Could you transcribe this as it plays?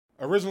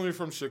Originally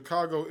from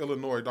Chicago,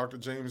 Illinois, Dr.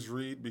 James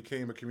Reede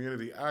became a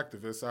community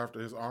activist after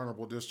his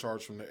honorable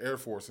discharge from the Air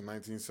Force in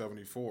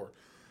 1974.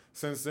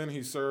 Since then,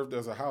 he served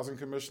as a housing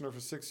commissioner for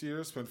 6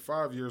 years, spent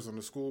 5 years on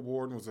the school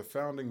board, and was a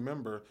founding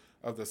member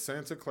of the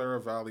Santa Clara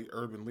Valley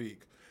Urban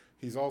League.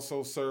 He's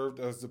also served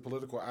as the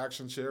political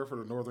action chair for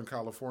the Northern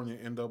California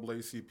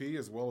NAACP,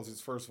 as well as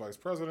its first vice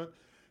president.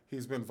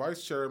 He's been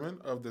vice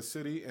chairman of the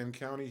City and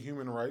County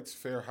Human Rights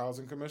Fair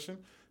Housing Commission,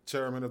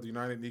 chairman of the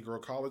United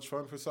Negro College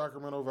Fund for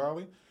Sacramento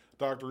Valley.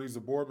 Dr. Reed's a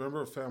board member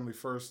of Family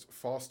First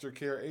Foster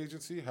Care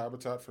Agency,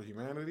 Habitat for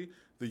Humanity,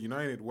 the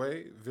United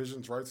Way,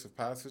 Vision's Rites of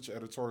Passage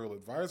Editorial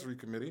Advisory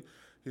Committee.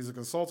 He's a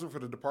consultant for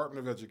the Department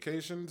of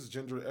Education's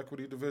Gender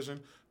Equity Division,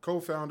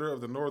 co-founder of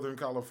the Northern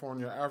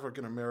California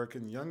African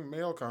American Young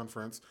Male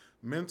Conference,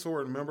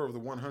 mentor and member of the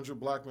 100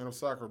 Black Men of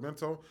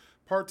Sacramento,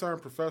 part-time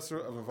professor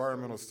of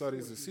environmental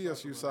studies at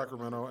CSU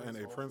Sacramento, and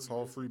a Prince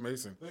Hall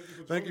Freemason.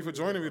 Thank you for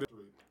joining me today.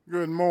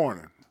 Good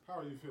morning.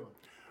 How are you feeling?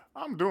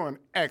 I'm doing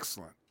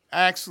excellent.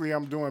 Actually,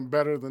 I'm doing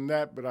better than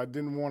that, but I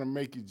didn't want to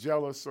make you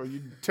jealous, so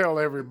you tell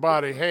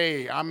everybody,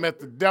 hey, I met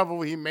the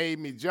devil, he made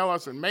me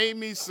jealous and made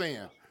me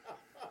sin.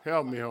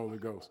 Help me, Holy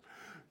Ghost.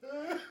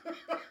 I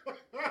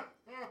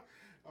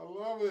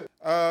love it.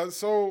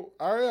 So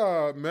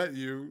I met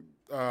you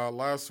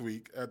last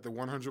week at the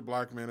 100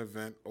 Black Men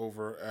event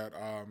over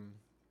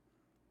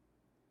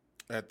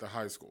at the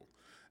high school.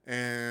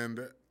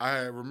 And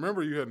I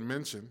remember you had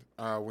mentioned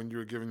when you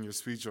were giving your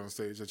speech on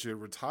stage that you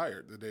had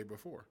retired the day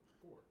before.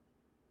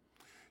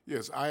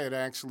 Yes, I had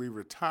actually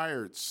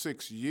retired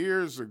 6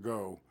 years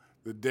ago.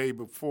 The day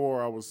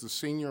before, I was the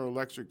senior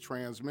electric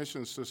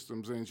transmission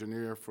systems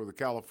engineer for the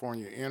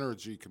California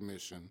Energy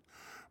Commission,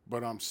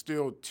 but I'm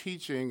still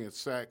teaching at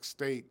Sac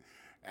State.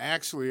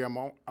 Actually,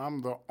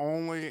 I'm the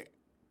only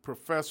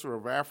professor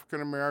of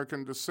African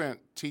American descent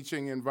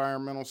teaching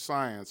environmental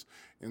science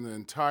in the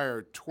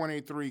entire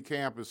 23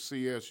 campus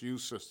CSU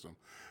system.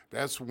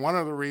 That's one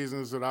of the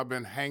reasons that I've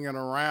been hanging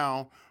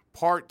around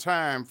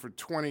part-time for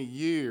 20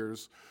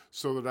 years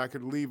so that I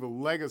could leave a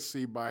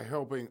legacy by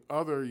helping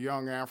other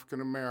young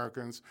African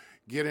Americans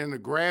get into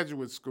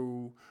graduate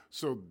school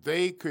so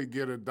they could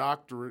get a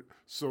doctorate,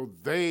 so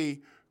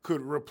they could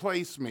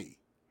replace me.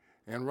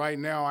 And right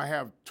now I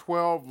have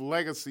 12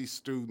 legacy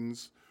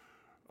students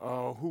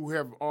who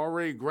have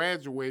already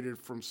graduated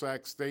from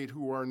Sac State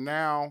who are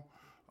now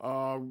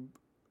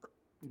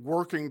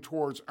working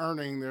towards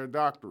earning their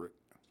doctorate.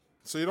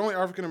 So you're the only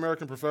African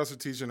American professor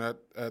teaching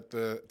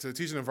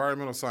teaching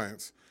environmental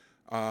science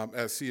at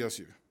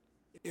CSU.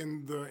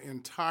 In the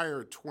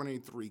entire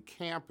 23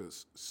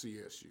 campus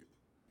CSU.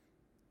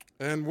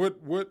 And what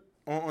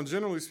on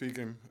generally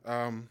speaking,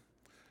 on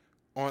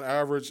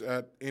average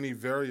at any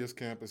various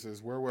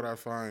campuses, where would I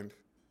find,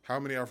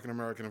 how many African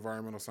American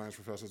environmental science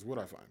professors would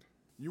I find?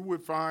 You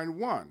would find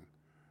one,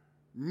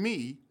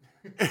 me,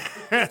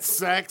 at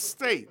Sac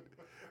State.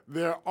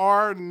 There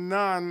are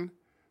none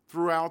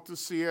throughout the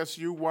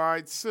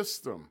CSU-wide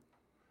system,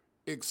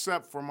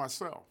 except for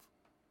myself.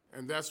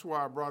 And that's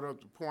why I brought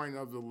up the point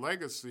of the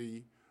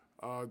legacy,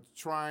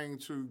 trying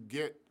to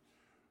get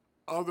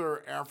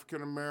other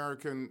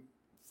African-American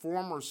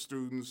former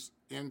students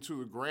into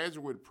the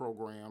graduate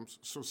programs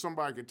so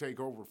somebody could take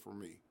over for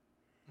me.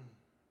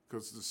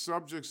 Because the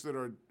subjects that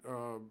are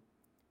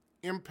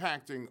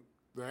impacting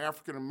the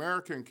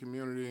African-American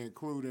community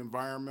include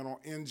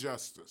environmental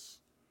injustice.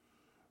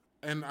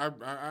 And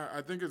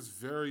I think it's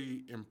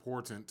very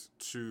important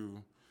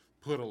to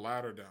put a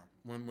ladder down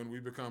when we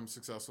become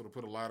successful, to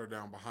put a ladder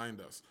down behind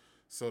us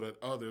so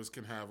that others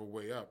can have a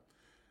way up.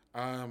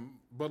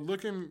 But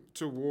looking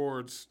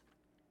towards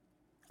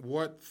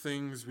what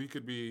things we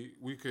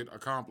could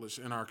accomplish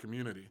in our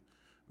community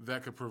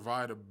that could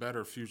provide a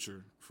better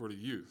future for the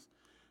youth.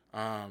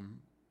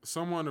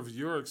 Someone of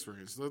your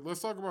experience,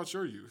 let's talk about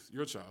your youth,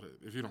 your childhood,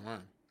 if you don't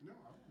mind. No,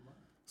 I don't mind.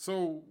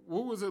 So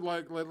what was it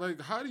like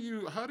how do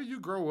you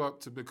grow up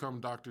to become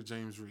Dr.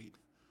 James Reede?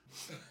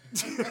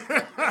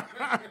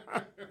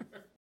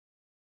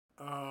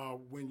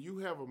 When you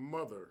have a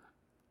mother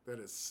that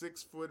is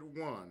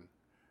 6'1"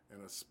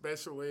 and a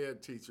special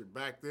ed teacher,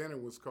 back then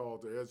it was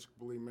called the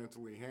Educably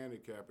Mentally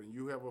Handicapped, and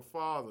you have a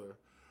father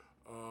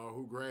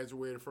who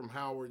graduated from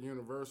Howard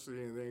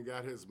University and then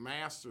got his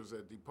master's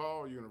at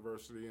DePaul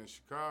University in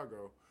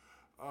Chicago,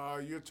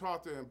 you're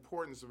taught the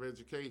importance of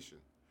education.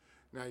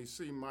 Now, you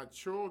see, my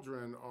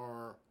children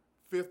are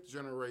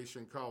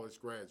fifth-generation college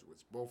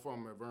graduates. Both of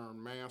them have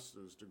earned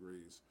master's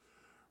degrees.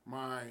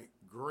 My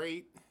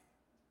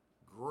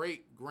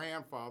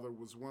great-great-grandfather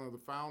was one of the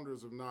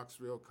founders of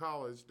Knoxville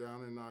College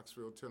down in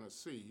Knoxville,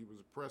 Tennessee. He was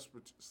a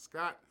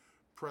Scott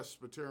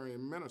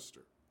Presbyterian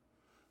minister.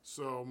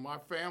 So my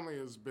family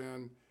has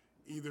been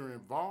either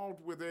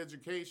involved with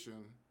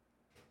education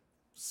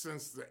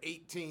since the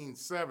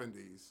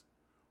 1870s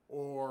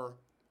or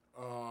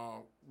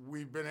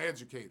we've been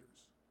educators.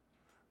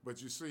 But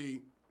you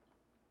see,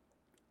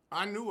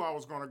 I knew I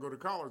was going to go to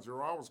college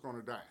or I was going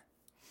to die.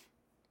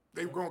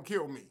 They were going to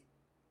kill me.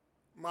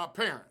 My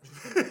parents.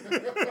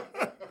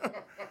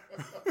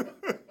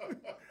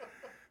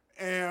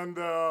 And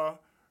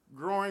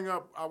growing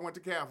up, I went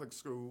to Catholic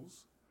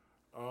schools.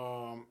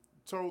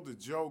 Told the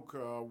joke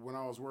when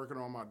I was working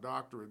on my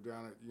doctorate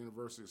down at the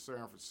University of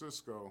San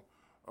Francisco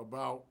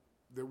about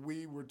that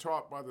we were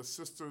taught by the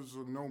Sisters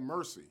of No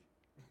Mercy,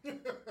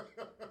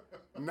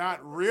 not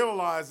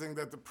realizing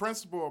that the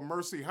principal of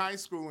Mercy High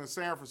School in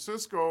San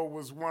Francisco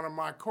was one of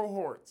my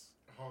cohorts.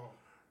 Oh.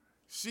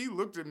 She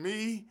looked at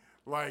me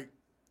like,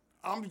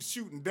 I'm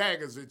shooting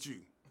daggers at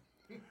you.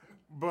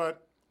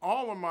 But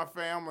all of my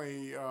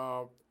family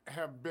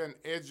have been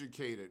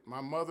educated.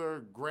 My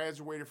mother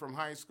graduated from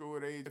high school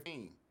at age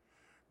 18,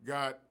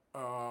 got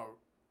a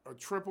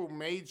triple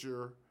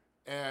major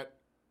at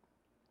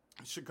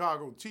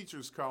Chicago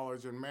Teachers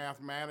College in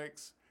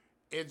mathematics,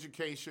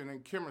 education,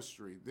 and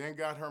chemistry. Then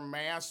got her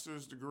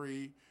master's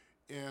degree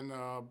in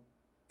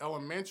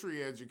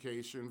elementary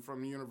education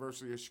from the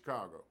University of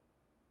Chicago.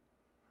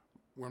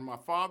 When my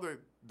father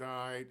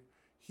died,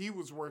 he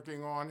was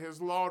working on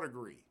his law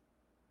degree.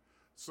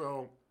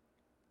 So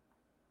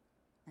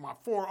my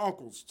 4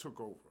 uncles took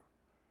over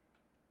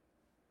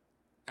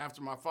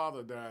after my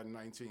father died in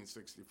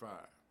 1965.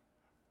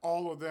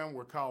 All of them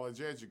were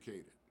college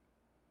educated.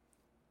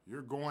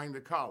 You're going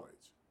to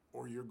college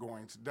or you're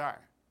going to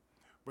die.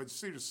 But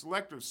see, the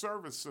selective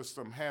service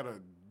system had a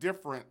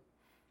different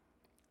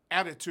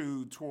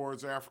attitude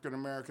towards African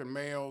American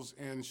males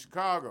in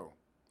Chicago.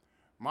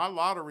 My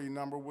lottery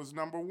number was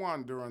number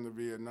 1 during the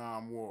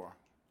Vietnam War.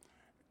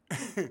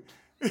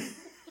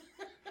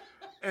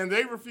 And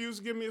they refused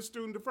to give me a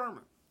student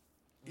deferment,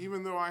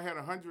 even though I had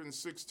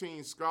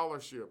 116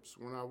 scholarships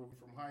when I was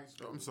from high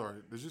school. I'm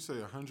sorry, did you say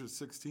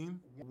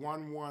 116?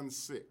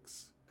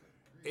 116.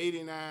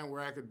 89 were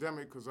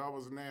academic because I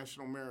was a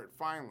national merit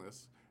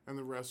finalist, and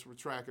the rest were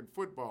track and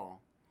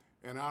football.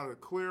 And out of the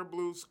clear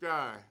blue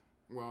sky,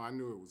 well, I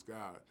knew it was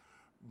God,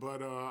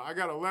 but I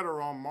got a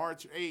letter on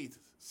March 8th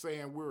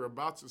saying we're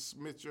about to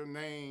submit your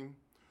name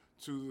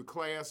to the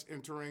class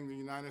entering the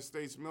United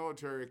States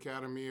Military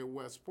Academy at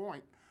West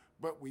Point,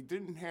 but we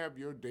didn't have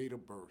your date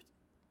of birth.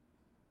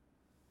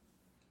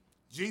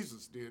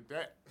 Jesus did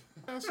that.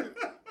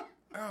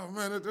 Oh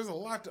man, there's a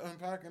lot to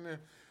unpack in there.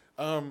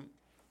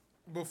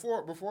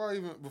 Before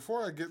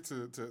I get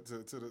to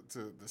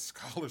the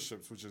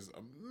scholarships, which is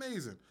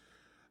amazing,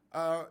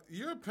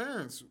 your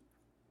parents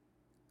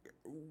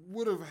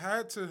would have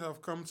had to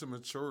have come to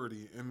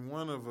maturity in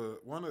one of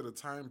the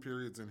time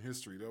periods in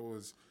history that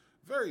was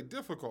very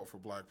difficult for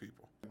Black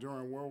people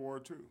during World War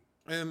II.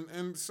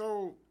 And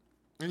so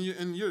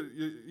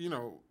you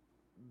know,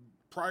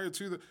 prior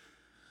to the,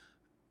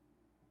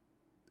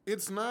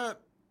 it's not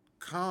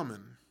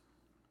common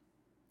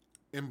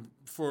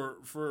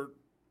for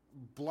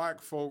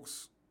Black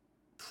folks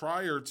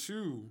prior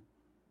to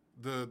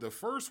the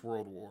First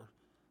World War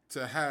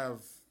to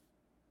have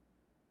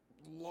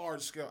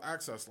large scale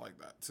access like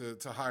that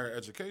to higher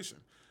education.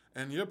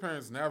 And your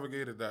parents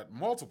navigated that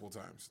multiple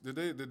times.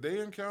 Did they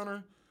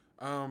encounter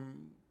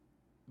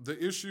the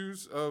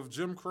issues of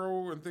Jim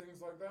Crow and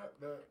things like that?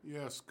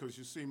 Yes, because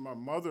you see, my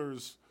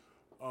mother's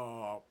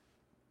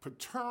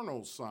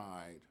paternal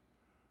side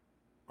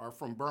are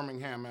from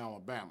Birmingham,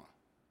 Alabama.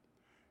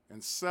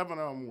 And 7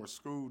 of them were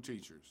school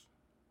teachers.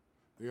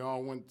 They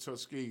all went to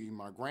Tuskegee.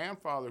 My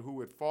grandfather,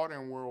 who had fought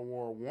in World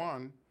War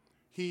I,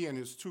 he and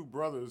his 2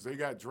 brothers, they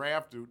got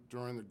drafted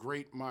during the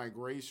Great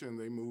Migration.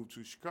 They moved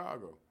to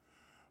Chicago.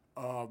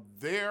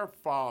 Their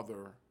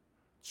father,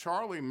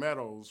 Charlie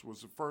Meadows,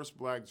 was the first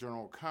Black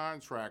general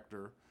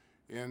contractor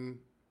in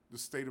the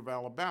state of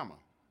Alabama.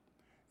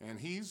 And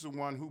he's the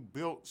one who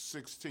built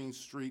 16th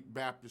Street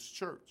Baptist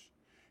Church.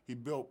 He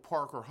built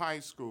Parker High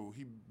School.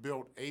 He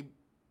built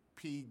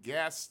A.P.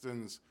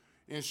 Gaston's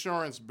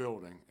insurance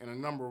building and a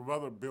number of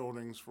other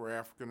buildings for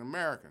African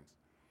Americans.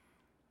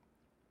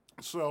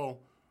 So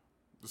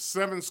the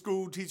 7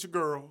 school teacher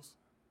girls,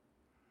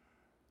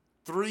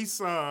 3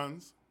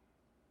 sons.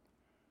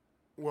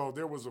 Well,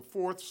 there was a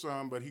 4th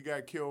son, but he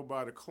got killed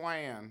by the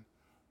Klan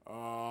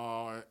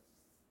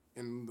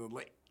in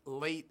the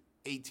late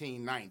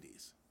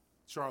 1890s,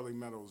 Charlie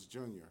Meadows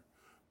Jr.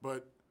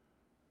 But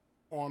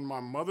on my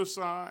mother's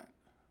side,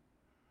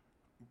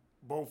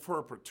 both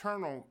her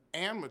paternal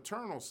and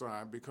maternal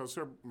side, because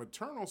her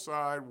maternal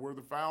side were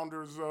the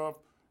founders of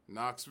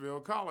Knoxville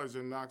College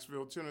in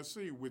Knoxville,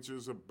 Tennessee, which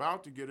is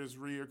about to get its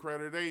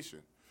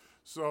reaccreditation.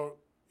 So,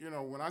 you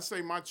know, when I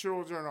say my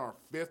children are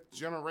 5th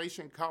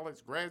generation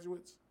college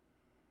graduates,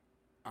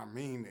 I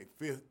mean they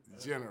 5th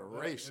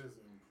generation. That is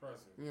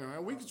impressive. You know,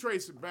 and we can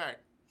trace it back.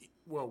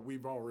 Well,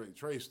 we've already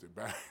traced it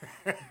back.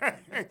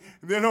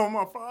 Then on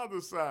my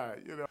father's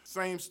side, you know,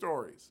 same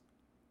stories.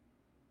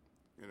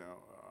 You know,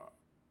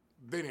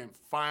 they didn't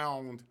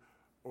found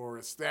or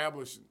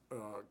establish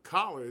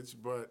college,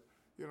 but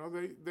you know,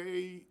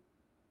 they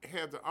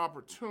had the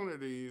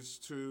opportunities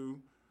to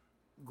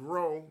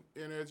grow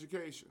in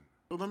education.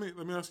 So let me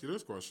ask you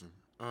this question: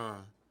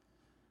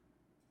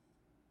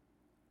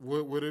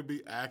 Would it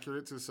be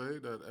accurate to say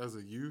that as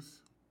a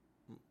youth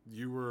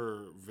you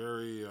were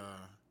very?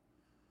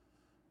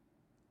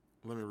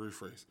 Let me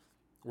rephrase.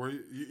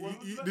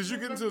 Did you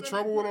get into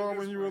trouble at all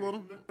when you were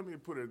little? Let me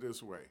put it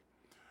this way.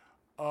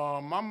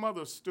 My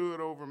mother stood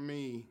over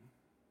me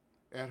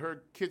at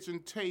her kitchen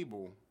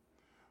table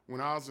when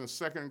I was in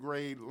second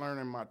grade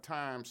learning my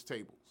times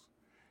tables.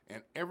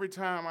 And every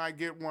time I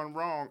get one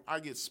wrong, I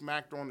get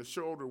smacked on the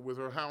shoulder with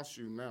her house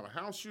shoe. Now, the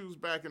house shoes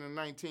back in the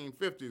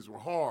 1950s were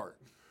hard.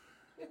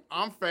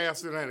 I'm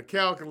faster than a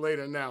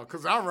calculator now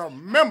because I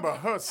remember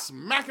her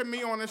smacking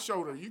me on the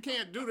shoulder. You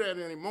can't do that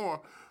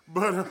anymore.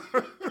 But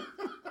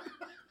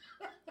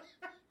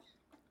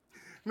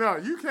no,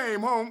 you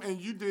came home and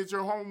you did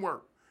your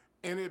homework.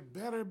 And it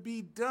better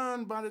be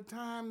done by the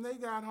time they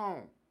got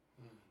home.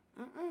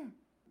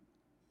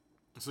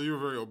 So you were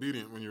very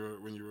obedient when you were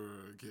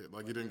a kid.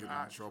 Like you didn't get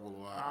in trouble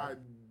a lot.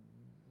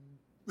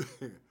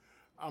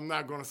 I'm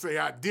not going to say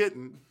I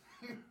didn't,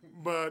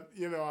 but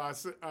you know, I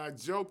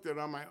joke that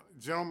I'm a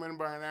gentleman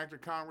by an act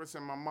of Congress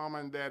and my mama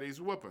and daddy's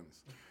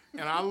whoopings,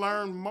 and I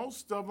learned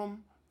most of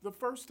them the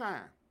first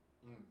time.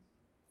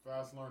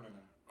 Fast learning.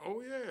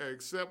 Oh yeah,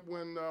 except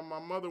when my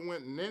mother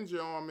went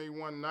ninja on me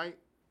one night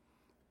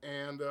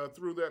and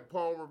threw that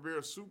Paul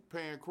Revere soup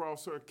pan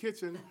across her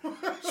kitchen.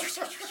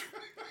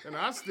 And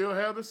I still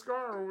have the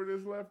scar over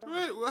this left eye.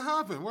 Wait, what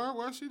happened?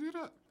 Why'd she do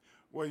that?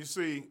 Well, you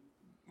see,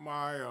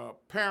 my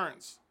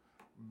parents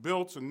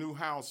built a new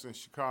house in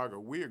Chicago.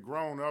 We had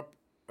grown up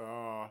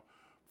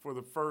for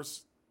the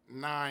first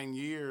 9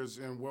 years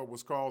in what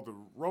was called the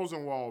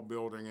Rosenwald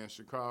building in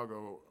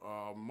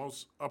Chicago.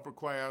 Most upper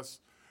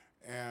class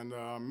and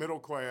middle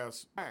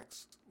class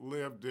blacks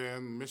lived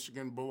in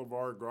Michigan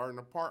Boulevard Garden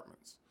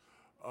Apartments.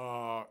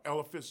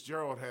 Ella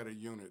Fitzgerald had a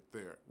unit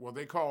there. Well,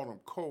 they called them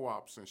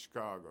co-ops in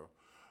Chicago.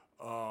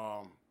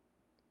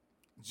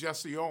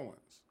 Jesse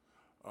Owens,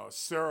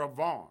 Sarah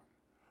Vaughn.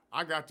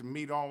 I got to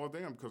meet all of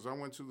them because I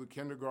went to the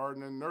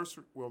kindergarten and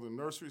nursery, the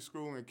nursery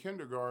school and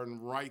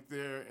kindergarten right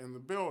there in the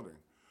building.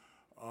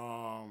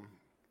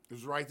 It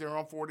was right there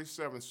on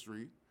 47th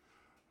Street,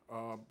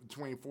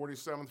 between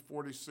 47th,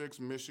 46th,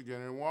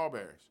 Michigan, and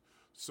Wabash.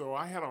 So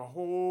I had a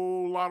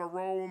whole lot of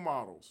role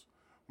models.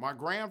 My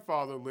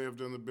grandfather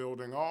lived in the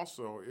building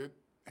also. It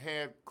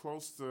had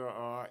close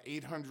to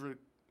 800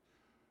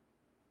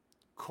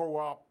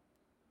 co-op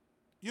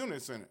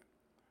units in it.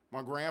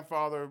 My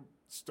grandfather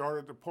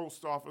started the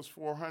Post Office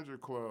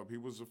 400 Club. He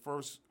was the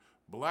first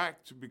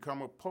black to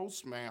become a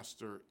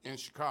postmaster in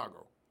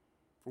Chicago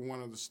for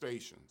one of the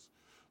stations.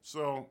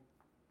 So,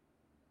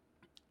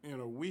 you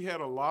know, we had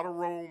a lot of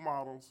role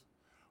models,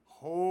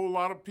 whole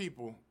lot of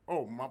people.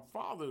 Oh, my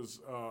father's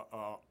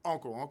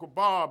Uncle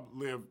Bob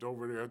lived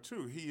over there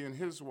too, he and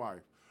his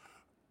wife.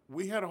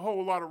 We had a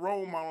whole lot of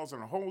role models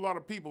and a whole lot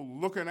of people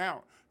looking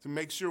out to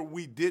make sure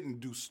we didn't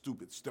do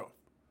stupid stuff.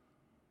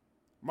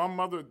 My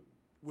mother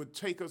would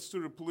take us to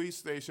the police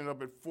station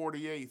up at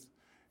 48th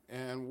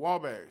and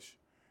Wabash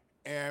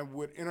and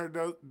would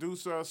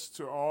introduce us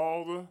to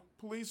all the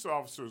police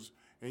officers.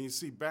 And you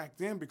see, back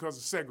then, because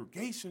of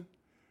segregation,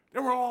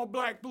 there were all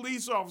black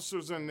police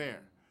officers in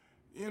there.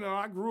 You know,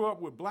 I grew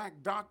up with black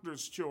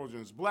doctors'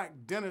 children, black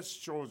dentists'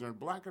 children,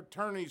 black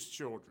attorneys'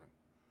 children.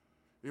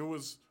 It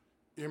was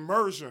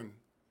immersion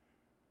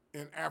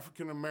in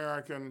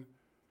African-American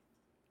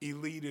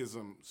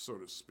elitism, so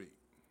to speak.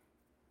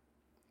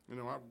 You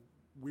know,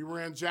 we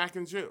were in Jack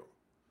and Jill.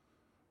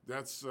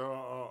 That's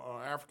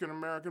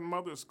African-American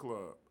Mothers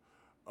Club.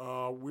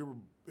 We were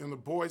in the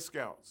Boy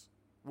Scouts,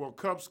 well,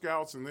 Cub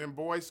Scouts and then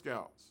Boy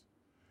Scouts.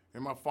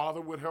 And my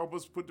father would help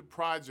us put the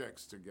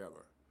projects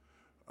together.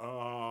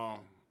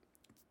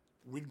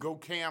 We'd go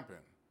camping.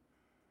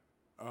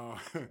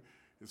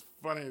 It's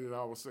funny that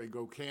I would say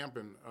go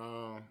camping.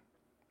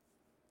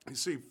 You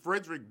see,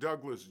 Frederick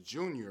Douglass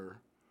Jr.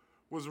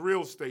 was a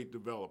real estate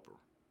developer.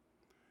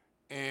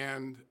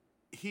 And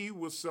he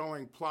was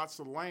selling plots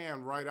of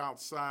land right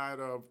outside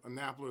of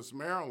Annapolis,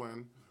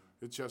 Maryland,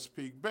 at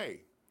Chesapeake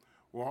Bay.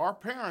 Well, our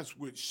parents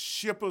would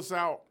ship us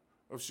out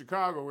of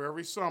Chicago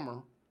every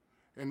summer,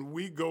 and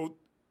we go.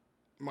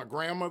 My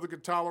grandmother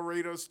could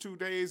tolerate us 2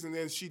 days, and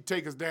then she'd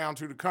take us down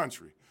to the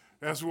country.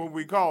 That's what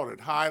we called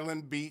it,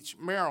 Highland Beach,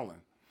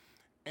 Maryland.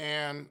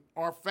 And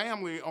our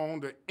family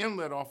owned an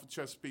inlet off of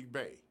Chesapeake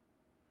Bay.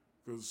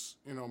 Because,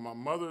 you know, my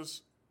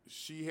mother's,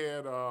 she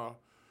had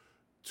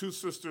 2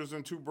 sisters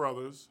and 2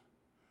 brothers.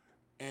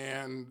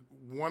 And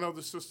one of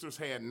the sisters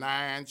had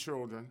 9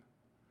 children.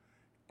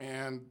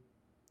 And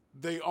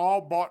they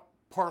all bought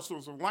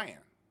parcels of land.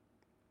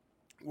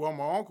 Well,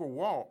 my Uncle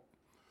Walt,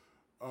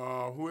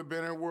 who had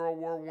been in World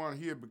War I,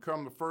 he had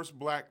become the first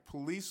black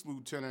police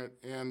lieutenant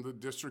in the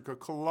District of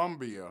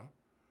Columbia.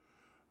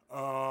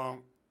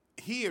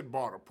 He had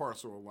bought a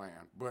parcel of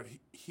land, but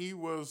he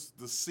was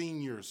the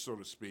senior, so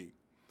to speak.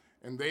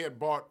 And they had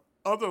bought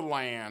other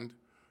land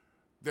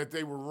that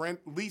they were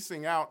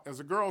leasing out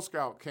as a Girl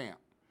Scout camp.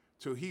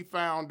 Till he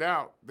found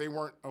out they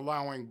weren't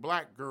allowing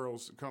black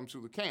girls to come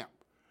to the camp.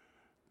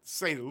 To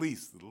say the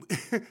least,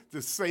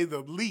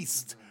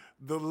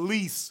 the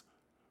lease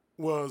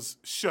was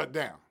shut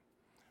down.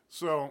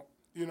 So,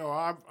 you know,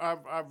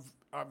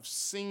 I've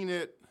seen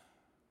it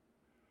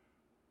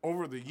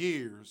over the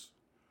years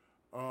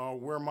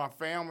where my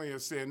family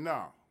has said,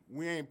 no,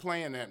 we ain't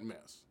playing that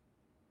mess.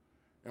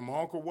 And my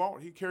Uncle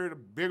Walt, he carried a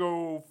big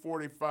old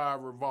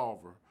 45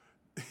 revolver.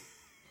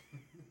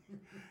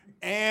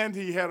 And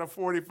he had a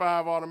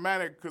 45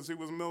 automatic because he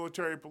was a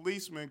military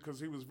policeman because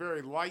he was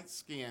very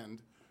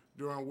light-skinned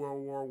during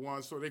World War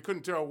I, so they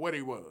couldn't tell what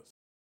he was.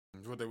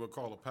 It's what they would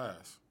call a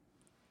pass.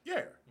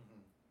 Yeah,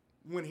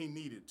 when he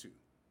needed to.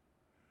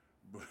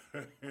 But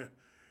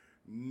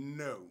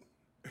no.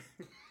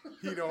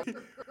 He don't.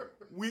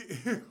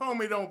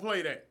 Homie don't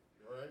play that.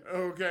 Right.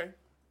 Okay.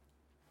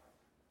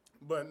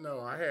 But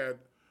no, I had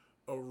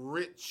a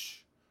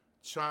rich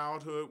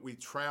childhood. We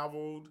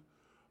traveled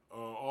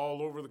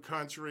all over the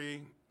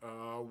country.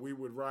 We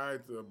would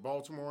ride the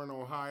Baltimore and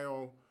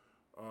Ohio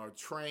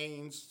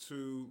trains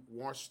to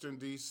Washington,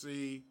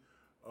 D.C.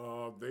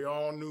 They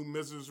all knew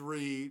Mrs.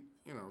 Reede,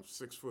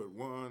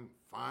 6'1",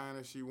 fine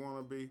as she want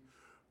to be.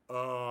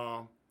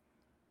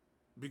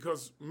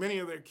 Because many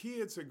of their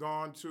kids had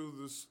gone to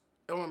this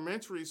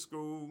elementary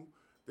school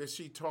that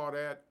she taught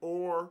at,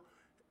 or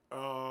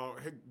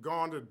had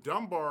gone to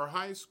Dunbar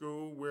High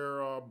School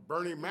where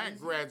Bernie Mac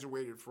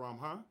graduated from,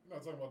 huh? You're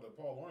not talking about the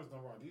Paul Lawrence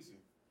Dunbar in D.C.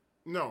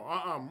 No,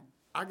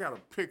 I got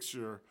a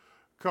picture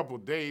a couple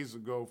of days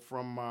ago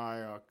from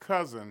my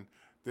cousin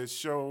that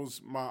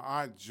shows my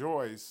Aunt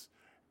Joyce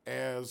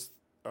as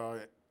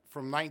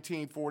from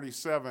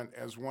 1947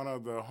 as one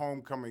of the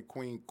homecoming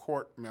queen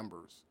court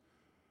members.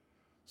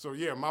 So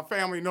yeah, my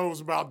family knows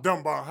about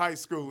Dunbar High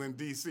School in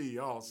D.C.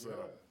 also. Yeah.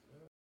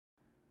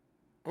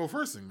 Well,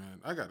 first thing,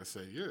 man, I gotta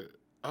say, your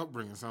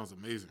upbringing sounds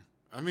amazing.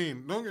 I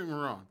mean, don't get me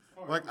wrong.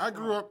 I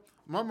grew up.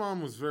 My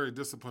mom was very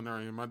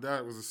disciplinarian. My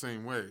dad was the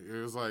same way.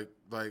 It was like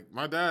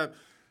my dad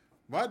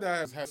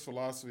had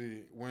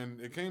philosophy when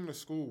it came to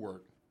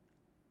schoolwork.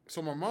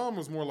 So my mom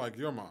was more like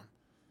your mom.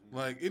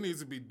 Like, it needs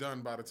to be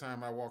done by the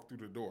time I walk through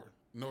the door.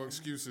 No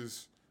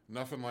excuses,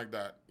 nothing like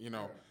that.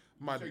 Yeah.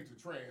 Take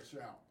the trash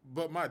out.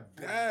 But my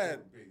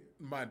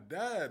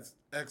dad's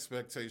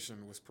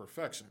expectation was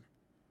perfection.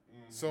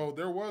 Mm-hmm. So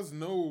there was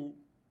no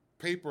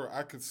paper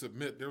I could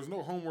submit. There was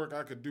no homework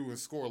I could do and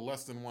score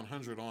less than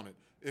 100 on it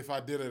if I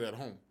did it at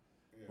home,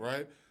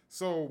 right?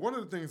 So one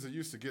of the things that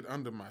used to get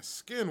under my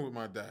skin with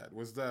my dad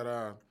was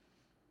that,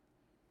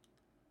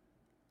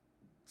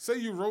 say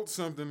you wrote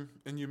something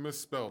and you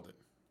misspelled it,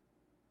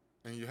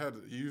 and you had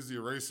to use the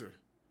eraser.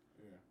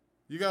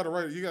 You got to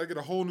write it. You got to get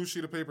a whole new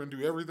sheet of paper and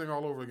do everything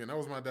all over again. That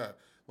was my dad.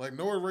 Like,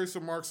 no eraser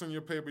marks on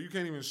your paper. You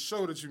can't even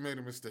show that you made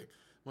a mistake.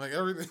 Like,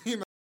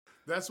 everything,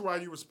 That's why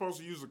you were supposed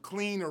to use a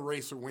clean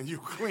eraser when you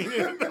clean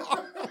it.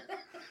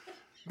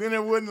 Then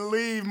it wouldn't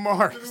leave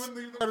marks.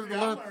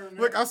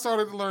 I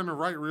started to learn to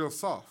write real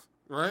soft,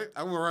 right?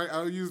 I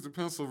would use the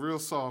pencil real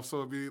soft so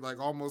it'd be like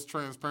almost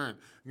transparent.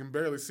 You can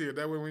barely see it.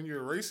 That way when you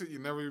erase it, you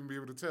never even be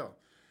able to tell.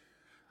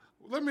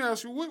 Let me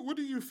ask you, what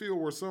do you feel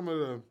were some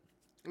of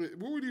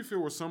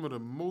the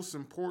most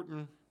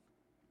important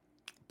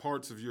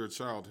parts of your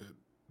childhood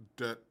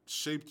that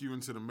shaped you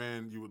into the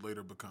man you would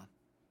later become?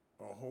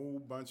 A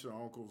whole bunch of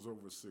uncles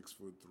over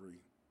 6'3".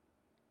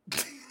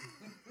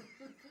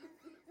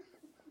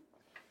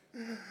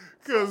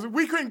 Because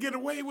we couldn't get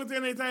away with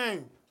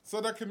anything.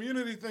 So that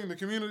community thing, the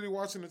community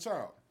watching the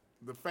child.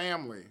 The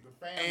family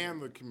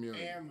and the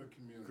community.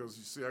 Because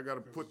you see, I got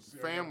to put the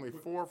family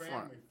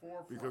forefront.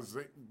 Because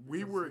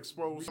we were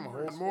exposed to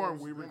more, and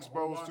we were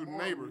exposed to the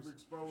neighbors.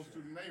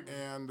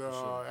 And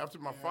after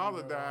my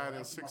father died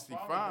in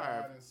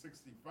 65,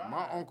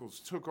 my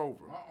uncles took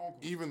over.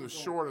 Even the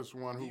shortest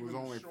one, who was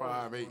only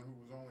 5'8".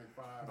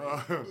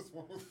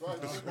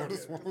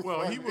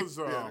 Well, he was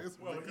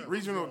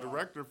regional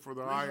director for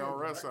the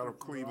IRS out of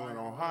Cleveland,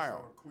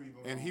 Ohio.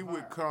 And he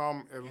would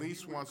come at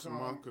least once a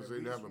month because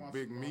they'd have a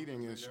big meeting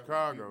in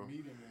Chicago.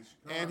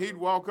 And he'd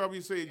walk up,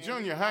 he'd say,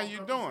 "Junior, how you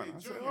doing?" I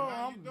said,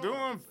 "Oh, I'm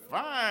doing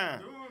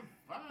fine."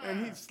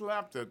 And he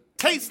slapped a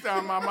taste out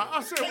of my mouth.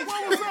 I said,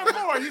 "What was that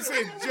for?" He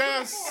said,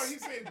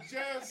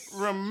 just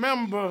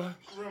remember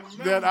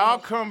that I'll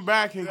come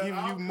back and give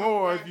you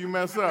more if you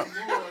mess up.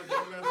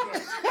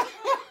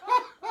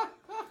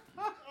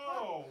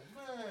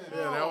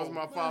 Yeah, that was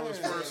my father's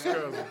first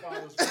cousin.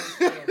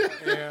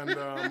 And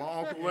my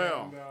Uncle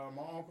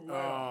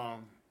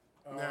L.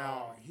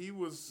 Now, he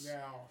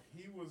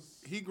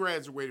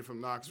graduated from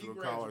Knoxville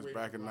College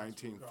back in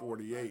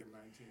 1948.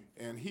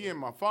 And he and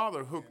my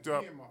father hooked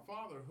up.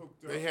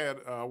 They had,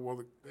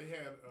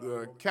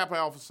 the Kappa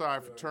Alpha Psi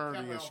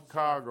fraternity in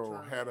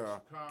Chicago had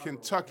a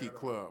Kentucky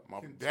club.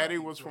 My daddy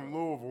was from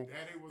Louisville,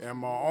 and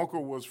my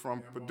uncle was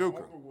from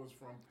Paducah.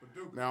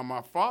 Now,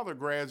 my father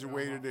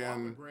graduated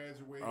in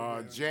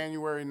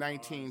January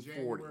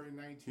 1940.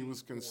 He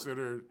was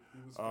considered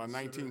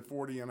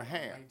 1940 and a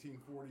half.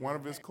 One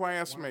of his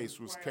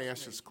classmates was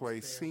Cassius Clay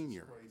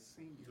Sr.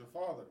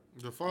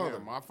 Your father.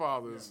 Yeah, my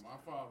father's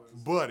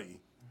buddy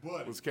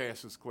was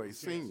Cassius Clay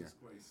Sr.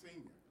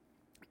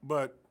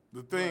 But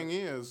the thing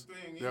is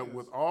that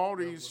with all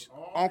these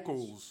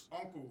uncles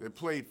that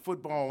played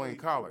football in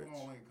college,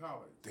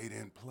 they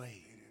didn't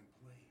play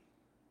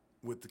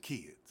with the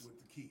kids.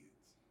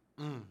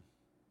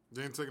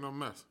 They ain't taking no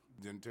mess.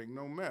 Didn't take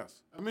no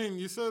mess. I mean,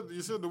 you said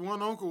the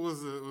one uncle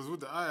was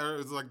with the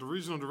IRS, it's like the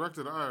regional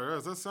director of the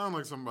IRS. That sounds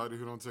like somebody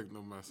who don't take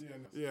no mess.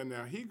 Yeah.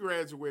 Now he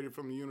graduated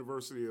from the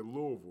University of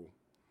Louisville,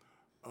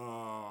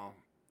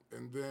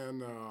 and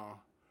then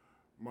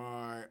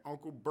my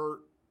uncle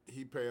Bert,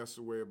 he passed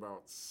away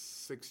about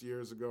 6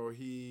 years ago.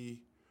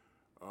 He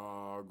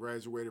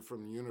graduated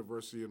from the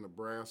University of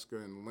Nebraska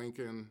in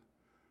Lincoln.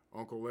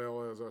 Uncle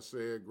L, as I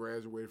said,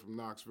 graduated from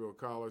Knoxville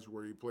College,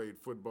 where he played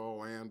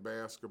football and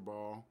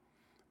basketball.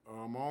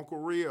 My Uncle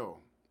Rio,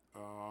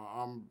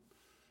 I'm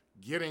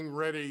getting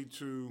ready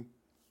to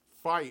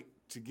fight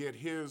to get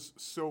his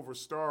Silver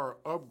Star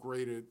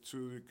upgraded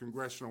to the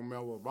Congressional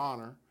Medal of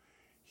Honor.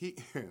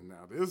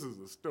 Now this is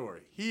a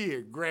story. He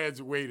had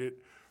graduated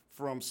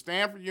from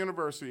Stanford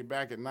University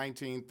back in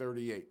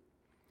 1938.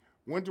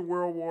 Went to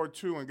World War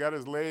II and got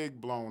his leg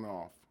blown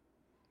off,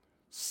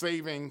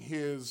 saving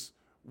his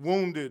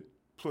wounded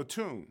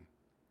platoon.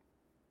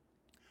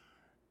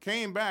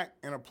 Came back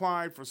and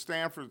applied for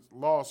Stanford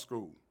Law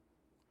School.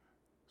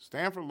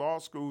 Stanford Law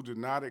School did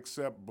not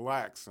accept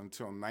blacks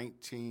until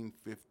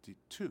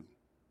 1952.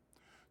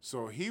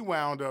 So he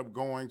wound up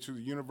going to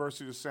the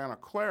University of Santa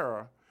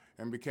Clara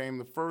and became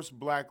the first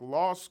black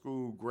law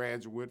school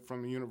graduate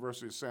from the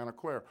University of Santa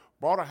Clara.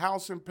 Bought a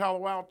house in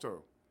Palo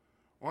Alto.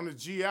 On the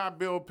GI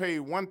Bill, paid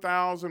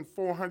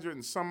 $1,400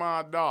 and some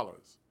odd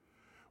dollars.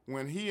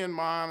 When he and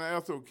my Aunt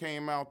Ethel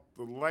came out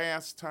the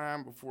last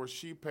time before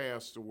she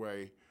passed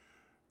away,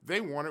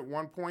 they wanted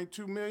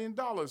 $1.2 million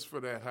for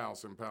that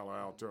house in Palo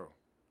Alto.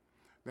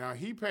 Now,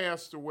 he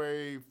passed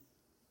away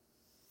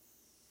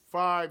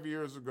 5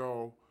 years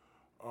ago,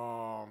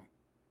 a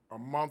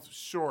month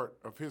short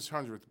of his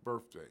 100th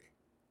birthday.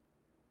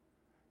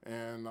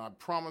 And I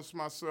promised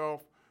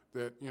myself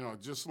that,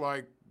 just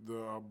like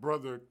the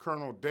brother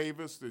Colonel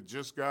Davis that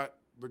just got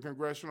the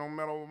Congressional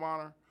Medal of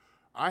Honor,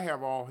 I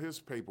have all his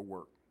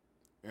paperwork.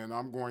 And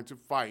I'm going to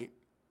fight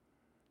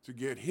to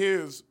get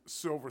his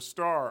Silver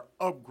Star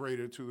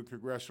upgraded to the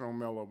Congressional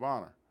Medal of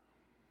Honor.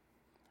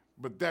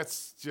 But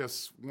that's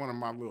just one of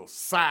my little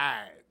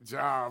side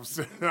jobs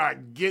that I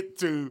get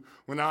to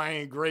when I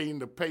ain't grading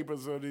the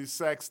papers of these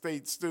Sac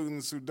State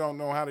students who don't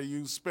know how to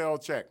use spell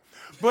check.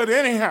 But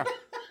anyhow,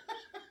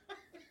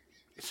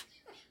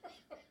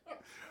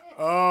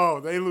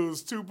 they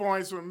lose 2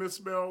 points with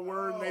misspelled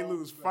word, and they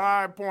lose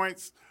 5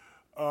 points.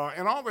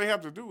 And all they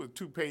have to do is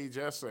 2-page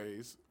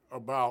essays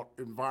about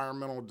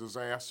environmental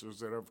disasters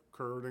that have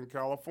occurred in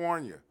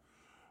California.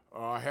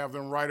 Have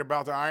them write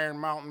about the Iron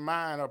Mountain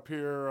Mine up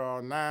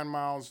here 9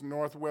 miles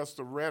northwest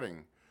of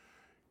Redding.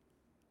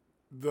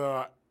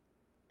 The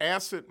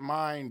acid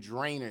mine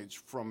drainage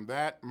from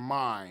that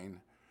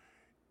mine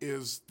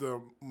is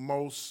the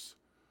most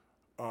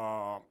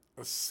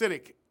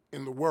acidic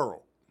in the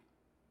world.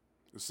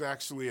 It's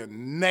actually a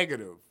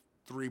negative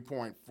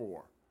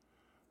 3.4.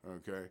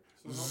 Okay?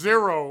 So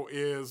 0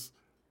 is,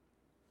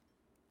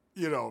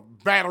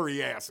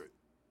 battery acid.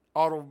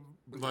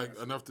 Like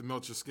enough to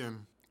melt your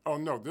skin. Oh,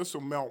 no, this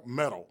will melt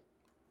metal.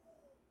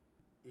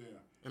 Yeah.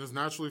 And it's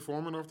naturally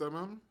forming off that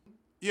mountain?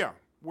 Yeah.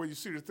 Well, you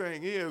see, the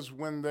thing is,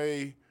 when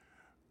they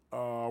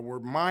were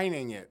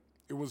mining it,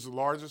 it was the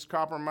largest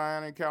copper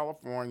mine in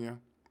California.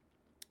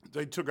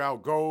 They took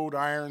out gold,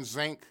 iron,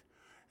 zinc,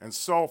 and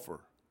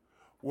sulfur.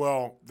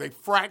 Well, they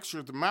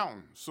fractured the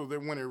mountain so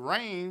that when it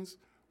rains,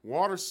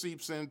 water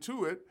seeps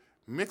into it,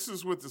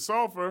 mixes with the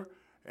sulfur,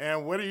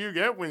 and what do you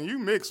get when you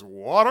mix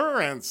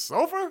water and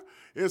sulfur?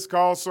 It's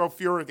called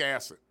sulfuric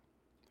acid.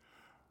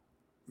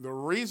 The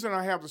reason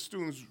I have the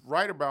students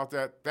write about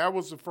that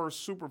was the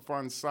first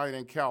Superfund site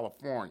in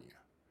California.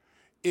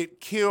 It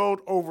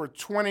killed over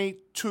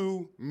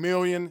 22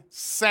 million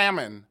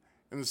salmon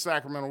in the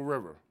Sacramento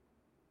River.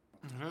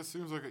 That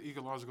seems like an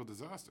ecological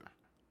disaster.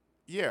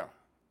 Yeah,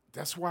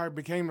 that's why it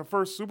became the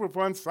first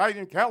Superfund site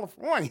in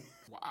California.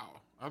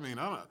 Wow. I mean,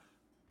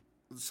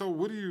 so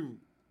what do you...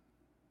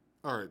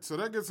 All right, so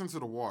that gets into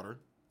the water.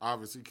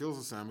 Obviously, kills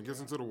the salmon, gets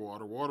into the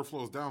water. Water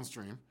flows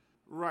downstream.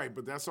 Right,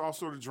 but that's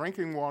also the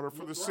drinking water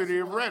for the city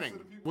of Redding.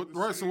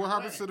 So what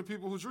happens to the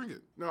people who drink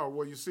it? No,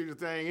 well, you see, the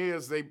thing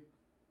is,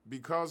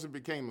 because it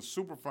became a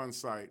Superfund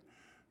site,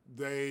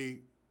 they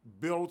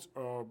built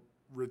a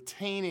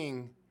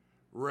retaining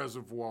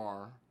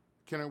reservoir,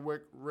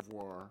 Kennewick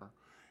Reservoir,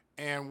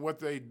 and what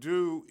they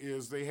do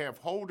is they have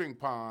holding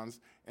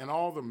ponds, and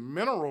all the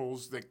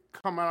minerals that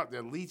come out,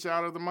 that leach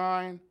out of the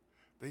mine,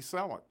 they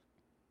sell it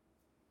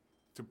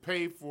to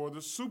pay for the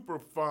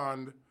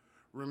Superfund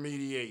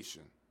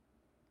remediation.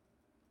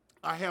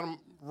 I had them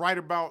write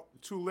about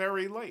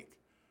Tulare Lake.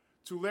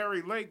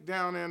 Tulare Lake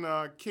down in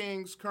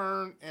Kings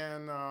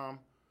and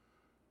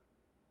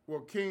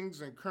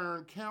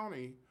Kern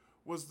County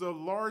was the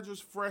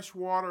largest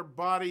freshwater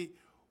body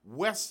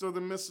west of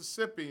the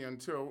Mississippi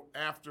until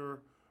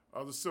after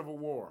the Civil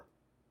War.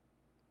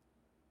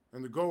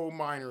 And the gold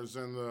miners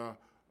and the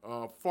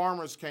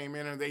farmers came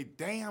in and they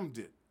dammed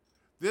it.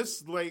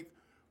 This lake,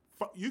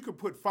 you could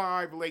put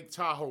 5 Lake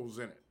Tahoes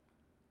in it.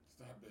 It's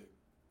that big.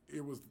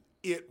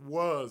 It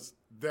was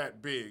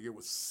that big. It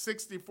was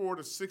 64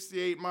 to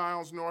 68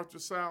 miles north to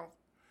south.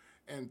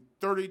 and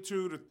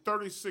 32 to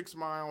 36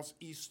 miles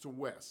east to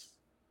west.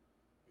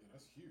 Yeah,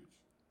 that's huge.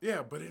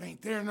 Yeah, but it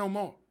ain't there no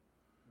more.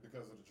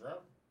 Because of the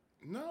drought?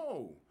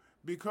 No,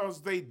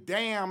 because they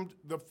dammed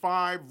the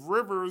 5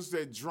 rivers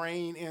that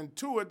drain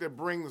into it that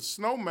bring the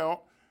snow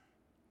melt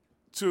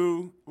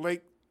to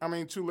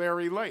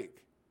Larry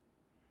Lake.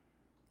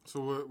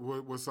 So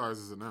what size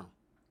is it now?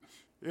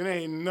 It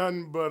ain't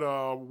nothing but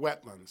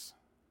wetlands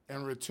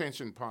and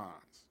retention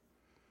ponds.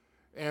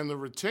 And the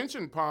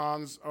retention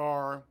ponds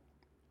are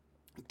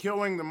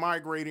killing the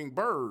migrating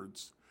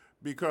birds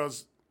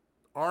because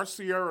our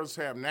Sierras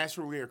have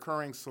naturally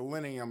occurring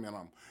selenium in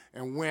them.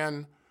 And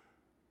when,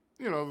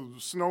 the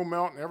snow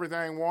melt and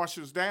everything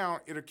washes down,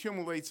 it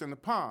accumulates in the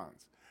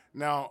ponds.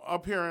 Now,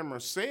 up here in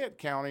Merced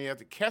County at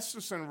the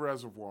Kesterson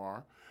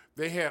Reservoir,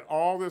 they had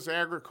all this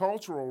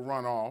agricultural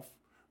runoff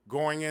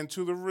going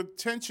into the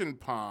retention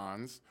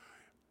ponds.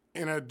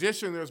 In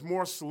addition, there's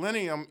more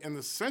selenium in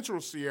the Central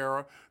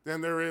Sierra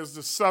than there is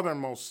the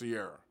southernmost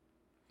Sierra.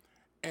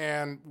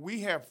 And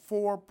we have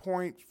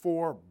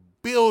 4.4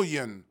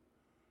 billion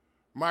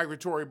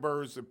migratory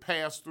birds that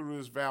pass through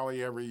this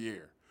valley every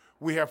year.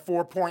 We have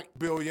 4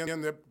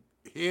 billion that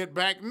head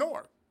back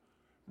north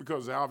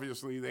because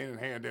obviously they didn't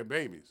have their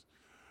babies.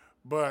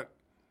 But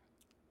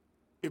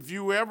if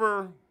you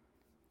ever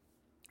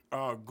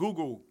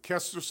Google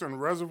Kesterson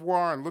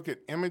Reservoir and look at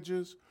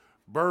images,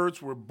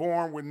 birds were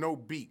born with no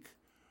beak.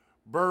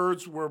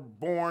 Birds were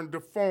born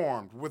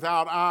deformed,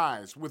 without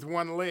eyes, with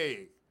one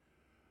leg,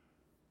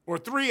 or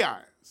 3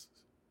 eyes.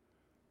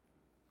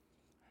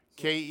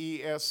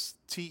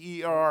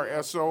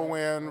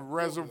 Kesterson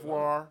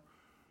Reservoir.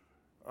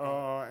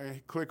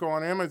 And click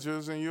on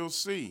images and you'll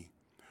see.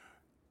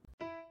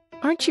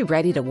 Aren't you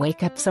ready to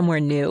wake up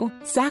somewhere new?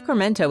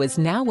 Sacramento is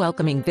now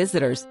welcoming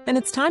visitors, and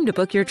it's time to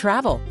book your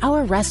travel.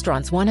 Our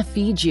restaurants want to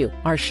feed you.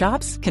 Our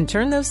shops can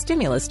turn those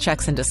stimulus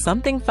checks into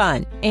something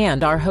fun.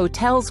 And our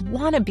hotels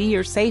want to be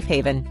your safe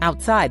haven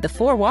outside the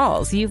 4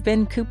 walls you've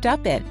been cooped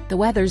up in. The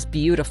weather's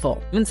beautiful.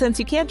 And since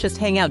you can't just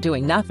hang out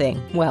doing nothing,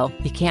 well,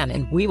 you can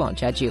and we won't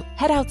judge you.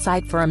 Head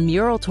outside for a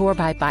mural tour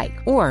by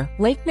bike or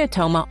Lake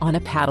Natoma on a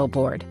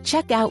paddleboard.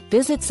 Check out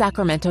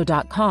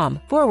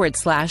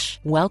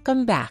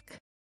visitsacramento.com/welcome back.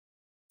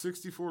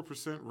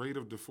 64% rate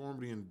of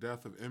deformity and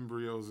death of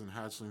embryos and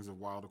hatchlings of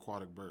wild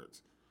aquatic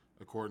birds,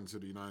 according to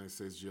the United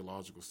States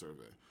Geological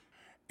Survey.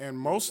 And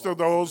most of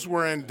those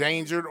were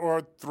endangered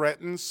or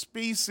threatened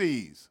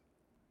species.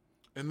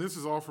 And this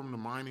is all from the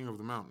mining of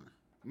the mountain.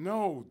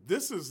 No,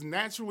 this is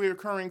naturally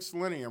occurring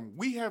selenium.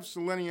 We have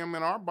selenium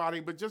in our body,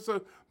 but just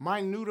a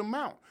minute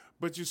amount.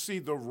 But you see,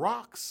 the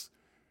rocks,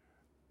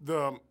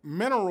 the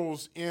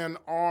minerals in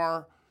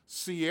our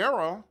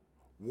Sierra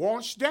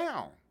wash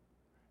down.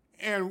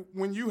 And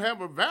when you have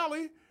a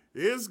valley,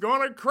 it's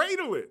going to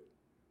cradle it.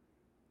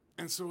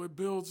 And so it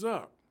builds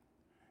up.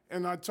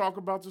 And I talk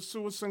about the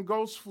Suisun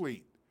Ghost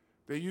Fleet.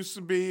 They used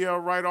to be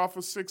right off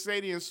of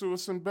 680 in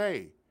Suisun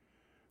Bay.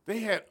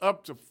 They had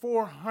up to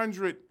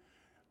 400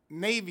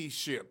 Navy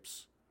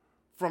ships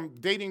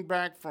dating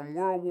back from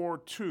World War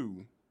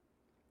II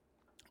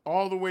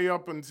all the way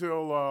up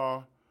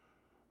until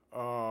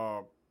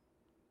the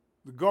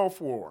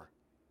Gulf War.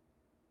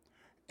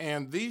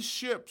 And these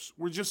ships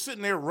were just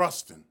sitting there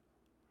rusting.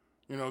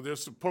 They're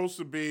supposed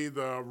to be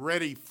the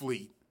ready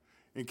fleet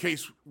in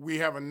case we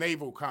have a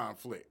naval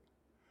conflict.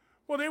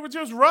 Well, they were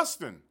just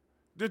rusting,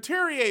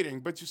 deteriorating.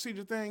 But you see,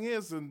 the thing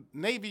is, the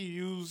Navy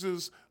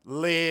uses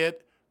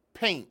lead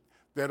paint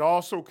that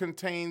also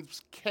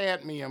contains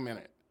cadmium in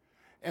it.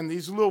 And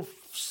these little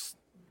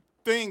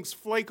things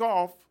flake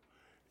off,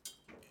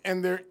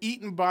 and they're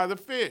eaten by the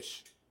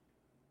fish.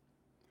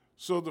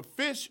 So the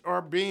fish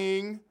are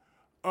being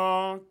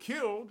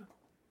killed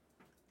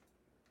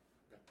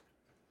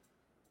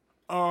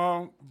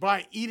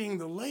by eating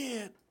the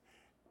lead,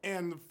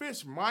 and the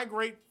fish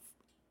migrate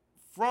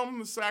from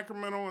the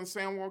Sacramento and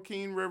San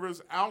Joaquin rivers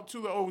out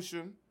to the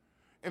ocean,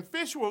 and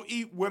fish will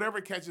eat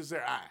whatever catches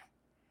their eye.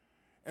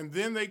 And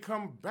then they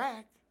come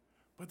back,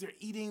 but they're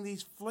eating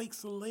these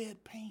flakes of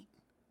lead paint.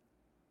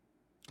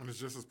 And it's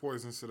just as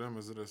poisonous to them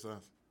as it is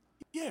us.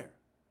 Yeah.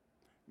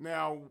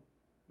 Now,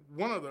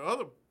 one of the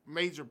other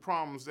major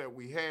problems that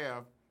we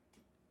have,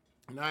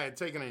 and I had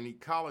taken an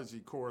ecology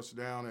course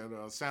down at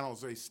San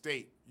Jose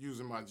State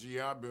using my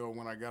GI Bill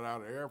when I got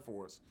out of the Air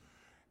Force.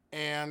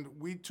 And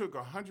we took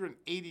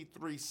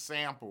 183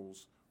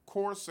 samples,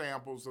 core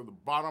samples of the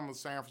bottom of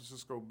San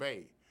Francisco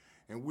Bay.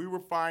 And we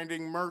were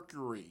finding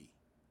mercury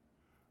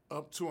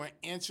up to 1.5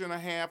 inches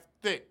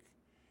thick,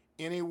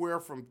 anywhere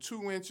from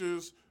 2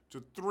 inches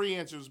to 3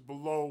 inches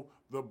below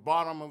the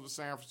bottom of the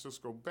San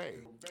Francisco Bay.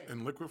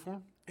 In liquid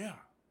form? Yeah.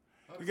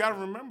 You got to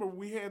remember,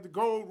 we had the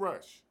gold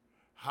rush.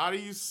 How do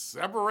you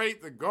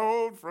separate the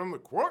gold from the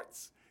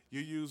quartz?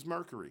 You use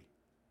mercury.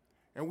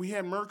 And we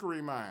had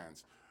mercury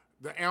mines.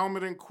 The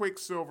Almaden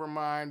Quicksilver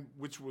mine,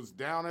 which was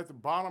down at the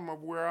bottom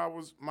of where I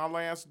was, my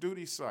last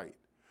duty site.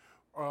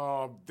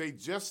 They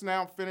just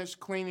now finished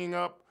cleaning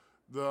up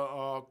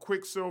the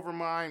Quicksilver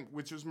mine,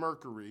 which is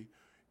mercury,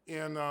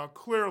 in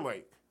Clear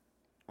Lake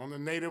on the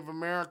Native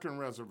American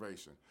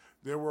reservation.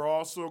 There were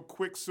also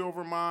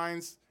quicksilver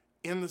mines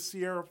in the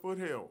Sierra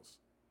foothills.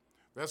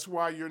 That's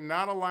why you're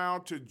not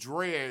allowed to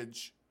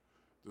dredge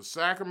the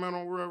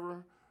Sacramento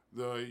River,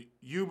 the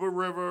Yuba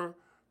River,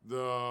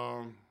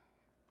 the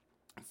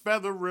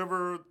Feather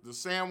River, the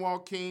San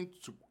Joaquin,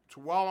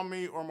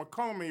 Tuolumne, or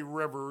Mokelumne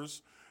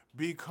rivers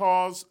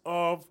because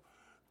of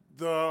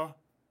the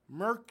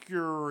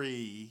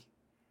mercury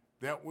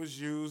that was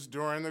used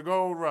during the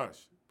gold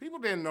rush. People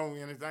didn't know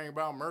anything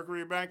about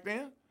mercury back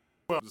then.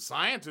 Well, the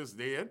scientists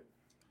did.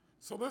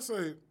 So let's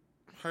say,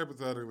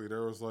 hypothetically,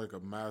 there was like a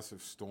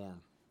massive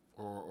storm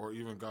or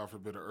even, God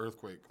forbid, an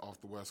earthquake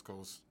off the west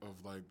coast of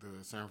like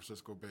the San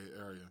Francisco Bay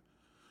Area.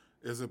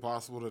 Is it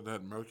possible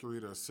that mercury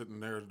that's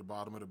sitting there at the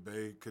bottom of the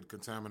bay could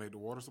contaminate the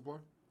water supply?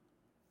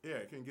 Yeah,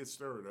 it can get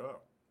stirred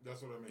up.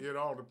 That's what I mean. It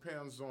all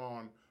depends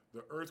on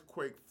the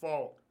earthquake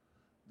fault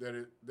that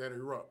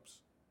erupts.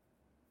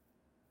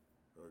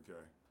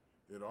 Okay.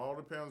 It all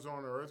depends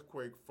on the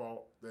earthquake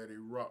fault that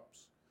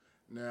erupts.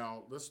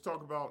 Now, let's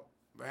talk about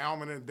the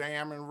Almaden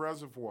Dam and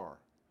Reservoir.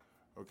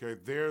 Okay,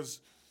 there's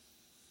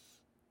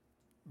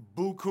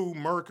buku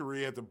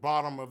mercury at the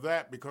bottom of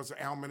that because of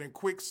Almaden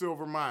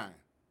Quicksilver Mine.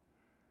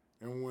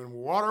 And when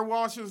water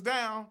washes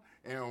down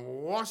and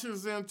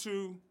washes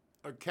into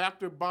a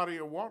captive body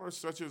of water,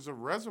 such as a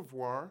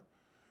reservoir,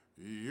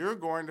 you're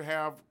going to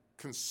have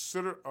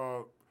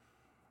a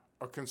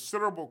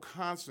considerable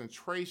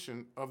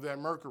concentration of that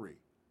mercury.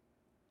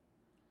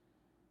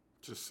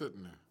 Just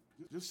sitting there.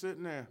 Just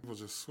sitting there. People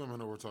just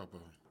swimming over top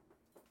of it.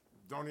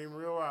 Don't even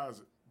realize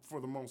it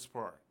for the most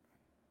part.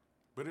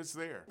 But it's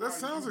there. That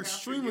sounds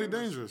extremely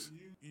dangerous.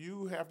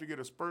 You have to get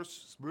a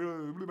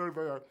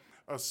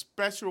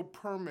special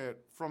permit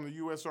from the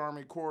U.S.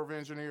 Army Corps of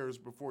Engineers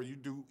before you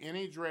do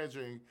any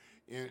dredging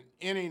in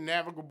any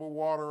navigable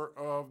water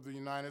of the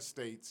United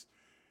States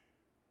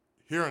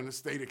here in the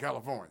state of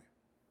California.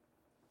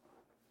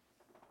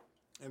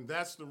 And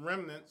that's the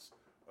remnants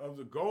of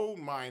the gold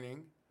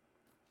mining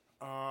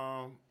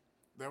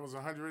that was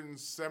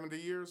 170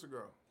 years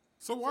ago.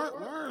 So why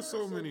are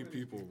so many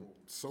people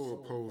so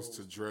opposed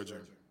to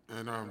dredging?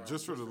 And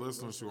just for the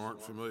listeners who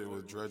aren't familiar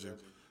with dredging,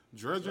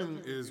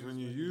 dredging is when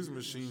you use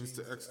machines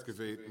to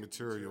excavate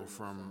material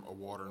from a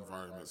water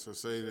environment. So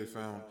say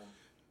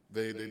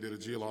they did a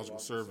geological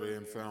survey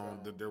and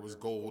found that there was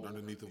gold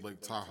underneath of Lake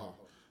Tahoe.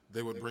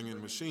 They would bring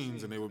in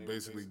machines and they would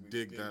basically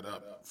dig that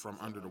up from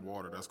under the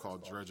water. That's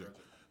called dredging.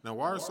 Now,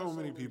 why are so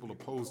many people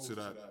opposed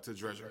to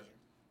dredging?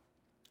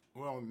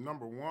 Well,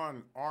 number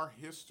one, our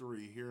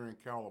history here in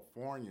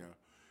California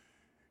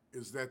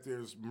is that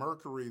there's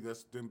mercury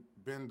that's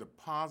been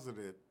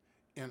deposited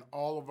in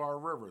all of our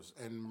rivers,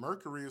 and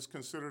mercury is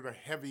considered a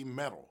heavy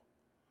metal.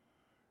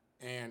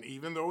 And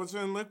even though it's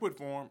in liquid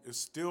form, it's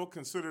still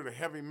considered a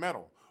heavy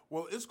metal.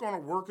 Well, it's going to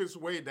work its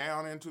way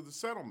down into the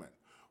sediment.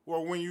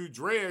 Well, when you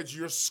dredge,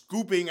 you're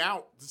scooping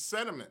out the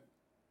sediment.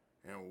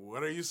 And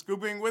what are you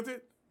scooping with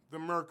it? The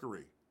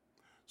mercury.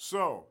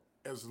 So,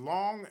 as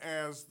long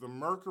as the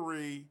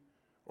mercury,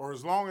 or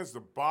as long as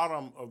the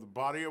bottom of the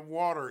body of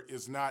water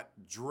is not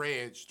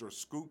dredged or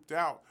scooped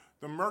out,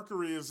 the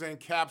mercury is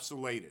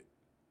encapsulated.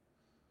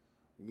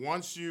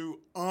 Once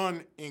you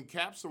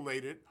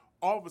unencapsulate it,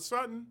 all of a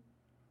sudden,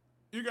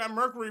 you got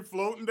mercury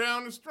floating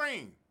down the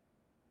stream.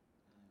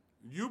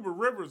 Yuba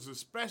River is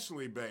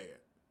especially bad.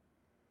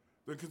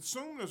 The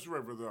Consumnes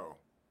River, though,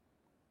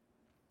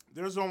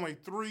 there's only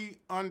 3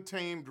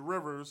 untamed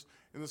rivers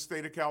in the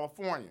state of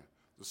California.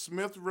 The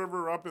Smith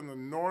River up in the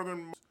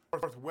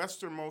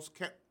northwesternmost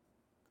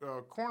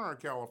corner of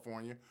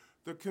California,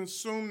 the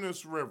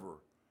Consumnes River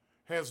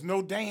has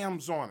no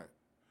dams on it.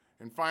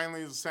 And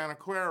finally, the Santa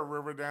Clara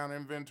River down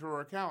in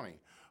Ventura County.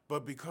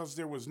 But because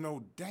there was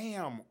no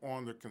dam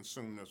on the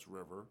Consumnes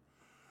River,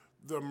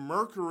 the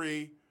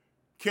mercury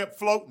kept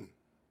floating.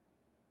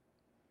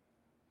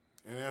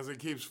 And as it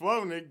keeps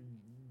floating, it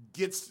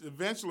gets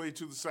eventually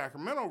to the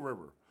Sacramento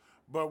River.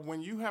 But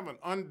when you have an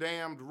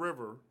undammed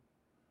river,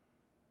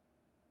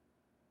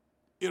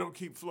 it'll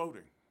keep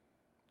floating,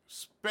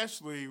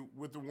 especially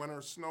with the winter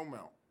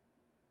snowmelt.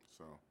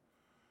 So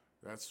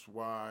that's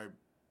why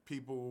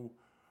people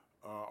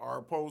are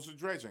opposed to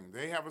dredging.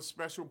 They have a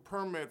special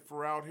permit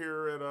for out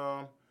here at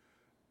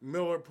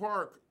Miller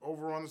Park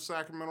over on the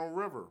Sacramento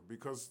River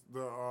because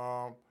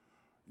the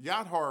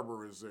yacht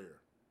harbor is there.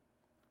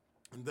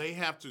 And they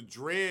have to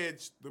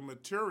dredge the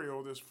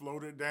material that's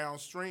floated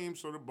downstream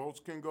so the boats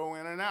can go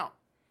in and out.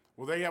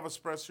 Well, they have a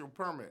special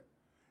permit,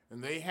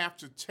 and they have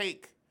to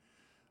take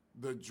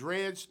the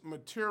dredged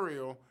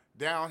material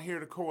down here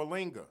to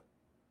Coalinga,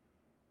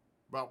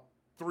 about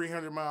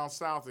 300 miles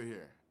south of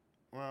here.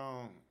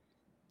 Well,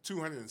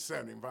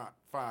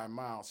 275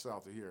 miles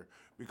south of here,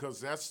 because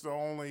that's the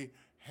only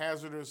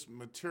hazardous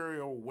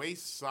material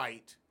waste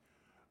site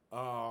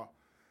on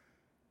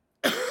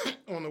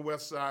the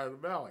west side of the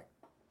valley.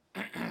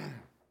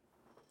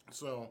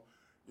 So,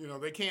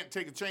 they can't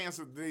take a chance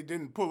that they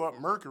didn't pull up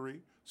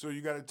mercury, so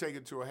you got to take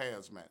it to a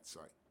hazmat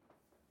site.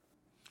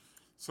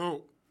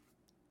 So,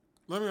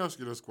 let me ask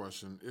you this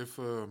question. If,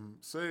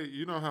 say,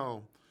 you know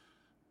how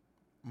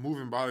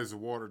moving bodies of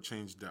water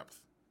change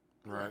depth,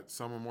 right?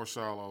 Some are more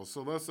shallow.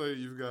 So let's say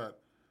you've got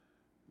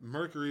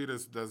mercury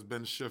that's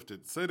been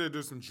shifted. Say they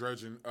do some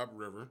dredging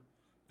upriver,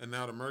 and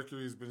now the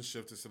mercury's been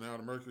shifted, so now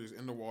the mercury's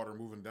in the water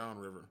moving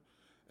downriver.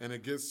 And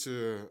it gets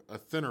to a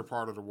thinner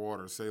part of the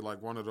water, say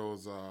like one of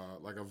those,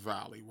 like a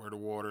valley where the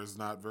water is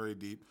not very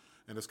deep,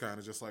 and it's kind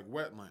of just like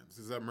wetlands.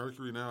 Is that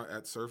mercury now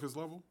at surface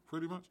level,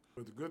 pretty much?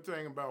 But the good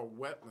thing about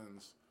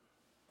wetlands,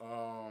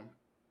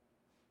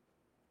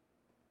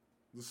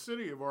 the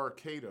city of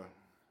Arcata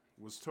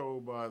was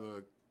told by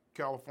the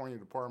California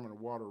Department of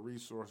Water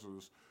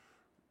Resources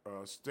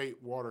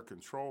State Water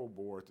Control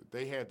Board that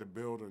they had to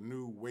build a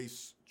new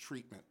waste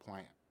treatment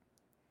plant.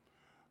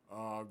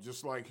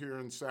 Just like here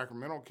in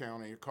Sacramento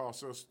County, it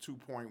cost us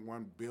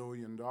 $2.1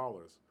 billion.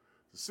 The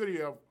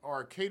city of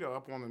Arcata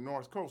up on the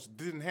North Coast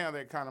didn't have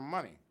that kind of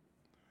money.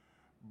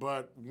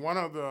 But one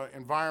of the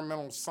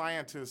environmental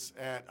scientists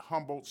at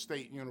Humboldt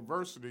State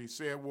University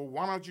said, well,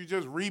 why don't you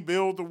just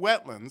rebuild the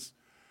wetlands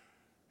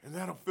and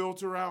that'll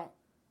filter out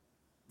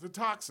the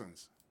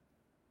toxins?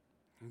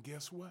 And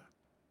guess what?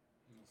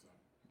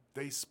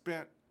 They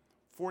spent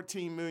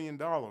 $14 million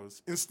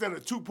instead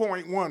of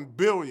 $2.1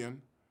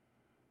 billion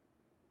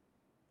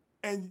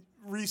and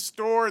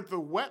restored the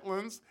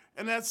wetlands,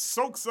 and that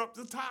soaks up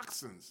the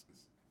toxins.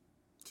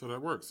 So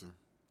that works, sir.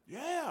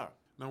 Yeah.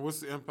 Now,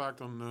 what's the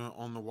impact on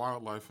the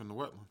wildlife in the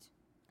wetlands?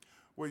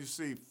 Well, you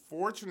see,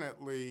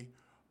 fortunately,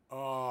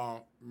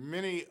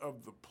 many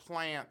of the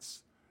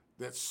plants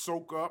that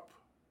soak up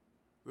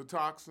the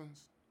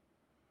toxins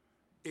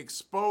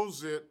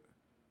expose it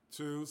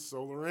to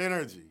solar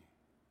energy.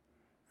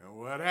 And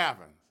what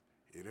happens?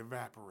 It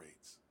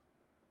evaporates.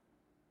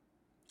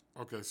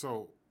 Okay,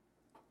 so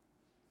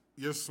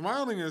you're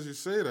smiling as you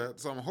say that,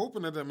 so I'm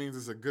hoping that means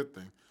it's a good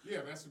thing. Yeah,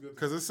 that's a good thing.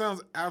 Because it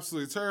sounds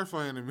absolutely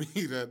terrifying to me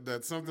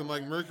that something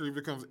like mercury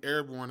becomes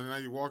airborne and now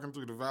you're walking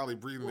through the valley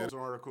breathing it. This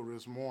article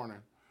this morning,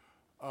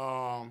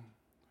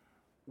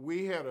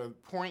 we had a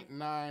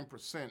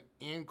 0.9%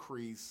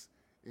 increase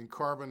in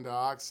carbon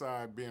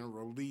dioxide being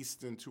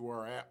released into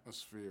our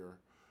atmosphere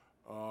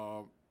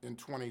in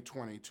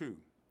 2022.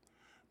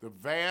 The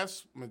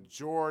vast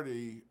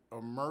majority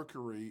of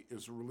mercury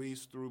is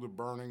released through the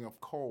burning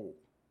of coal.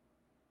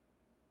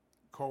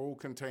 Coal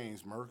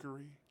contains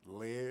mercury,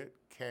 lead,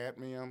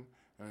 cadmium,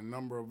 and a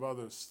number of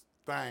other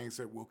things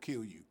that will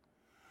kill you.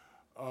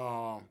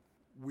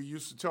 We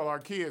used to tell our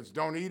kids,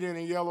 don't eat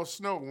any yellow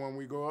snow when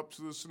we go up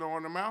to the snow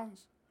in the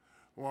mountains.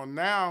 Well,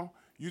 now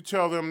you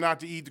tell them not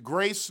to eat the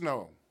gray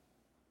snow.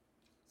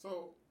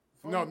 So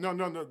No,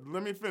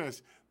 let me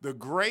finish. The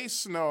gray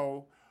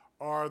snow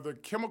are the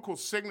chemical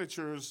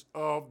signatures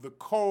of the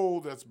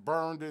coal that's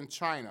burned in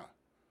China.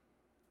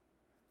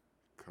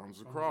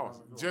 Comes across.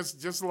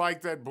 Just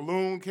like that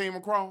balloon came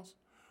across.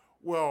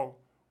 Well,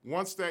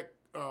 once that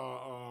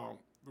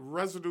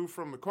residue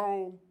from the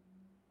coal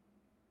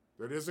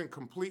that isn't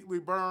completely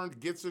burned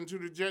gets into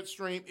the jet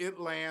stream, it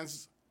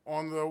lands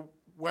on the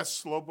west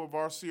slope of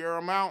our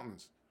Sierra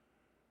Mountains.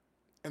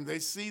 And they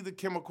see the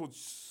chemical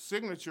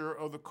signature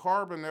of the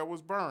carbon that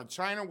was burned.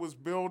 China was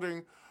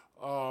building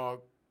a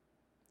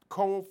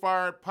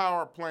coal-fired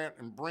power plant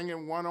and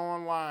bringing one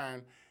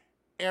online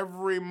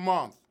every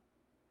month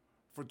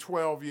for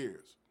 12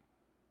 years.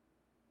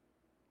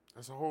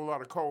 That's a whole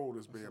lot of coal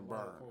that's being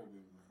burned.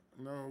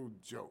 No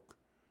joke.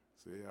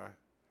 See,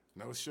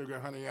 no sugar,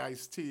 honey,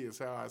 iced tea is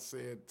how I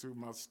said to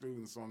my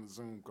students on the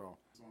Zoom call.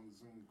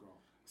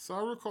 So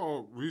I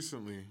recall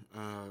recently,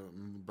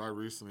 by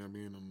recently I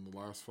mean in the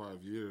last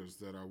 5 years,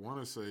 that I want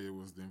to say it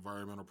was the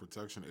Environmental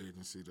Protection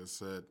Agency that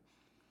said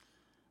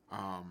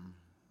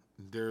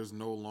there's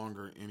no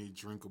longer any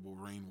drinkable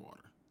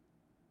rainwater,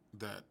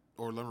 that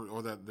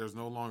there's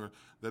no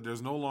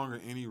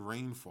longer any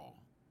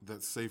rainfall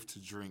that's safe to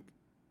drink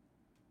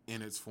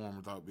in its form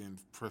without being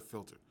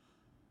filtered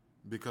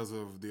because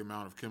of the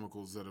amount of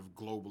chemicals that have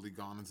globally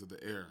gone into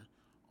the air.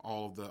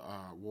 All of the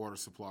water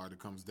supply that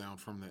comes down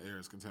from the air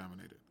is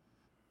contaminated.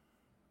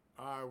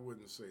 I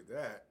wouldn't say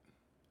that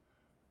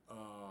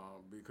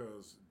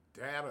because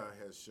data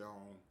has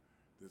shown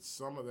that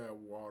some of that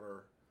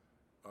water,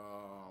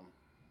 I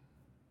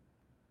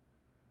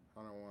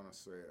don't want to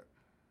say it.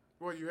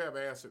 Well, you have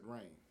acid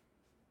rain,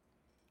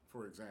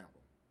 for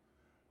example,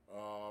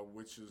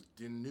 which has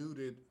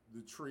denuded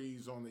the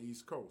trees on the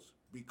East Coast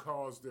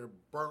because they're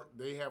burnt.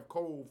 They have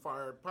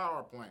coal-fired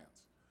power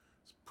plants.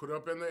 It's put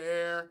up in the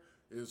air,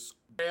 is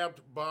grabbed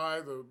by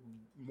the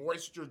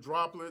moisture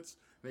droplets,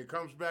 and it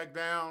comes back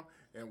down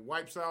and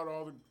wipes out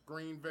all the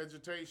green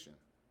vegetation.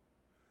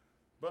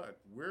 But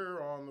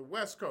we're on the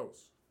West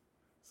Coast.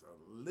 It's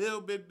a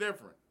little bit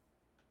different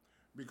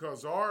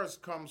because ours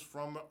comes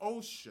from the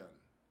ocean,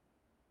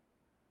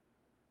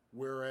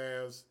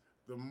 whereas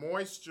the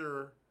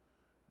moisture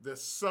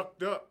that's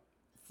sucked up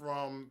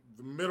from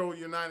the middle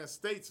United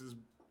States is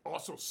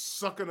also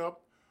sucking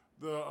up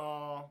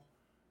the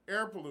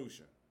air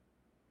pollution.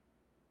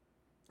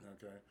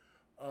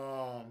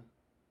 Okay.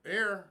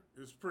 Air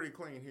is pretty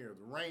clean here.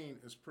 The rain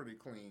is pretty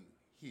clean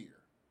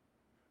here.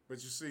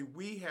 But you see,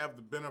 we have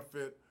the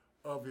benefit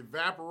of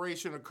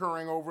evaporation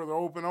occurring over the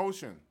open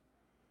ocean.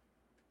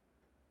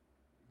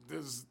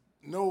 There's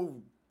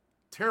no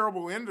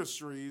terrible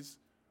industries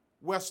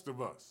west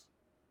of us.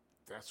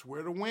 That's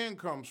where the wind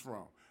comes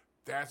from.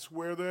 That's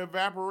where the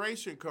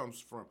evaporation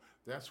comes from.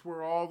 That's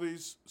where all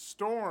these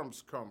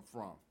storms come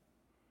from.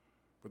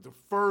 But the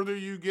further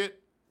you get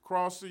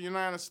across the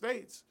United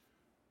States,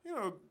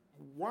 the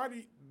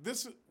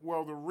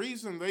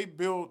reason they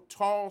build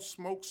tall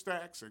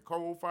smokestacks at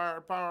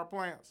coal-fired power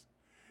plants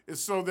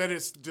is so that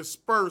it's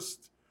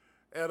dispersed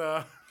at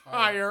a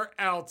higher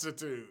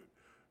altitude,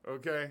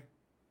 okay?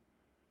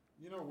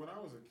 When I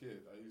was a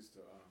kid, I used to,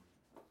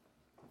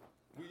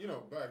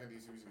 back in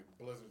D.C., we used to get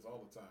blizzards all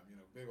the time.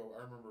 Big old, I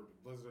remember the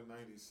blizzard in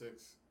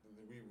 96,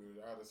 we were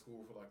out of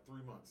school for like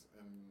 3 months.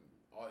 And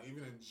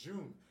even in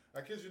June,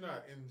 I kid you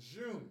not, in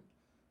June,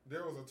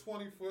 there was a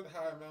 20-foot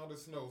high mound of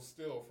snow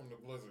still from the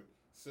blizzard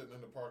sitting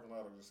in the parking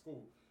lot of the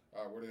school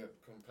where they had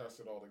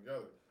compressed it all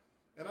together.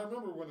 And I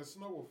remember when the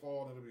snow would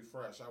fall and it would be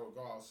fresh, I would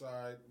go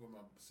outside with my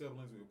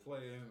siblings, we would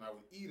play in, and I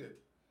would eat it.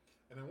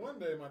 And then one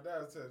day my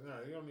dad said, "No,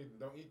 you don't eat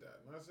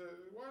that." And I said,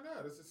 "Why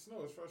not? It's just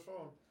snow, it's fresh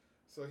falling."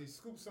 So he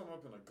scooped some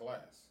up in a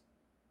glass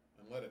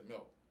and let it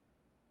melt,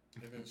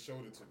 and then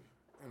showed it to me.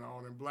 And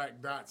all them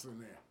black dots in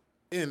there.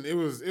 And there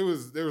was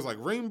like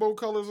rainbow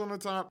colors on the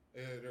top.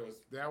 And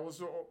that was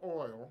the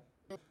oil.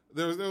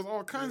 There was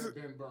all kinds of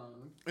been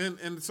burned.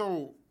 And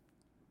so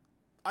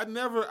I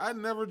never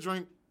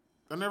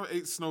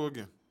ate snow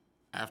again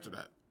after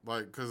that,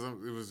 because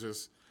it was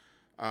just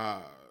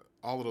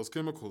all of those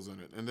chemicals in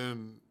it. And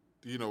then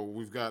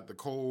we've got the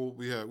coal.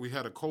 We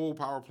had a coal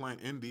power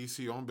plant in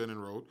D.C. on Benning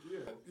Road.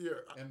 Yeah.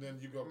 And then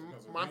you go up to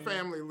Pennsylvania. My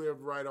family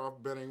lived right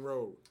off Benning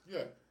Road.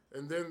 Yeah.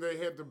 And then they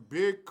had the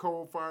big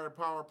coal-fired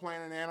power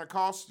plant in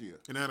Anacostia.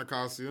 And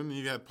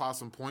you had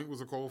Possum Point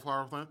was a coal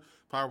power plant.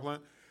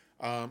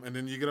 And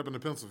then you get up into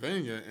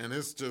Pennsylvania, and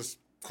it's just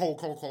coal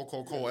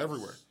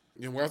everywhere.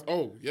 In West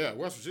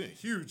Virginia,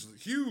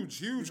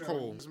 huge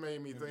coal. This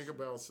made me think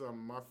about something.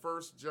 My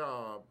first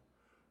job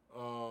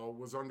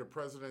was under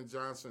President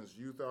Johnson's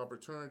Youth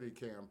Opportunity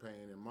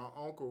Campaign, and my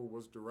uncle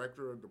was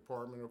director of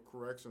Department of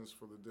Corrections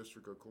for the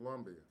District of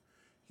Columbia.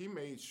 He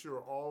made sure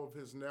all of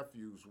his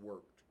nephews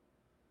worked.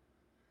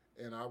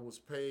 And I was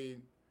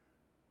paid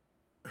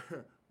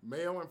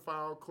mail and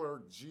file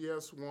clerk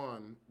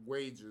GS1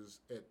 wages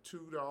at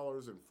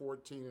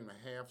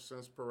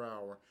 $2.14.5 per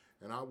hour,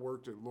 and I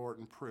worked at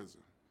Lorton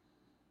Prison.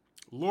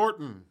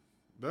 Lorton,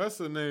 that's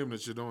a name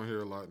that you don't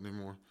hear a lot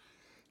anymore.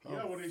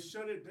 Yeah, well, they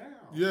shut it down.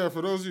 Yeah,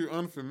 for those of you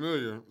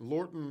unfamiliar,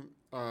 Lorton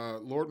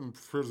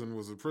Prison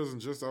was a prison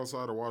just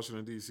outside of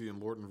Washington, D.C. in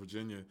Lorton,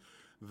 Virginia,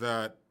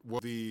 that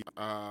was the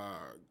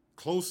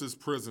closest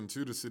prison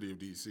to the city of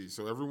D.C.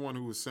 So everyone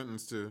who was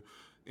sentenced to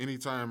any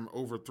time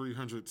over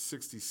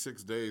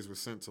 366 days was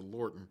sent to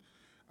Lorton.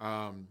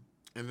 And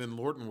then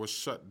Lorton was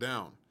shut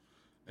down.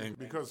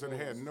 Because it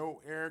had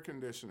no air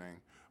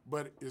conditioning.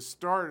 But it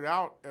started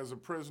out as a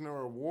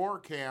prisoner of war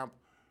camp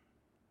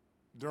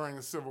during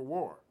the Civil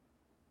War.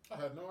 I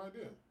had no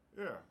idea.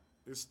 Yeah.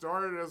 It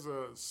started as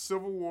a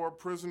Civil War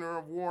prisoner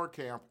of war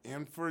camp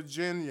in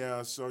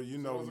Virginia. So, it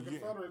was a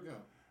Confederate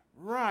camp.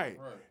 Right.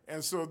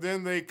 And so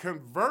then they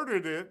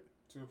converted it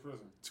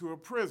to a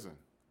prison.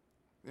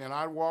 And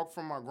I'd walk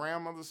from my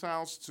grandmother's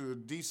house to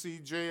D.C.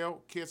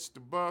 jail, catch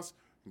the bus,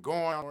 and go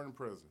on in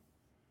prison.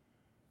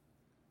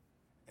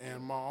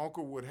 And my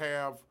uncle would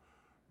have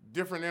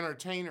different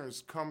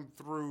entertainers come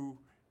through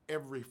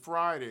every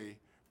Friday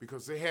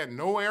because they had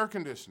no air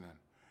conditioning.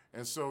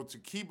 And so to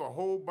keep a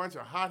whole bunch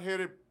of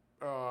hot-headed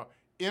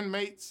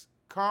inmates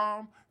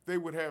calm, they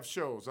would have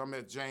shows. I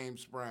met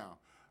James Brown.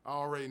 I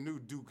already knew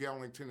Duke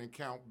Ellington and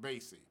Count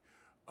Basie.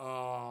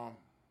 I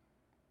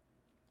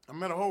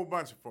met a whole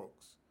bunch of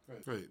folks.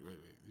 Wait.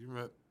 You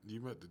met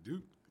the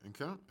Duke and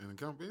Count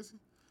Basie?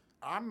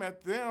 I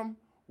met them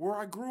where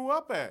I grew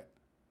up at.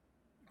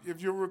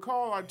 If you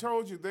recall, I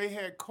told you they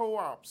had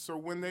co-ops. So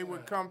when they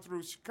would come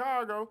through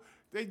Chicago,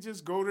 they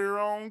just go to their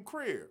own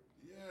crib.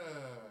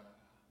 Yeah.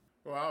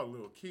 Well, I was a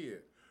little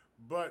kid.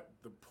 But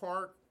the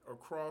park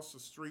across the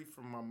street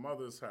from my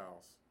mother's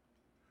house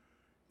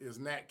is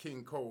Nat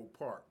King Cole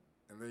Park.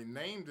 And they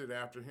named it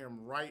after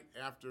him right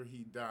after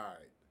he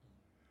died.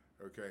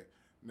 Okay.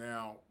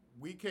 Now,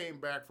 we came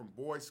back from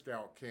Boy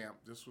Scout camp.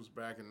 This was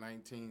back in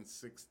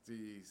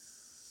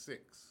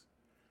 1966.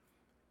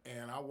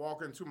 And I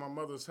walk into my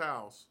mother's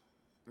house,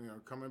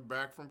 coming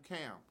back from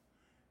camp.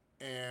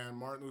 And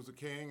Martin Luther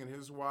King and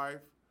his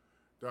wife,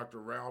 Dr.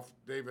 Ralph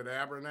David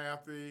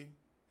Abernathy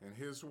and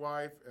his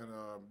wife, and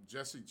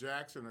Jesse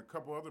Jackson and a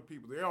couple other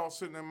people, they're all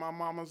sitting in my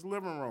mama's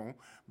living room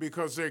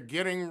because they're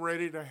getting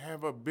ready to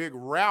have a big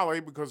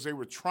rally because they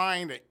were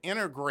trying to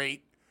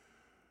integrate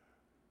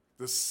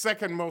the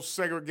second most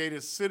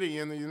segregated city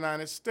in the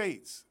United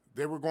States.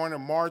 They were going to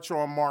march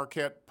on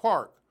Marquette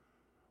Park,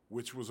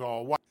 which was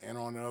all white, and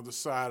on the other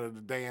side of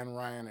the Dan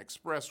Ryan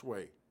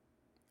Expressway.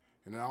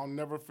 And I'll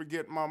never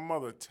forget my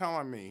mother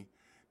telling me,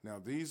 now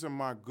these are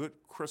my good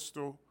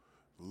crystal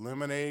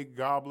lemonade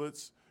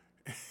goblets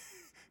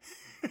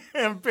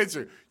and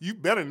picture. You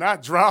better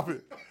not drop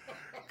it.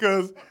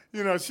 Because,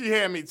 she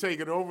had me take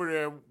it over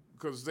there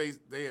because they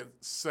had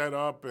set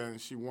up and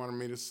she wanted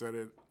me to set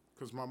it.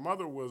 Because my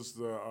mother was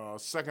the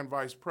second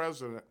vice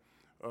president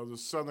of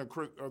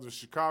the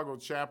Chicago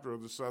chapter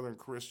of the Southern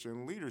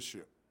Christian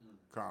Leadership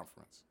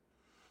Conference.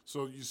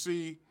 So you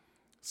see,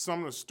 some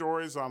of the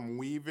stories I'm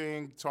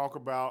weaving talk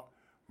about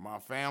my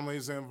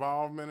family's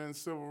involvement in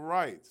civil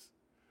rights.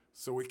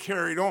 So we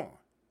carried on,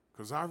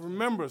 because I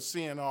remember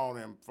seeing all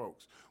them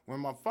folks. When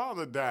my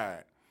father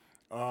died,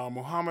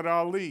 Muhammad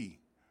Ali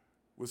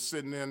was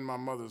sitting in my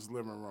mother's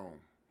living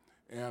room.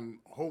 And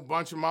a whole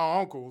bunch of my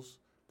uncles,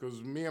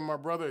 because me and my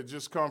brother had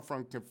just come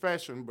from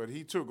confession, but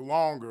he took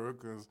longer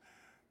because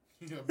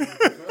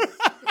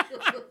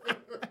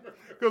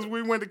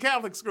we went to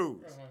Catholic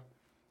schools. Uh-huh.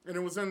 And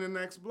it was in the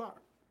next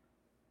block.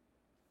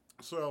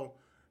 So,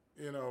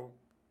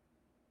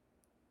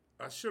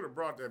 I should have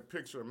brought that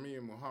picture of me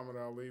and Muhammad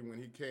Ali when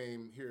he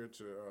came here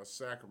to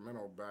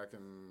Sacramento back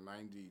in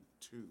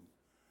 '92.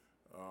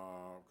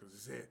 Because he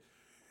said,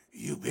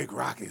 "You Big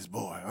Rocky's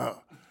boy, huh?"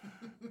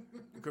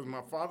 Because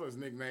my father's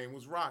nickname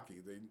was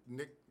Rocky.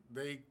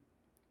 They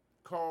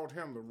called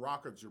him the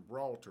Rock of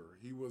Gibraltar.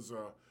 He was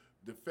a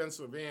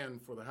defensive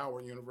end for the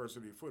Howard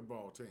University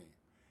football team.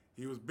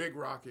 He was Big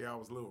Rocky, I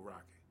was Little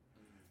Rocky.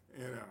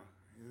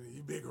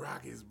 You Big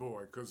Rocky's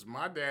boy, because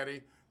my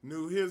daddy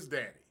knew his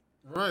daddy.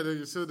 Right,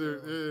 you said there,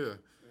 yeah.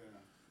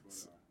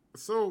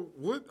 So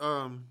what?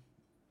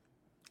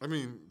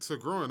 So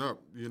growing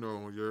up,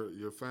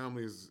 your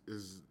family is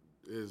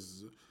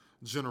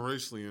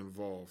generationally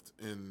involved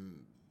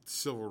in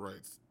civil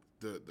rights,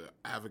 the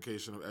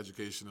advocacy of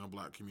education in the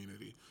black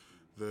community,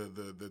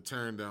 the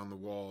tearing down the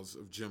walls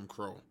of Jim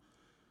Crow.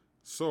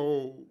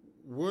 So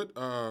what?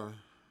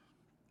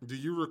 Do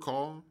you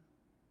recall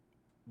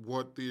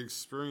what the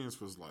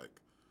experience was like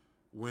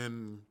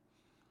when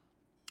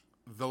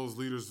those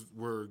leaders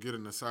were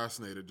getting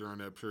assassinated during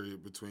that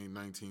period between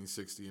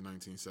 1960 and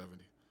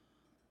 1970?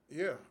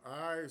 Yeah,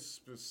 I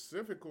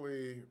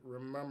specifically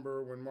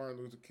remember when Martin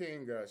Luther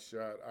King got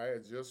shot. I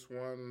had just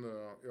won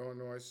the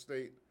Illinois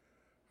State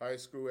High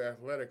School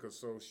Athletic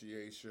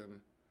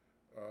Association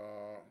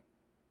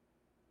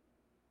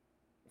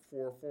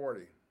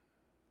 440.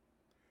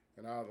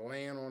 And I was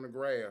laying on the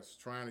grass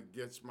trying to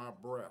catch my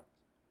breath.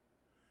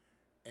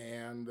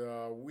 And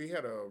we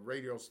had a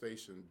radio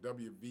station,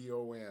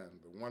 WVON,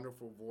 the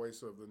wonderful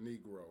voice of the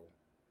Negro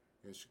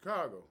in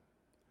Chicago.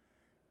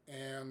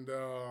 And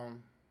the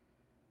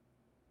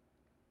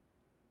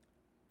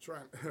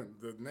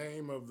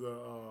name of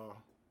the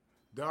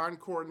Don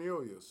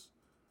Cornelius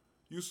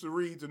used to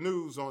read the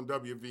news on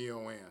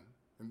WVON.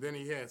 And then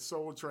he had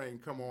Soul Train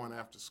come on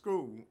after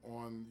school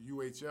on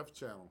UHF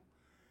channel.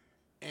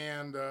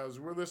 And as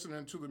we're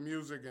listening to the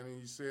music,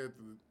 and he said,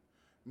 the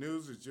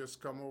news has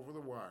just come over the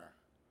wire.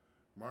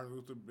 Martin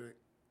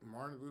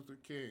Luther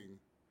King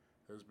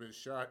has been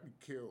shot and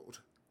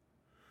killed.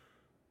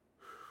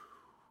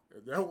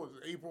 And that was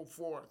April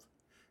 4th,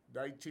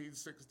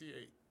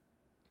 1968.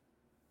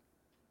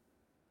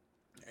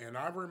 And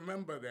I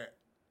remember that.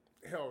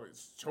 Hell,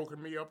 it's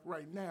choking me up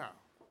right now.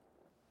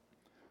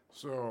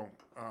 So,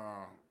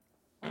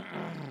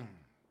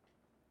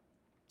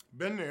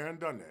 been there and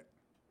done that.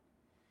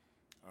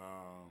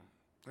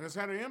 And it's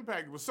had an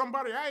impact. It was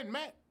somebody I had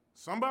met,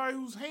 somebody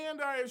whose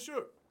hand I had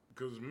shook.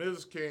 Because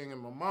Ms. King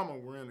and my mama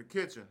were in the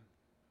kitchen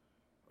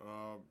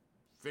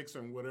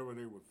fixing whatever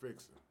they were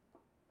fixing.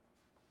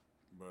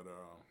 But,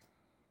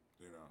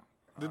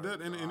 Did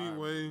that in any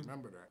way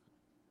remember that.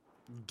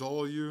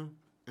 dull you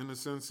in the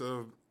sense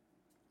of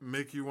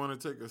make you want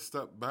to take a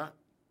step back?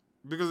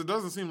 Because it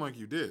doesn't seem like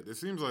you did. It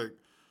seems like,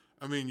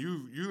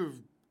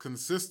 you've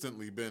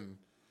consistently been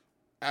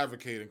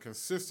advocating,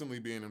 consistently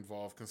being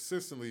involved,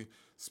 consistently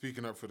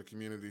speaking up for the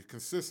community,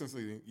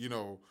 consistently,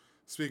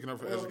 speaking up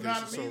for education.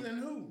 Not me, then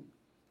who?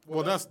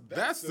 Well, that's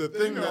the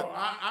thing that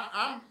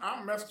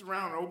I messed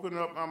around and opened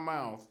up my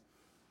mouth.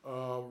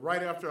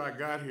 Right after I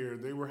got here,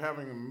 they were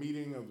having a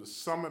meeting of the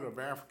Summit of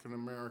African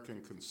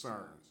American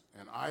Concerns,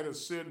 and Ida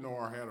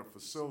Sidnor had a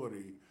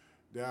facility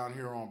down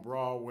here on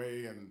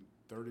Broadway and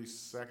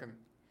 32nd,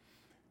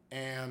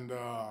 and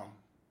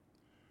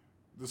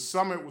the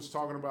summit was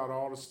talking about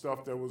all the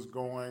stuff that was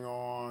going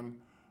on.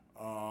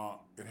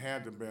 It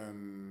had to have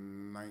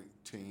been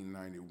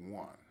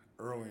 1991,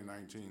 early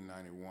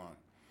 1991.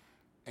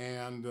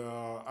 And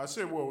I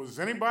said, well, is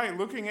anybody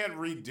looking at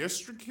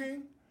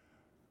redistricting?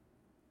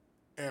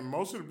 And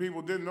most of the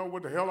people didn't know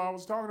what the hell I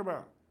was talking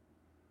about.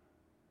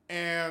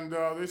 And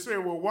they said,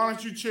 well, why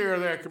don't you chair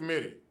that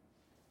committee?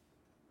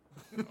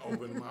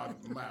 Open my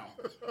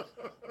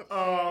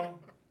mouth.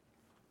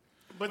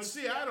 But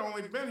see, I'd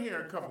only been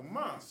here a couple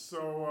months,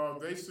 so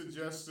they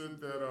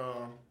suggested that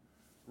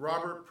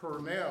Robert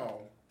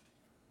Purnell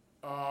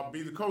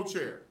be the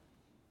co-chair,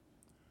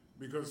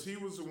 because he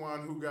was the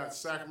one who got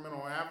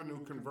Sacramento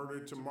Avenue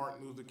converted to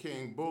Martin Luther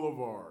King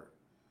Boulevard.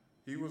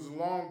 He was a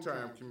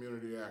longtime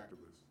community activist.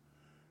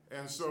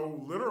 And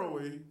so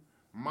literally,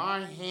 my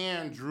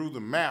hand drew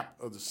the map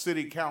of the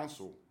city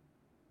council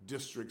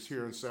districts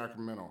here in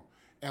Sacramento,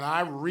 and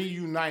I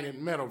reunited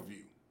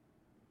Meadowview.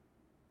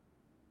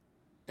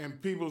 And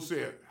people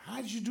said, how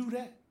did you do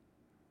that?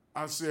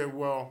 I said,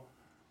 well,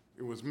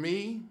 it was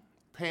me,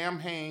 Pam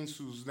Haynes,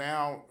 who's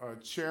now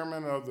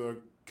chairman of the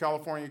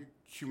California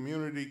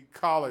Community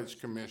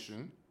College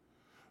Commission,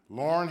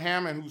 Lauren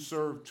Hammond, who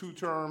served 2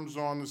 terms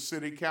on the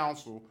city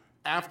council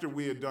after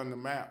we had done the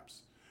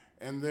maps.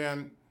 And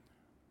then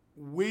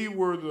we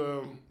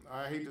were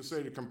I hate to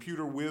say the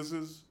computer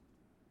whizzes,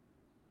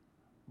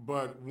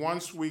 but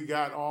once we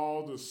got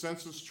all the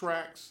census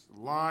tracts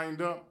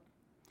lined up,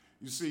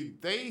 you see,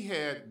 they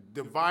had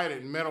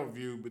divided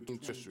Meadowview between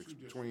districts,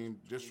 between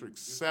District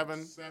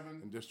 7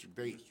 and District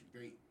 8.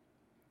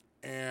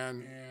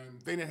 And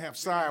they didn't have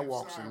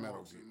sidewalks in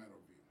Meadowview.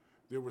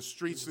 There were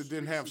streets that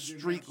didn't have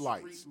street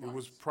lights. It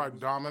was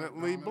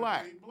predominantly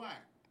black.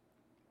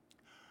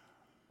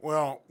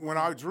 Well, when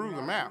I drew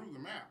the map,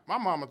 my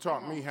mama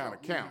taught me how to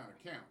count.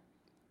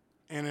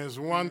 And it's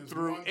 1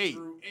 through 8,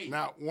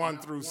 not 1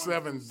 through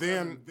 7,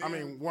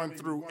 1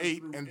 through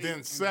 8 and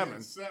then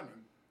 7.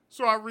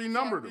 So I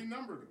renumbered them.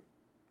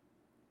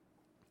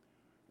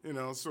 You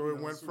know, so it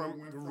went from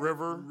the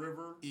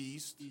river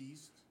east,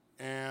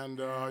 and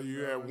you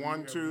had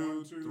 1,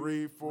 2,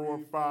 3, 4,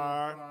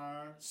 5,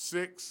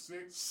 6,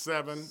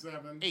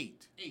 7,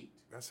 8.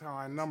 That's how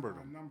I numbered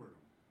them.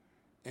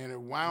 And it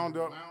wound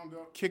up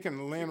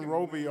kicking Lynn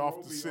Roby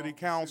off the city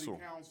council,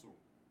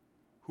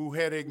 who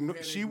had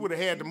she would have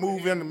had to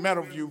move into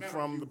Meadowview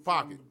from the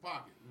pocket.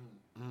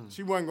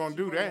 She wasn't going to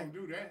do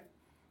that.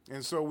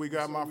 And so we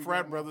got my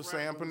frat brother,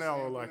 Sam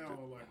Pinnell, elected.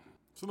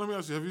 So let me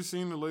ask you, have you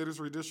seen the latest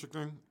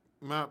redistricting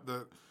map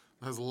that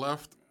has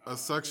left a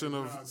section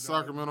of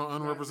Sacramento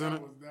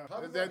unrepresented?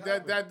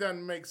 That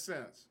doesn't make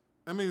sense.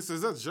 I mean, is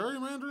that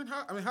gerrymandering?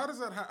 How does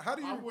that?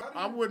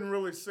 I wouldn't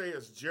really say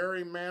it's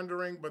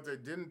gerrymandering, but they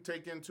didn't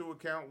take into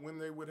account when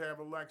they would have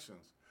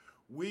elections.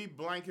 We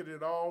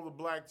blanketed all the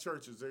black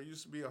churches. There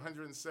used to be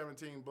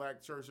 117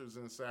 black churches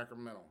in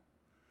Sacramento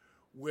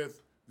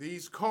with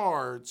these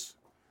cards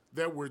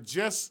that were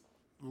just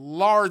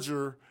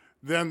larger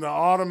than the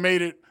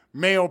automated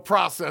mail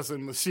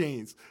processing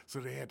machines. So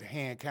they had to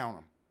hand count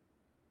them.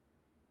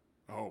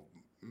 Oh,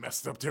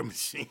 messed up their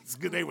machines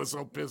because they were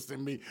so pissed at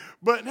me.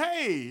 But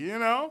hey, you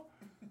know,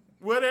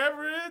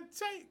 whatever it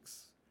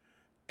takes.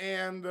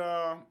 And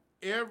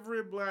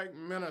every black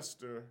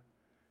minister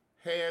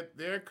had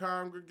their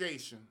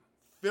congregation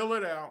fill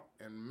it out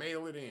and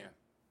mail it in.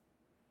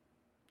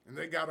 And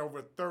they got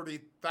over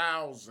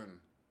 30,000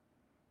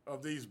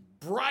 of these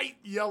bright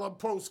yellow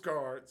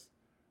postcards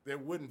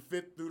that wouldn't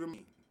fit through the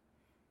meter.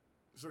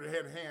 So they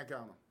had to hand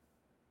count them.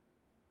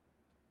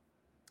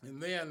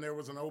 And then there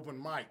was an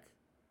open mic.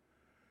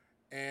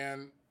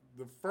 And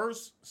the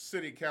first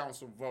city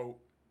council vote,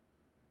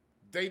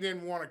 they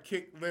didn't want to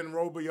kick Lynn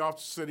Roby off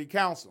the city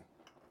council.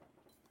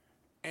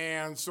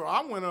 And so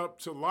I went up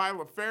to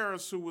Lila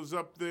Ferris, who was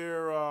up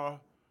there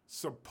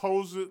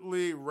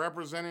supposedly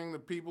representing the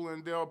people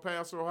in Del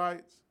Paso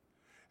Heights.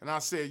 And I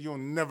said, you'll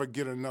never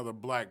get another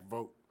black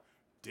vote.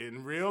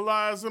 Didn't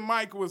realize the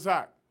mic was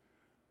hot.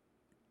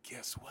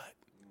 Guess what?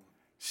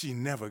 She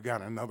never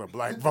got another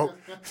black vote.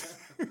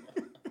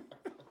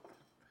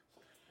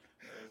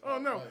 Oh,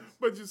 no.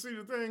 But you see,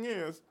 the thing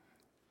is,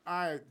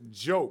 I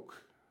joke,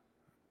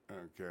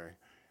 okay?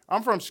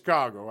 I'm from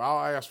Chicago.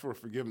 I'll ask for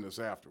forgiveness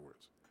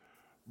afterwards.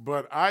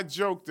 But I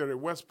joke that at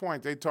West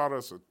Point, they taught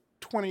us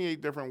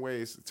 28 different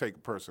ways to take a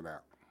person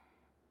out.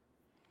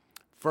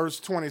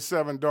 First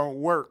 27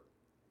 don't work.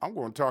 I'm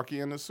going to talk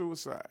you into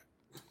suicide.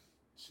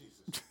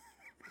 Jesus.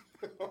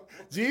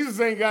 Jesus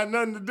ain't got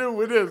nothing to do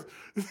with this.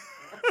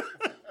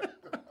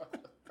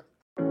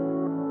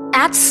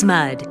 At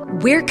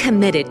SMUD, we're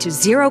committed to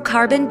zero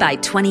carbon by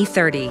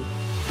 2030.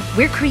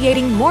 We're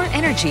creating more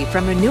energy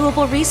from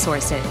renewable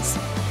resources,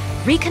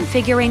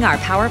 reconfiguring our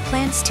power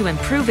plants to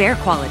improve air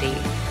quality,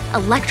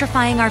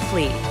 electrifying our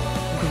fleet,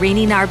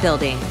 greening our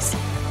buildings,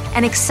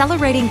 and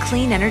accelerating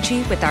clean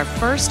energy with our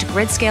first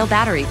grid-scale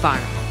battery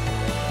farm.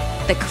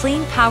 The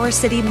Clean Power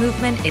City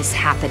movement is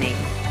happening.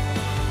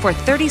 For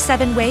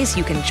 37 ways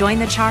you can join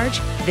the charge,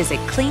 visit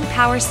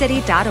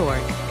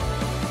cleanpowercity.org.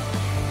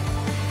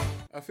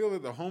 I feel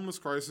that the homeless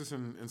crisis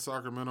in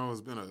Sacramento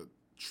has been a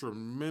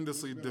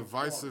tremendously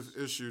divisive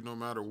issue no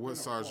matter what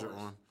side you're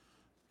on.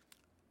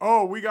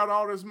 Oh, we got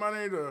all this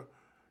money to,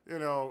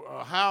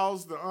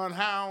 house the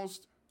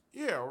unhoused.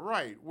 Yeah,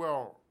 right.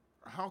 Well,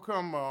 how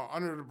come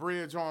under the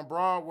bridge on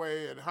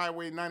Broadway at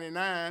Highway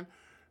 99,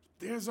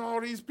 there's all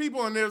these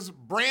people and there's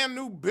brand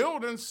new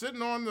buildings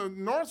sitting on the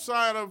north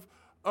side of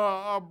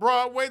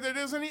Broadway that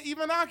isn't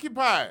even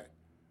occupied?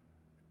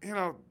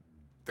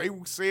 They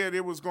said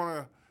it was going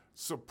to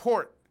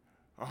support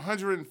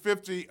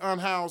 150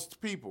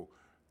 unhoused people.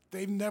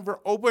 They've never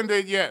opened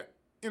it yet.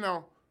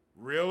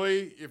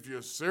 Really, if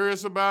you're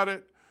serious about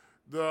it,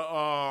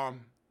 the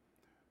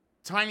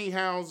tiny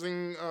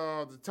houses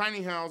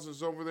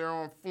over there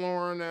on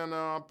Florin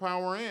and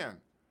Power Inn,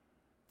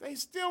 they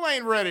still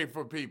ain't ready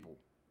for people.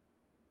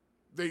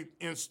 They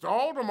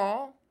installed them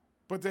all,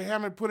 but they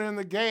haven't put in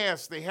the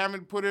gas, they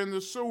haven't put in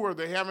the sewer,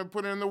 they haven't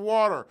put in the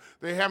water,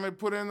 they haven't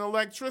put in the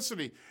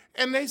electricity.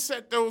 And they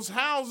set those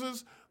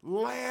houses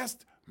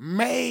last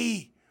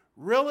May?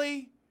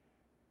 Really?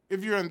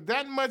 If you're in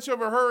that much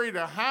of a hurry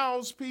to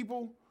house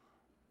people,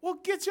 well,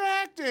 get your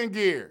act in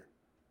gear.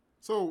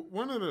 So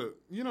one of the,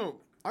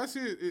 I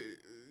see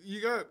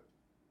you got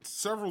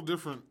several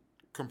different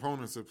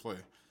components at play.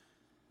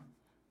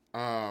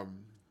 The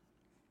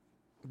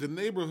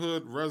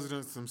neighborhood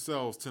residents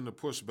themselves tend to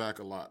push back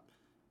a lot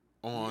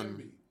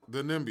on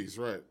the NIMBYs,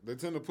 right? They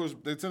tend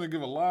to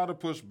give a lot of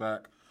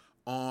pushback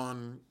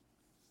on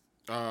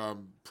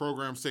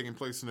programs taking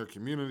place in their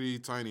community,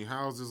 tiny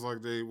houses.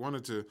 Like they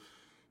wanted to.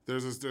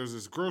 There's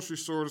this grocery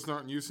store that's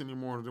not in use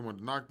anymore, and they want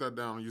to knock that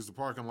down and use the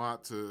parking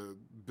lot to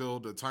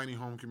build a tiny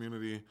home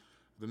community.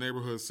 The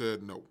neighborhood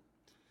said no.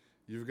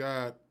 You've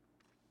got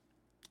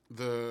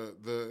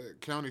the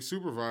county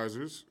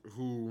supervisors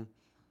who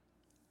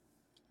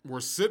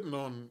were sitting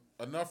on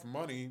enough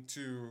money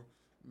to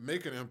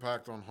make an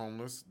impact on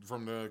homeless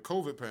from the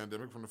COVID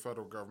pandemic from the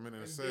federal government,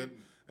 and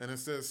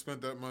instead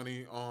spent that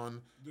money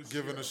on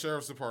giving the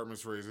sheriff's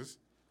departments raises.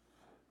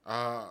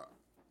 And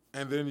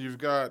then you've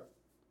got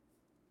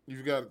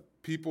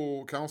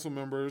people, council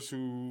members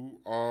who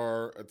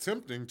are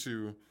attempting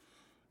to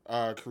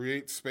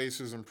create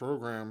spaces and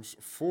programs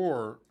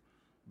for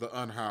the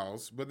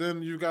unhoused, but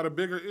then you've got a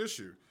bigger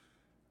issue.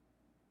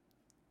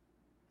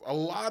 A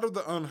lot of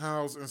the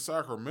unhoused in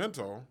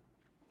Sacramento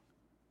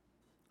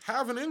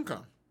have an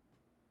income.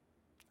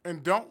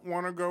 And don't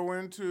want to go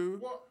into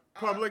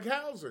public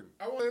housing.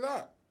 I will say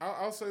that.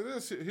 I'll say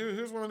this.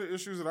 Here's one of the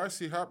issues that I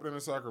see happening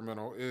in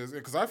Sacramento is,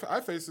 because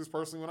I faced this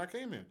personally when I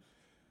came in.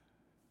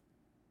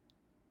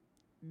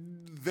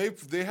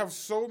 They have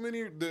so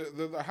many,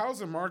 the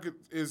housing market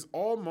is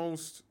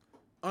almost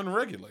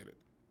unregulated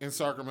in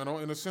Sacramento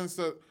in the sense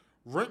that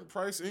rent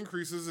price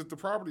increases. If the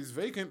property's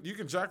vacant, you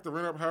can jack the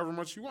rent up however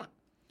much you want.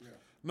 Yeah.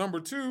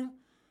 Number two,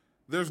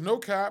 there's no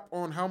cap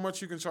on how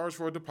much you can charge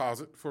for a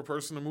deposit for a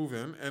person to move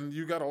in, and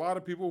you got a lot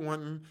of people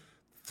wanting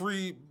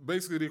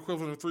basically the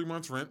equivalent of 3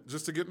 months rent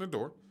just to get in the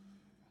door.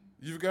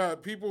 You've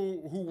got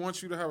people who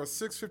want you to have a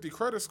 650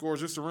 credit score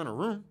just to rent a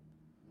room,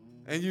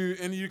 and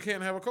you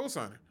can't have a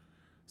cosigner.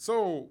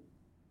 So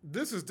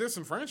this is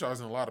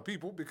disenfranchising a lot of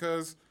people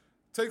because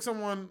take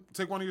one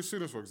of your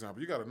students, for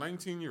example. You got a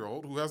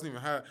 19-year-old who hasn't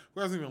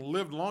even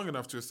lived long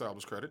enough to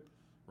establish credit,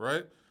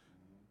 right?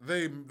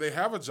 They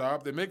have a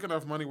job, they make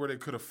enough money where they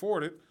could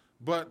afford it,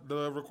 but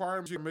the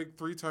requirement is you make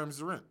 3 times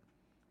the rent.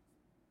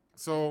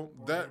 So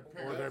their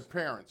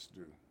parents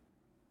do.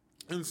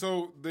 And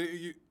so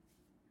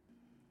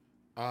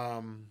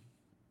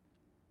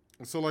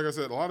so like I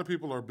said, a lot of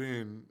people are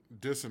being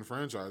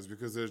disenfranchised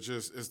because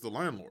it's the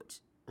landlords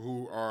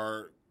who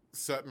are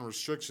setting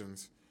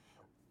restrictions,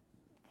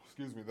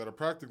 that are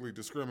practically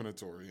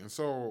discriminatory. And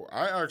so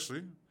I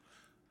actually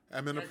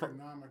am in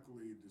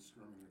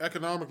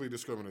economically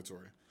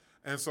discriminatory.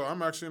 And so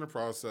I'm actually in the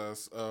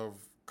process of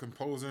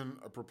composing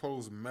a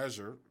proposed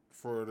measure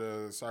for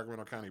the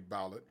Sacramento County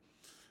ballot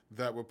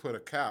that would put a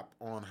cap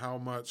on how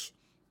much,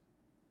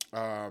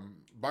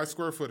 by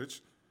square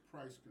footage.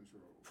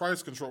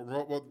 Price control.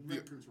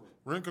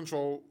 Rent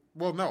control.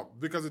 Well, no,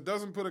 because it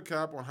doesn't put a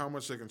cap on how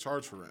much they can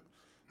charge for rent.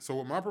 So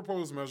what my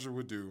proposed measure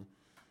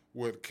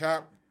would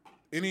cap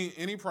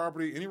any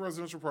property, any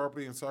residential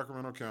property in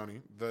Sacramento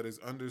County that is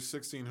under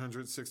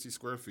 1,660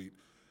 square feet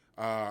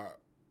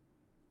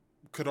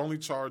could only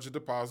charge a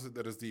deposit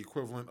that is the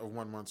equivalent of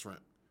 1 month's rent.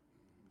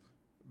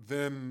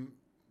 Then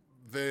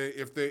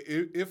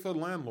if a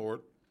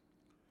landlord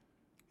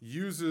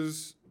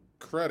uses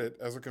credit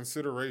as a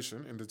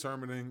consideration in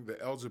determining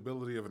the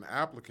eligibility of an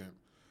applicant,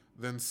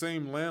 then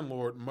same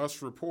landlord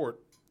must report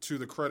to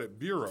the credit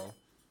bureau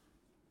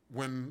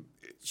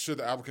should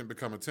the applicant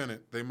become a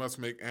tenant. They must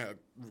make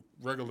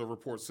regular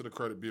reports to the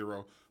credit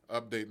bureau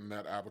updating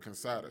that applicant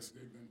status.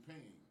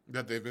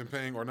 That they've been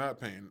paying or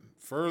not paying.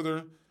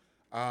 Further,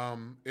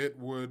 it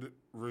would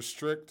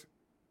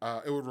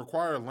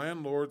require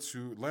landlords,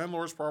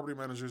 property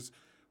managers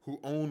who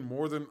own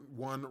more than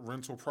one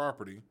rental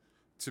property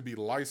to be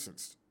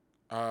licensed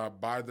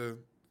by the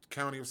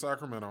County of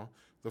Sacramento.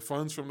 The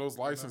funds from those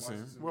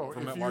licensing, well,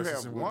 if you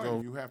have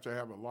one, you have to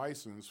have a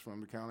license from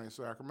the County of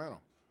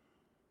Sacramento.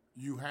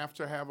 You have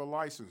to have a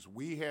license.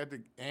 We had to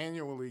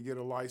annually get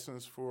a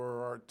license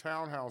for our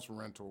townhouse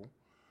rental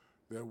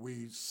that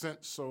we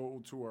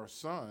sold to our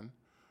son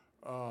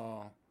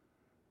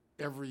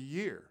every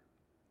year.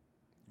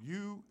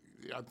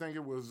 I think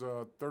it was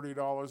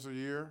 $30 a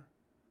year.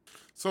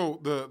 So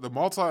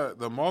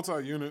the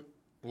multi-unit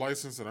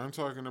license that I'm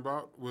talking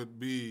about would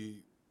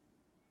be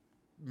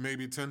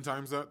maybe 10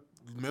 times that,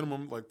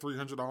 minimum like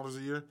 $300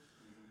 a year,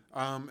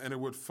 and it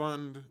would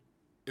fund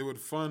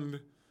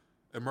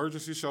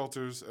emergency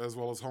shelters as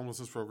well as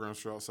homelessness programs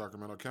throughout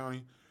Sacramento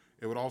County.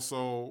 It would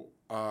also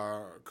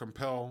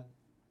compel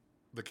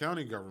the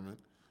county government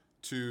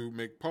to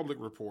make public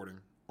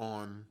reporting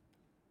on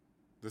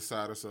the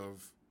status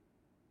of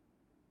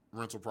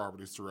rental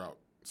properties throughout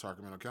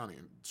Sacramento County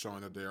and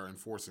showing that they are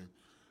enforcing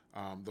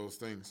those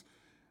things.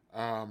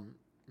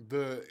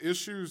 The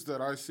issues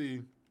that I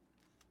see,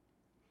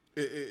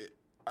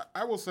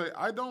 I will say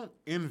I don't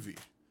envy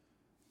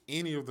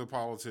any of the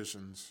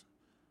politicians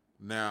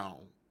now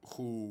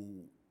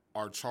who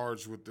are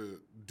charged with the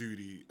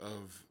duty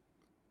of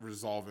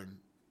resolving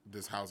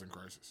this housing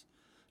crisis,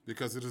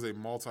 because it is a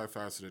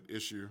multifaceted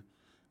issue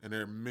and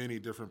there are many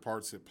different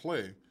parts at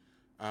play.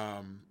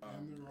 And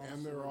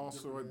they're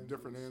also at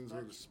different ends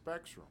of the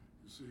spectrum.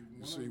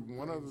 You see,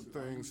 one of the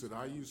things that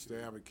I used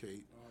to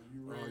advocate,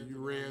 you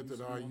read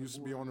that I used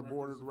to be on the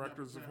board of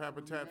directors of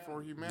Habitat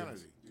for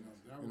Humanity.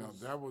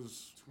 That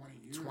was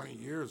 20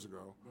 years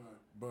ago.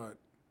 But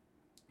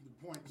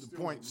the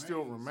point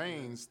still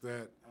remains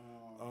that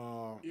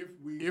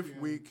if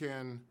we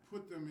can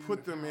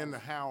put them into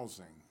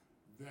housing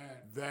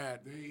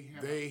that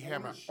they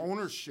have an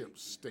ownership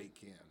stake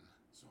in,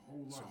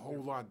 it's a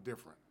whole lot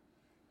different.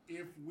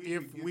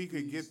 If we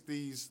could get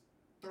these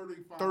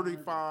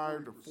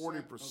 35 to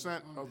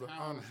 40% of the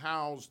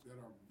unhoused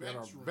that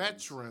are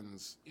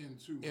veterans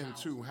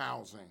into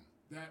housing,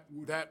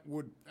 that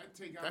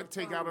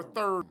take out a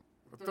third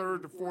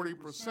to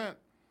 40%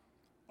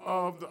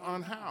 of the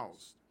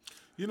unhoused.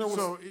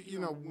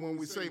 When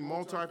we say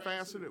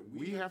multifaceted,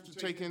 we have to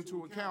take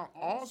into account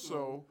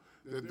also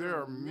that there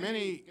are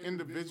many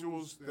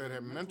individuals that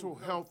have mental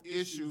health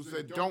issues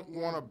that don't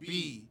want to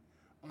be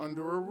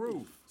under a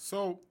roof.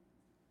 So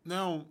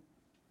now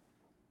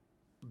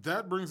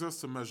that brings us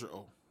to Measure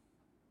O.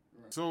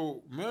 Right.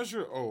 So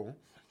Measure O,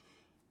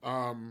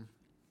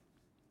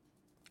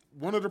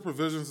 one of the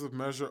provisions of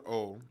Measure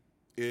O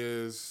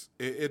is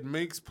it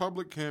makes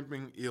public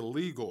camping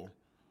illegal,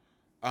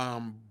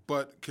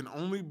 but can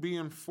only be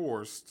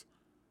enforced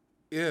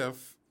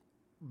if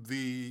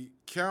the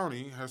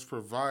county has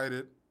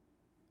provided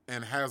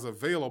and has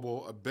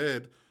available a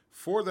bed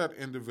for that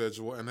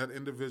individual, and that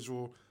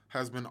individual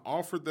has been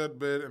offered that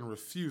bed and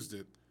refused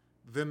it.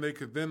 Then the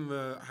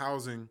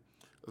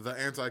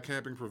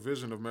anti-camping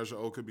provision of Measure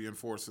O could be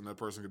enforced and that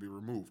person could be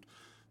removed.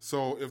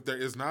 So if there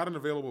is not an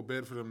available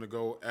bed for them to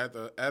go at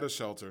a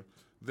shelter,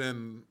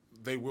 then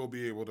they will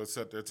be able to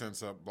set their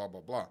tents up, blah,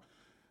 blah, blah.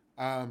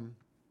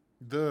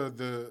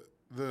 The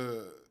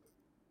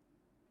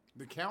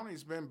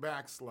county's been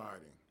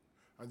backsliding.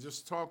 I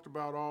just talked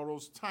about all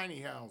those tiny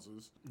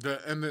houses.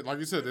 Like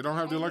you said, they don't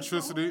have the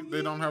electricity,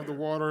 they don't have the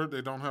water,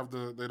 they don't have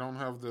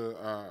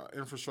the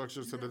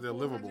infrastructure so that they're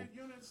livable.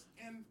 Units,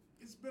 and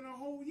it's been a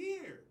whole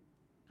year.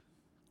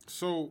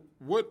 So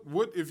what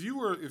if you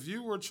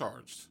were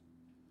charged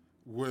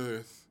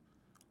with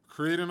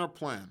creating a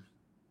plan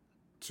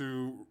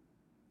to,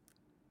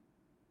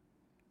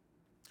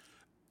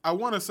 I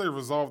want to say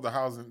resolve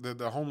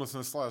the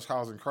homelessness /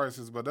 housing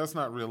crisis, but that's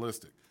not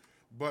realistic.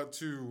 But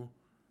to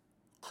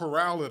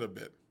corral it a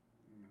bit.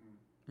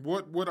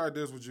 Mm-hmm. What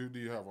ideas do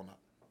you have on that?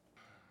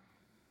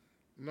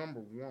 Number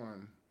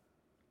one,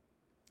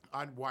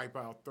 I'd wipe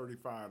out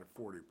 35 to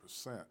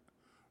 40%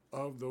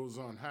 of those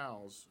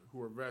unhoused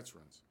who are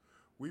veterans.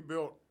 We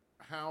built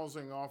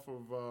housing off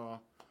of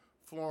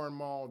Florin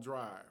Mall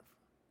Drive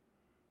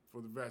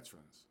for the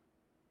veterans.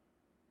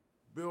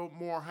 Build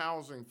more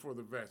housing for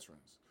the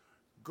veterans.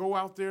 Go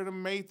out there to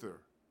Mather.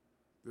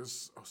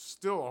 There's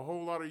still a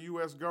whole lot of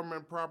U.S.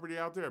 government property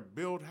out there.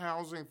 Build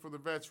housing for the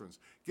veterans.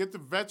 Get the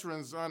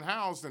veterans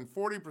unhoused, and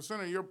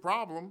 40% of your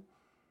problem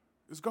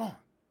is gone.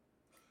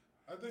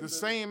 I think the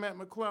same at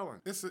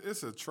McClellan. It's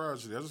a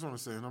tragedy. I just want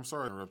to say, and I'm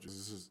sorry to interrupt you.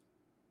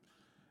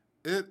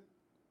 It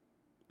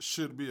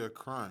should be a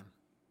crime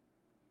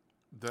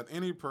that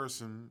any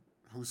person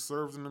who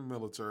served in the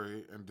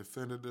military and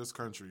defended this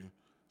country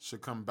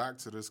should come back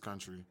to this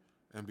country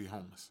and be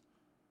homeless.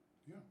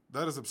 Yeah.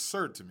 That is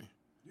absurd to me.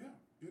 Yeah,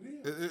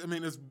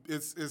 it is.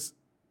 It's.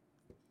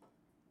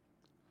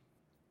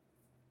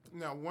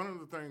 Now, one of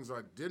the things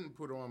I didn't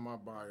put on my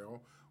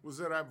bio was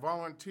that I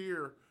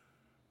volunteer.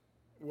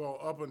 Well,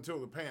 up until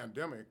the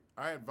pandemic,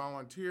 I had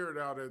volunteered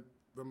out at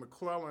the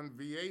McClellan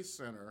VA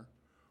Center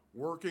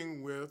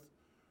working with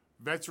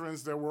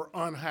veterans that were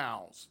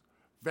unhoused,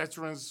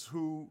 veterans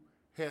who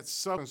had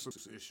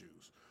substance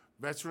issues,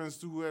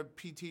 veterans who had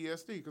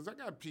PTSD, because I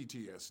got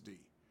PTSD.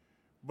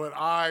 But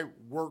I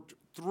worked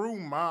through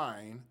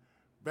mine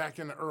back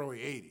in the early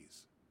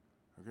 80s.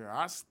 Okay,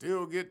 I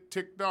still get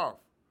ticked off,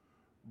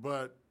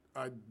 but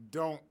I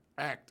don't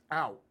act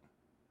out.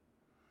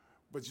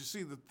 But you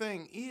see, the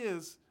thing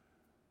is,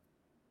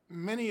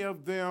 many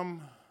of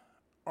them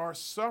are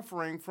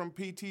suffering from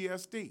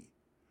PTSD.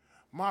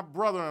 My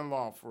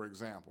brother-in-law, for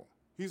example,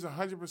 he's a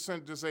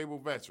 100%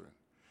 disabled veteran.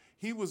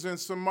 He was in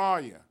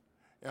Somalia,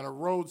 and a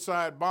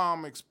roadside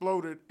bomb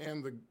exploded,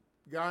 and the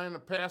guy in the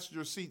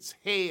passenger seat's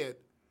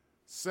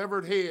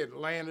severed head,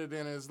 landed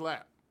in his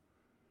lap.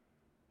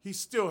 He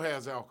still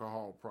has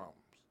alcohol problems.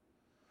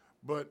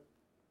 But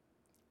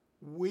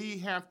we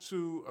have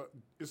to,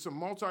 it's a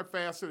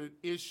multifaceted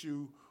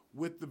issue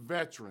with the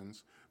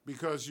veterans,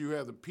 because you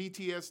have the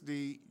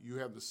PTSD, you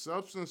have the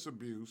substance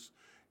abuse,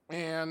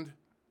 and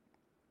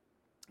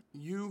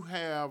you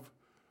have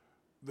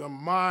the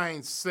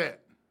mindset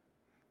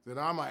that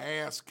I'm an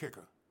ass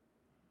kicker,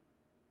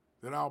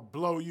 that I'll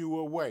blow you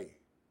away,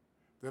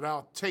 that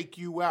I'll take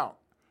you out.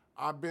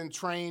 I've been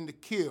trained to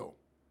kill.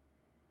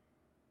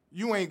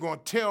 You ain't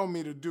gonna tell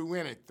me to do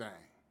anything.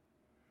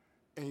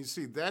 And you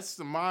see, that's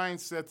the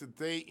mindset that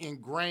they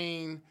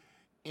ingrain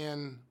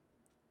in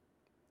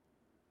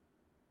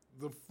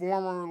the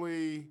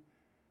former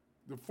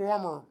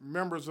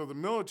members of the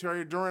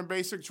military during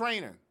basic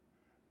training.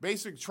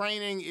 Basic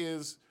training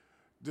is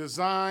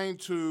designed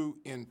to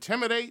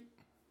intimidate,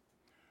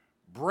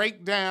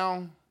 break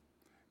down,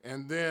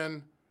 and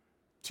then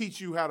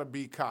teach you how to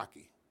be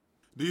cocky.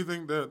 Do you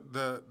think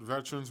that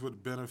veterans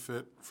would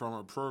benefit from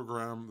a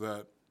program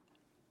that,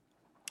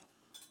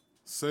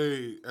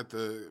 say,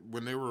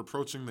 when they were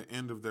approaching the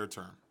end of their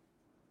term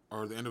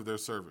or the end of their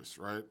service,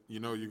 right? You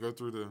know, you go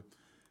through the,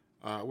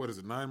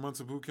 9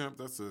 months of boot camp?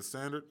 That's the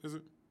standard, is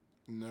it?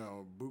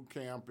 No, boot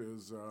camp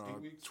is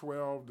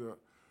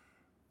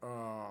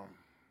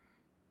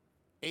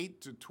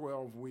 8 to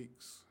 12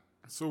 weeks.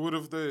 So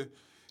do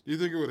you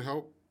think it would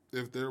help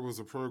if there was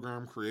a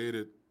program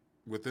created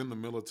within the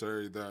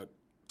military that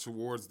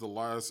towards the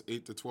last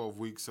 8 to 12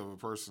 weeks of a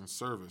person's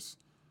service,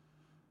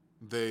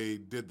 they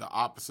did the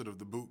opposite of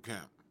the boot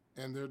camp?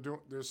 And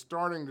they're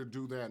starting to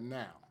do that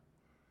now.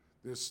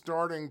 They're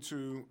starting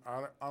to,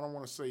 I don't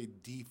want to say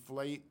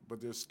deflate, but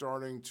they're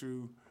starting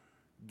to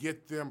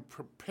get them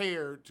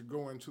prepared to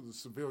go into the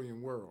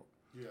civilian world.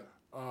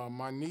 Yeah.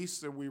 My niece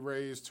that we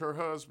raised, her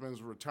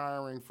husband's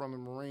retiring from the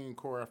Marine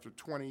Corps after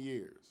 20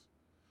 years.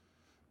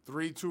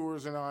 3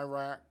 tours in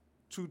Iraq,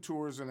 2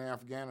 tours in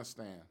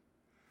Afghanistan.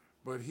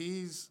 But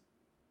he's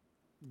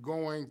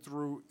going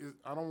through,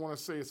 I don't want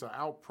to say it's an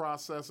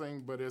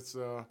out-processing, but it's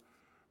a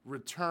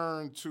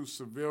return to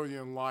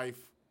civilian life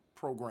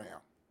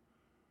program.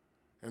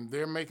 And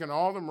they're making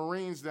all the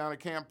Marines down at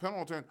Camp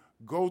Pendleton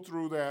go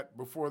through that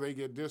before they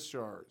get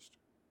discharged.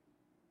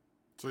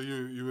 So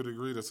you would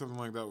agree that something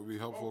like that would be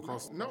helpful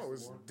across the board? No,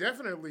 it's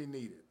definitely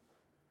needed.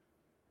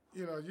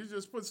 You know, you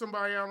just put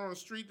somebody out on the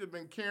street that's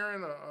been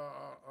carrying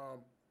a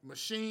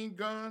machine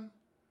gun,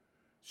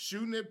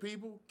 shooting at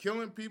people,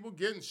 killing people,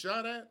 getting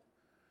shot at.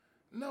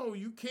 No,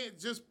 you can't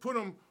just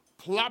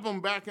plop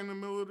them back in the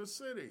middle of the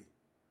city.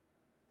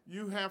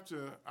 You have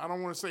to, I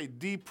don't want to say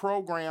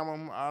deprogram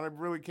them. I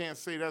really can't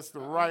say that's the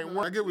right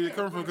word. I get where you're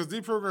coming from, because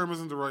deprogram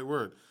isn't the right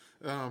word.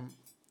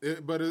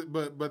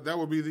 But that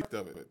would be the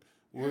of it.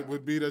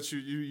 Would be that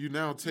you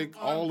now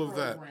take all of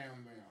that.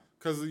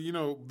 Because, you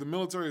know, the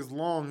military is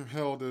long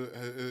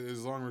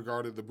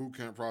regarded, the boot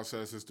camp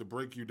process is to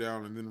break you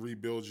down and then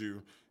rebuild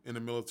you in the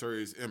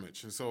military's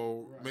image. And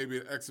so maybe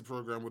an exit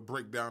program would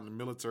break down the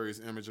military's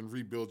image and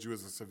rebuild you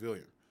as a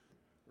civilian.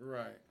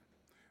 Right.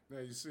 Now,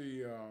 you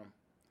see,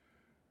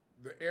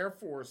 the Air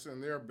Force,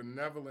 in their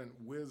benevolent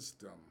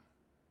wisdom,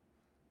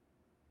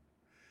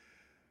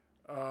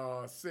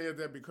 said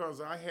that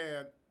because I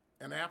had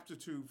an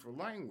aptitude for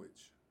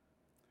language,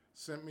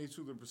 sent me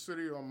to the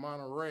Presidio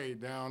Monterey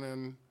down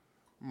in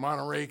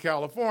Monterey,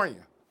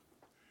 California.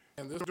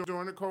 And this was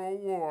during the Cold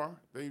War.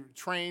 They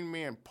trained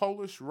me in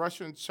Polish,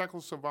 Russian,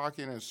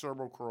 Czechoslovakian, and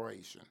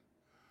Serbo-Croatian.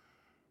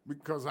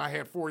 Because I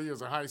had 4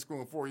 years of high school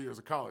and 4 years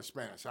of college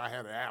Spanish. I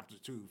had an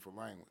aptitude for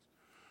language.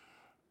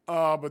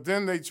 But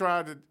then they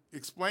tried to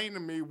explain to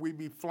me we'd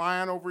be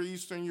flying over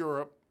Eastern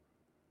Europe,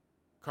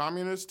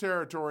 communist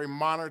territory,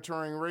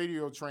 monitoring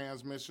radio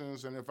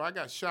transmissions, and if I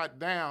got shot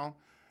down,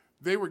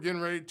 they were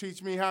getting ready to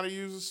teach me how to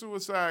use a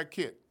suicide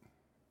kit.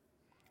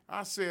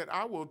 I said,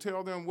 I will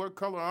tell them what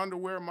color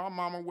underwear my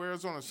mama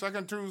wears on the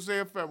second Tuesday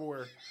of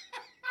February.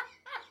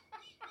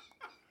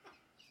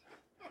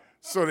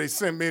 So they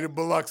sent me to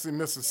Biloxi,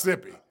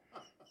 Mississippi,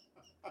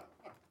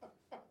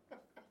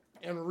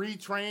 and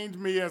retrained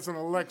me as an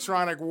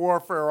electronic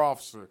warfare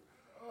officer.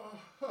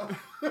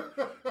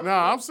 No,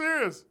 I'm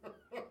serious.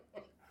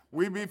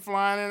 We'd be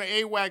flying in an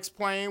AWACS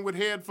plane with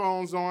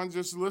headphones on,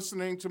 just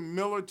listening to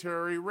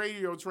military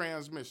radio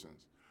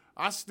transmissions.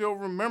 I still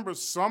remember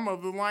some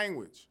of the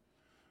language,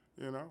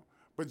 you know.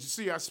 But you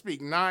see, I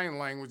speak 9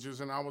 languages,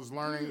 and I was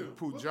learning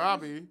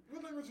Punjabi.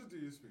 What languages do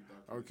you speak,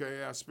 Doctor?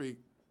 Okay, I speak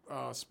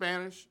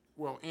Spanish,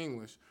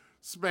 English,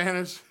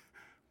 Spanish,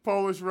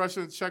 Polish,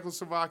 Russian,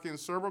 Czechoslovakian,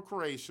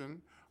 Serbo-Croatian.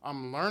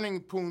 I'm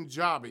learning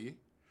Punjabi.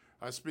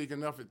 I speak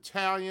enough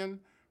Italian,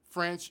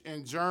 French,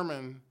 and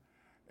German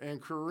and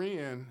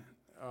Korean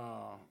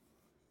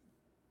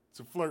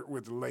to flirt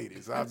with the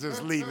ladies. I'll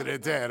just leave it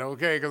at that,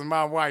 okay? Because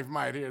my wife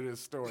might hear this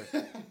story.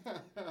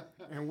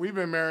 And we've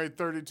been married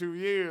 32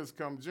 years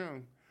come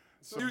June.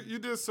 So you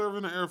did serve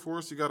in the Air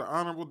Force. You got an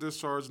honorable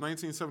discharge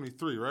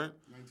 1973, right?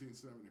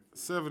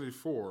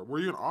 1974. Were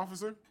you an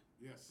officer?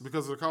 Yes.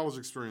 Because of the college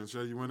experience,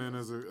 yeah? You went in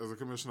as a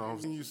commissioned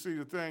officer. And you see,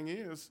 the thing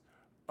is,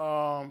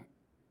 my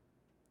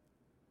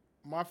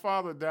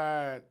father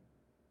died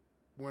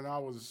when I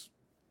was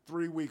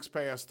 3 weeks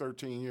past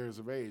 13 years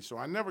of age. So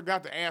I never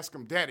got to ask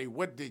him, Daddy,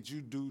 what did you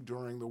do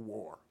during the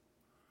war?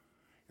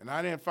 And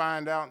I didn't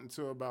find out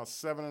until about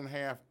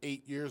 7.5,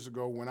 8 years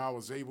ago when I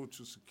was able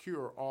to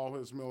secure all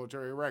his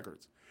military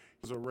records. He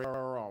was a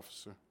radar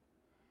officer.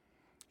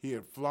 He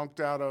had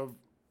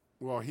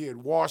he had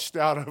washed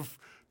out of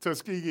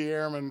Tuskegee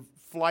Airman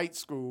Flight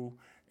School,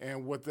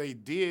 and what they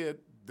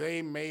did,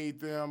 they made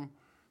them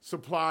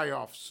supply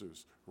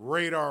officers,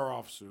 radar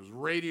officers,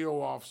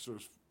 radio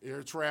officers,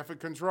 air traffic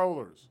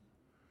controllers.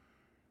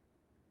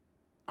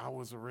 I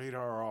was a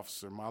radar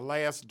officer. My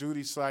last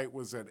duty site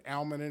was at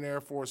Almaden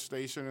Air Force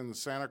Station in the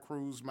Santa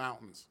Cruz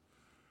Mountains.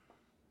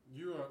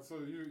 You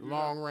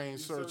Long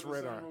range search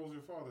radar. The same role as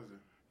your father did.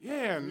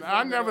 Yeah, and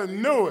I never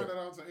knew it. You found that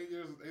out 7,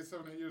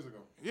 8 years ago.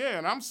 Yeah,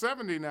 and I'm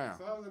 70 now.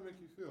 So how does it make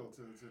you feel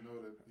to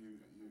know that you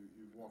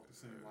walked the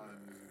same line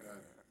as your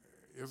dad?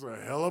 It's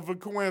a hell of a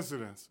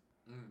coincidence.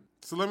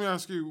 So let me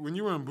ask you, when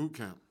you were in boot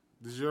camp,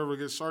 did you ever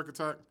get shark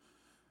attack?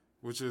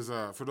 Which is,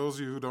 for those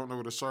of you who don't know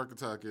what a shark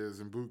attack is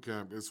in boot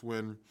camp, it's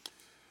when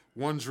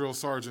one drill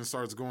sergeant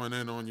starts going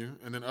in on you,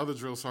 and then other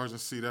drill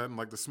sergeants see that, and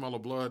like the smell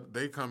of blood,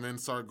 they come in,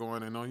 start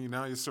going in on you.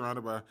 Now you're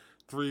surrounded by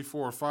 3,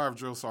 4, 5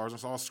 drill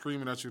sergeants, all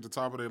screaming at you at the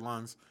top of their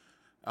lungs.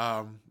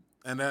 And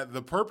that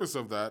the purpose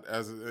of that,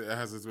 as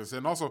it's been said,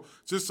 and also,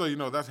 just so you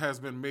know, that has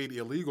been made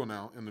illegal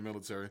now in the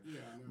military. Yeah,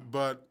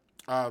 but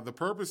the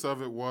purpose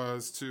of it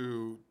was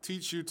to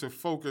teach you to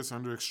focus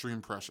under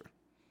extreme pressure.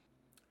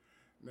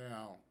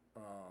 Now,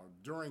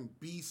 during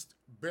Beast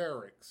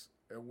Barracks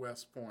at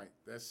West Point,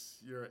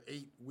 that's your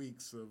 8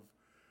 weeks of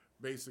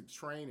basic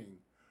training,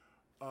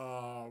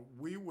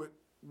 we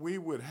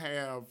would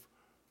have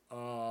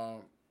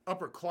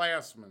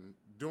upperclassmen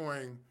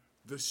doing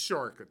the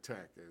shark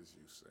attack, as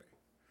you say.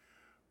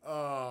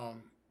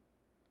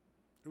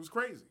 It was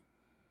crazy.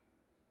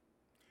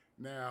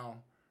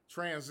 Now,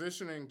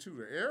 transitioning to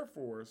the Air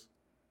Force,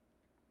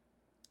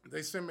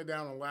 they sent me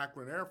down to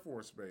Lackland Air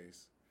Force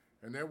Base,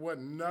 and there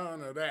wasn't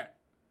none of that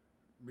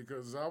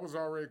because I was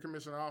already a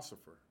commissioned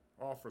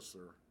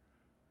officer.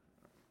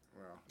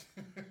 Well,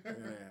 yeah,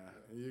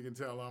 you can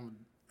tell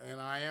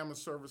I am a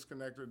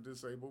service-connected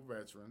disabled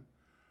veteran.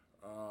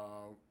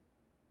 The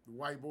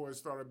white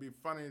boys thought it'd be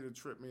funny to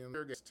trip me in the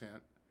tear gas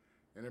tent,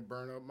 and it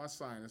burned up my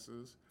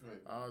sinuses.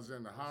 Wait, I was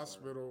in the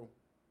hospital.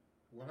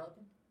 What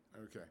happened?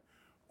 Okay.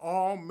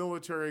 All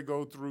military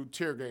go through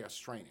tear gas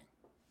training.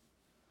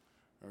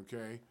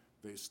 Okay?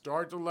 They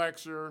start the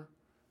lecture,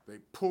 they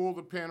pull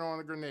the pin on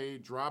a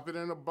grenade, drop it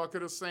in a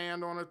bucket of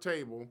sand on a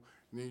table,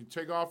 and then you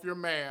take off your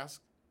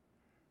mask.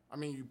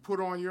 You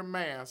put on your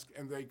mask,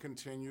 and they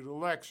continue the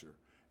lecture.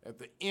 At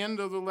the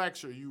end of the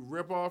lecture, you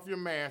rip off your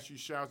mask, you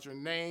shout your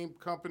name,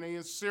 company,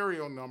 and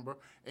serial number,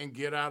 and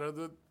get out of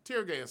the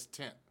tear gas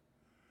tent.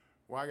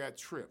 Well, I got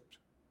tripped.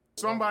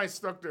 Somebody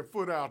stuck their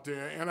foot out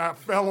there, and I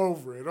fell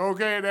over it,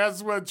 okay?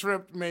 That's what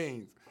tripped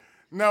means.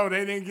 No,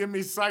 they didn't give me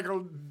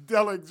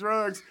psychedelic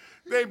drugs.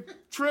 They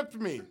tripped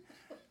me.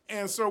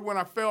 And so when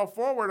I fell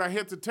forward, I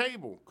hit the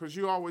table, because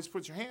you always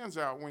put your hands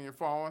out when you're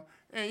falling.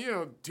 And,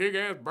 tear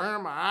gas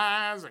burned my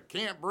eyes. I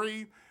can't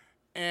breathe.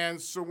 And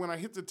so when I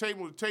hit the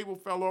table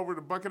fell over.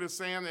 The bucket of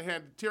sand that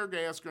had the tear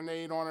gas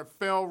grenade on it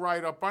fell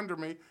right up under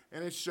me,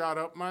 and it shot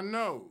up my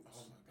nose.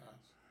 Oh, my gosh.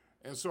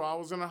 And so I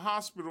was in a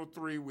hospital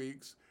 3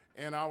 weeks,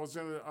 and I was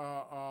in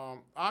an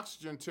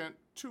oxygen tent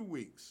 2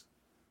 weeks.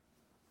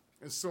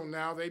 And so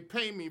now they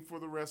pay me for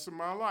the rest of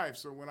my life.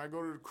 So when I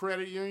go to the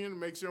credit union to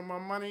make sure my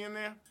money in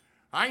there,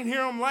 I can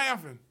hear them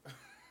laughing.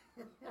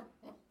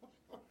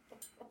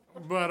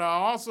 But I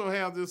also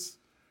have this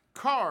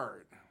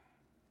card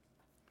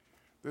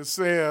that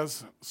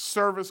says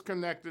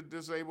service-connected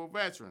disabled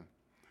veteran.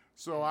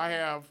 So I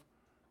have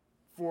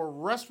for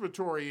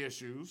respiratory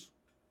issues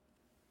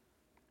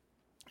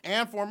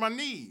and for my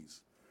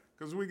knees,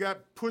 because we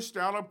got pushed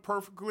out of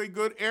perfectly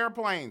good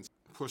airplanes.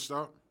 Pushed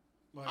out?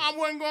 I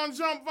wasn't going to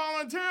jump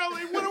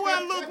voluntarily. What do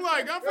I look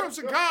like? I'm from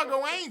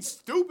Chicago. I ain't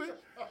stupid.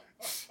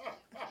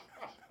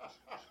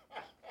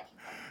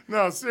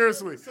 No,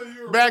 seriously.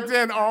 So back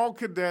then, all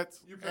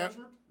cadets. You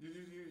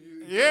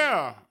paratrooped?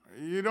 Yeah.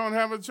 You don't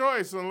have a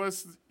choice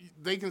unless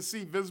they can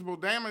see visible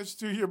damage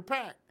to your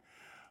pack.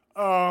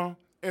 And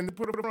they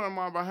put it on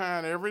my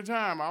behind every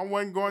time. I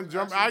wasn't going to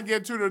jump. I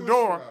get to the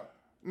door.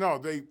 No,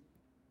 they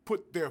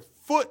put their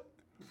foot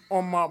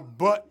on my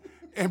butt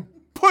and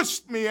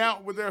pushed me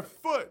out with their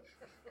foot.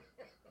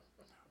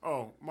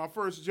 Oh, my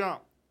first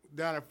jump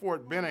down at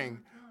Fort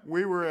Benning,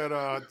 we were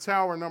at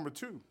Tower number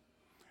 2.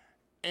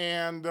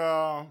 And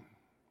there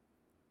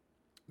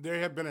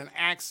had been an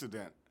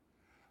accident.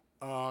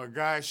 A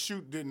guy's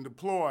chute didn't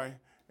deploy,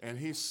 and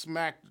he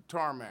smacked the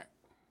tarmac.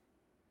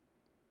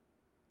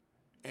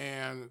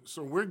 And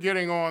so we're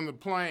getting on the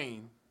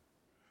plane,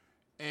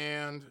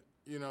 and,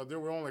 there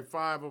were only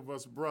 5 of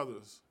us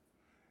brothers.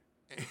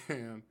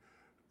 And,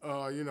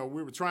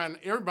 we were trying,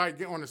 everybody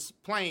get on the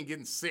plane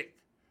getting sick.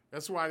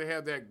 That's why they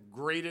had that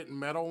grated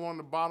metal on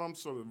the bottom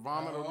so the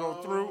vomit will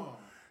go through.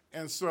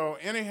 And so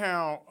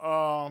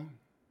anyhow,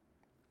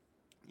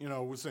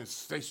 we're saying,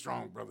 stay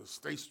strong, brothers,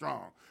 stay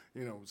strong.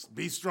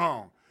 Be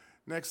strong.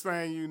 Next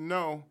thing you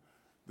know,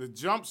 the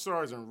jump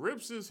sergeant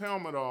rips his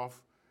helmet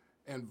off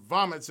and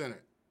vomits in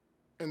it,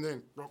 and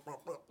then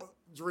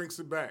drinks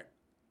it back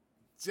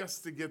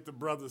just to get the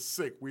brothers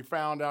sick. We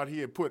found out he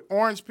had put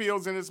orange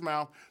peels in his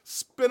mouth,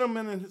 spit them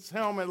in his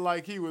helmet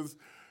like he was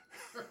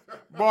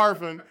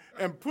barfing,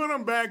 and put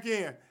them back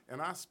in.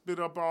 And I spit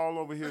up all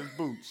over his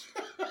boots.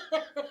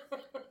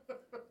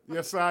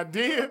 Yes, I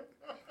did.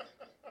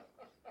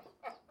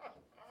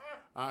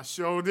 I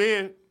sure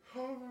did.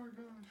 Oh, my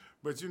God.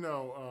 But,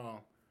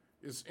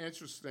 it's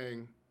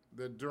interesting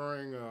that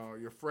during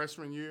your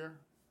freshman year,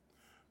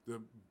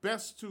 the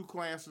best two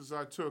classes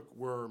I took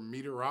were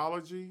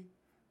meteorology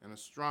and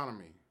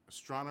astronomy.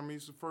 Astronomy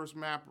is the first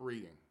map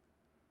reading.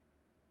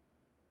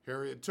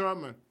 Harriet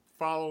Tubman,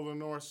 Follow the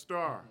North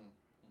Star,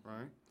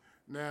 right?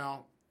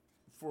 Now,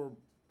 for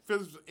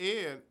physical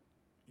ed,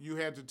 you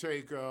had to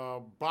take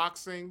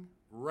boxing,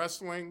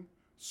 wrestling,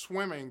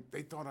 swimming.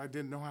 They thought I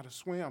didn't know how to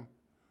swim.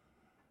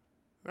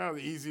 That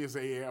was the easiest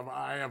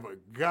I ever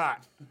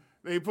got.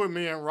 They put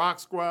me in rock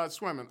squad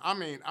swimming. I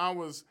mean,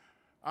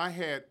 I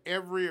had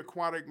every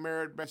aquatic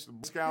merit badge the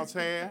Boy Scouts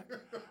had.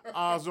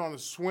 I was on the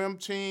swim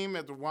team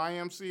at the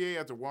YMCA,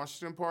 at the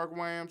Washington Park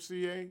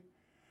YMCA.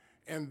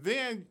 And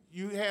then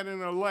you had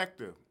an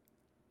elective.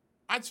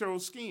 I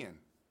chose skiing.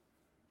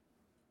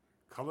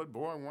 Colored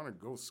boy, I want to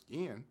go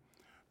skiing.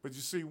 But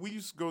you see, we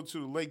used to go to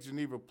the Lake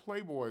Geneva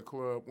Playboy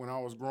Club when I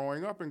was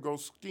growing up and go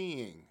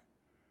skiing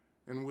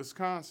in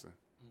Wisconsin.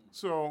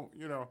 So,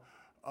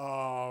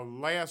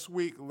 last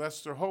week,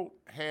 Lester Holt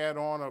had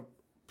on a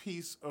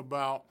piece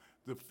about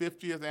the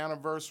 50th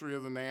anniversary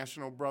of the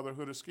National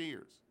Brotherhood of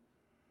Skiers.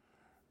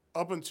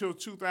 Up until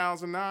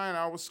 2009,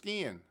 I was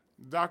skiing.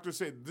 The doctor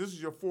said, this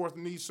is your fourth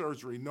knee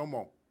surgery, no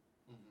more.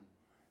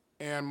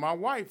 And my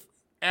wife,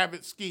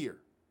 avid skier.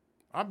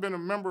 I've been a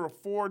member of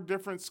 4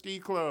 different ski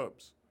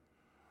clubs.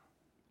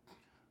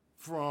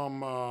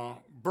 From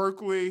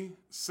Berkeley,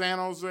 San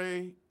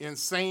Jose, in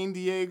San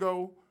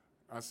Diego.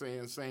 I say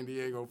in San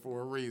Diego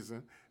for a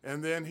reason.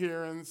 And then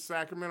here in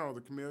Sacramento,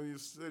 the Camellia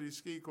City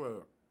Ski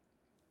Club.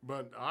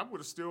 But I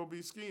would still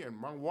be skiing.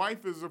 My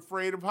wife is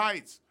afraid of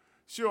heights.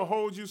 She'll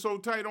hold you so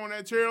tight on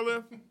that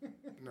chairlift.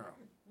 No.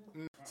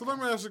 So let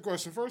me ask you a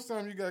question. First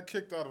time you got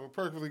kicked out of a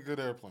perfectly good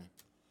airplane.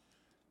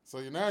 So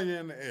now you're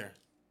in the air.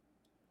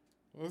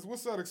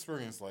 What's that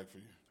experience like for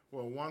you?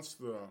 Well, once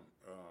you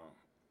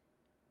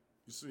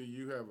see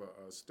you have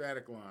a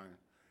static line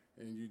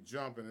and you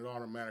jump and it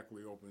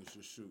automatically opens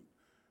your chute.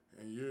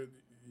 And the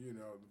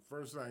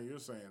first thing you're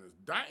saying is,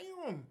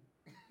 damn!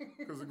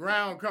 Because the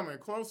ground coming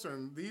closer,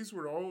 and these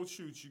were the old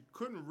chutes. You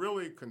couldn't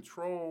really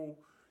control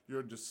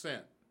your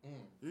descent.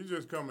 You're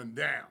just coming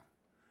down.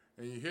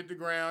 And you hit the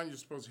ground, you're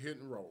supposed to hit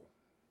and roll.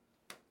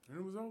 And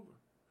it was over.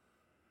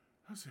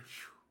 I said,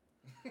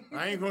 phew,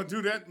 I ain't going to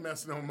do that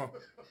mess no more.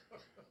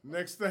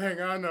 Next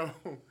thing I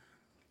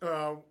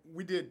know,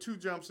 we did 2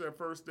 jumps that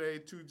first day,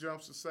 2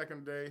 jumps the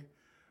second day.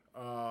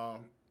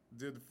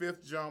 Did the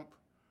 5th jump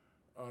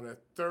that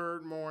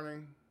 3rd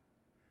morning.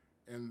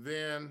 And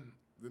then,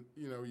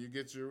 you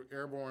get your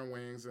airborne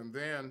wings. And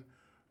then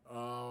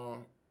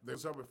they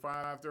was up at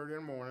 5:30 in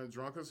the morning,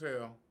 drunk as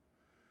hell.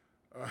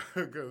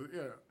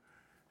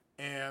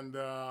 And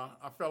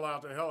I fell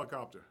out the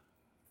helicopter.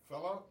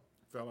 Fell out?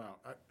 Fell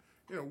out.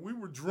 We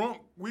were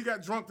drunk. We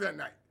got drunk that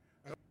night.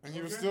 And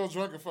you were still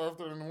drunk at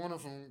 5:30 in the morning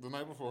from the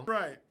night before.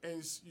 Right. And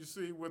you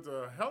see, with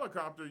a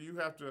helicopter, you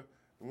have to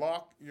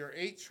lock your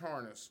H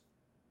harness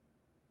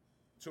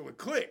till it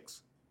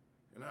clicks.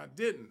 And I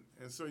didn't.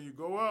 And so you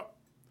go up,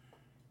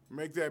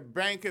 make that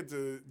bank at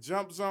the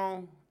jump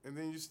zone, and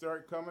then you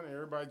start coming and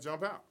everybody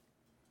jump out.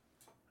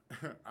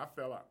 I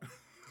fell out.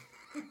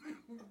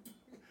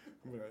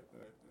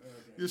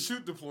 Your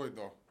chute deployed,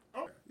 though.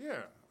 Oh,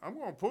 yeah. I'm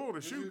going to pull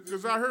the chute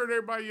because I heard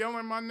everybody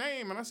yelling my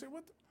name, and I said,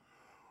 what the?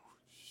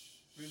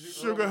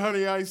 Sugar,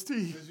 honey, iced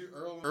tea. Did you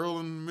Earl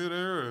in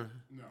midair, or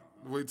No.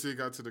 wait till you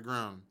got to the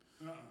ground?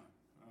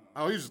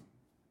 Oh, you just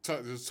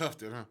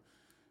toughed it, huh?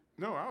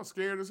 No, I was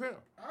scared as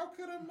hell. I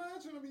could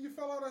imagine. I mean, you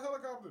fell out of a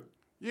helicopter.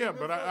 Yeah,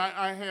 but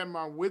I had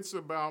my wits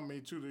about me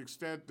to the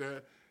extent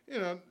that,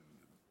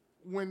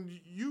 when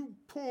you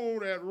pull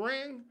that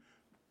ring,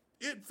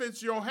 it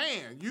fits your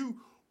hand. You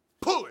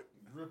pull it.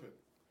 Grip it.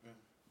 Yeah.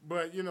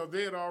 But,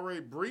 they had already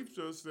briefed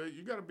us that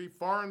you got to be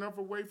far enough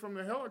away from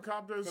the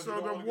helicopter so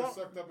you don't the get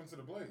sucked up into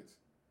the blades.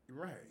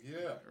 Right.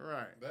 Yeah.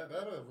 Right.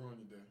 That'll ruin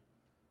your day.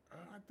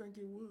 I think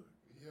it would.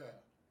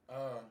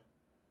 Yeah.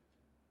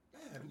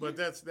 Man, But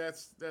that's.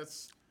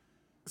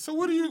 So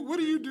what do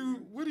you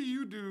do? What do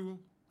you do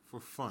for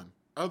fun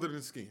other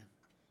than skiing?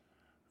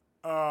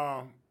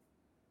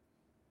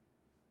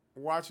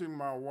 Watching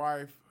my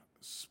wife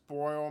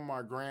spoil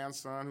my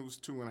grandson, who's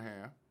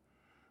 2.5.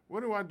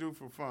 What do I do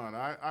for fun?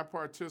 I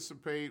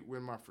participate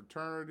with my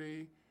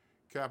fraternity,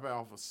 Kappa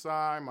Alpha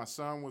Psi. My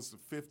son was the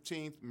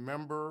 15th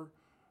member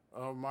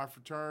of my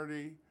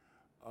fraternity.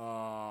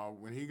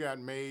 When he got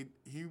made,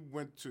 he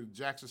went to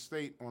Jackson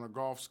State on a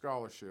golf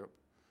scholarship.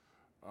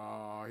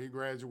 He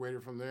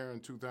graduated from there in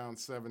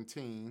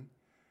 2017,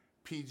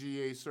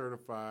 PGA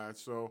certified.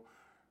 So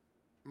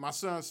my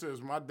son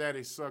says, my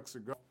daddy sucks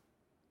at golf.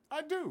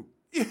 I do.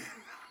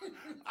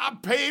 I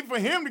paid for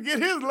him to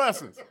get his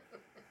lessons.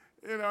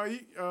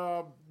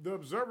 The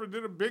Observer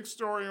did a big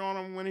story on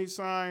him when he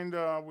signed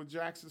with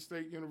Jackson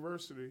State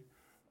University.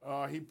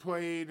 He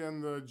played in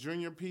the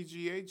Junior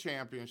PGA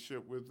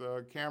Championship with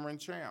Cameron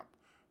Champ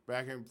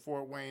back in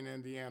Fort Wayne,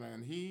 Indiana.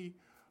 And he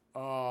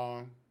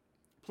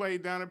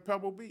played down at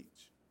Pebble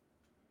Beach.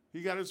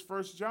 He got his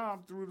first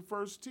job through the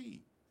first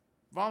tee,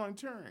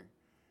 volunteering.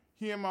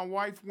 He and my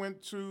wife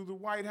went to the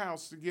White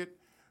House to get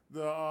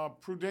the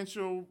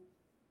Prudential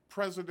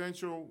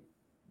Presidential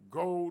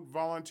Gold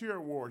Volunteer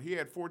Award. He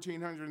had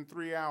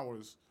 1,403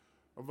 hours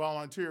of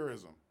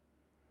volunteerism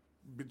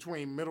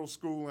between middle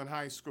school and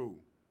high school.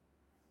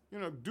 You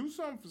know, do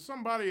something for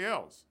somebody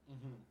else.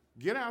 Mm-hmm.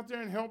 Get out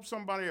there and help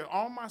somebody else.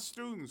 All my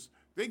students,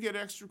 they get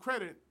extra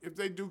credit if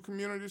they do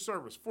community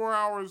service. 4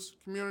 hours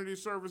community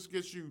service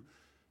gets you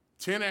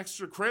 10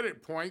 extra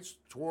credit points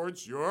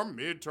towards your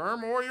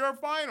midterm or your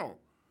final.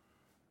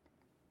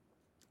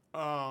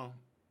 I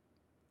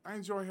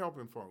enjoy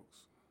helping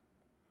folks.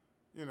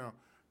 You know,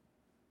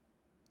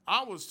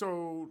 I was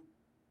told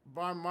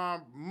by my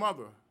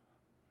mother,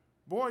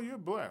 boy, you're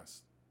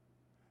blessed.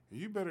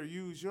 You better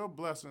use your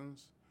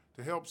blessings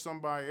to help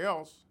somebody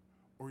else,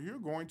 or you're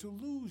going to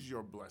lose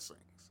your blessings.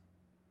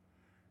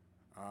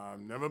 I've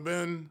never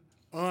been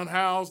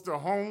unhoused or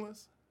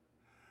homeless.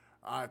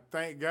 I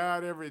thank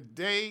God every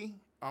day.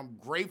 I'm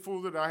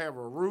grateful that I have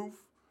a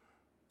roof,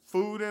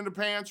 food in the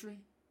pantry,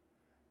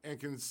 and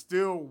can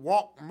still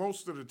walk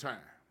most of the time.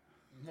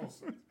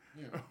 Most of it,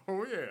 yeah.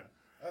 Oh, yeah.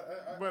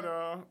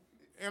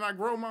 And I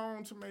grow my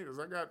own tomatoes.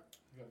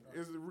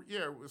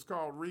 It's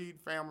called Reede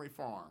Family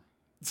Farm.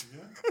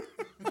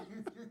 Yeah.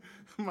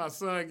 My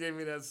son gave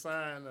me that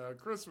sign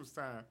Christmas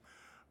time.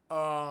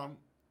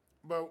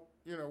 But,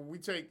 you know, we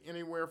take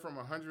anywhere from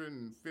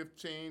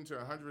 115 to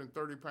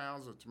 130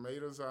 pounds of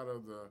tomatoes out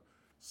of the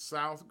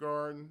South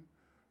Garden.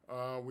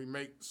 We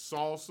make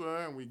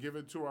salsa and we give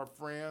it to our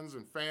friends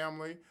and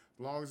family.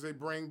 As long as they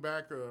bring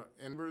back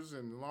embers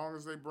and as long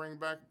as they bring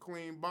back a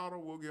clean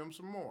bottle, we'll give them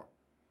some more.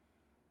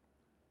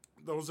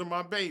 Those are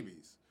my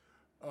babies.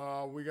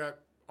 We got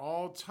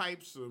all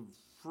types of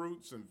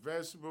fruits and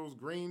vegetables,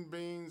 green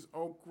beans,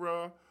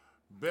 okra,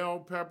 bell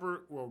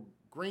pepper,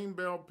 green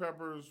bell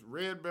peppers,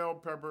 red bell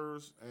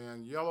peppers,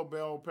 and yellow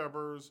bell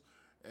peppers,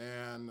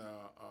 and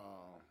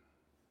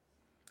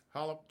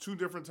 2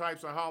 different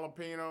types of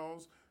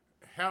jalapenos,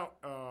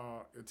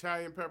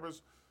 Italian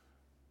peppers.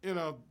 You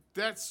know,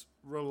 that's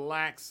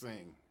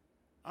relaxing.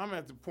 I'm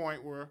at the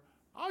point where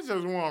I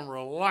just want to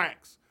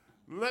relax.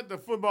 Let the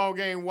football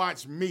game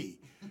watch me.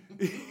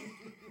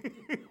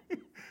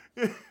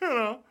 You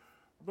know,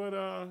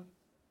 but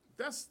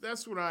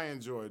that's what I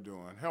enjoy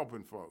doing,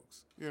 helping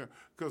folks. You know,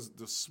 because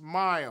the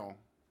smile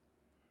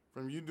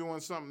from you doing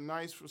something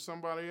nice for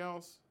somebody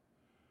else,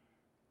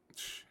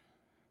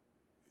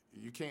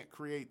 you can't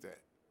create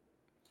that.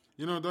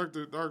 You know,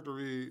 Dr.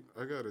 Reed,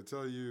 I got to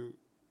tell you,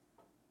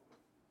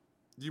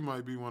 you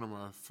might be one of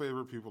my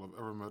favorite people I've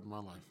ever met in my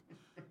life.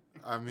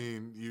 I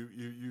mean,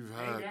 you've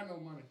had. I ain't got no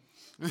money.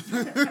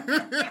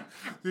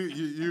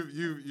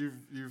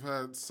 You've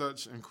had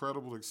such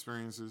incredible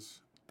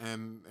experiences,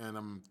 and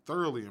I'm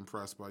thoroughly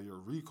impressed by your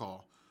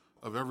recall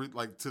of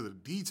to the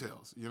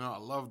details. You know, I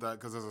love that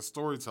because as a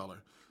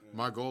storyteller,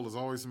 my goal is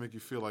always to make you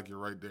feel like you're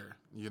right there.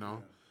 You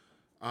know,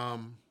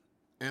 and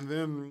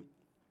then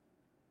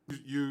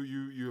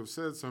you have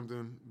said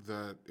something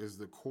that is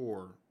the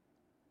core,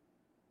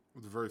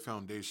 the very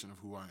foundation of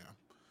who I am,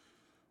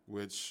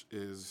 which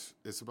is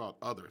it's about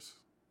others.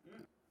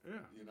 Yeah.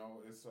 You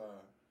know, it's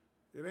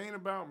It ain't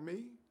about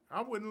me.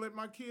 I wouldn't let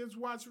my kids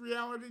watch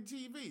reality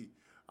TV.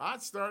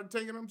 I'd start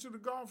taking them to the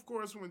golf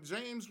course when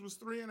James was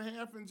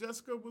 3.5 and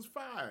Jessica was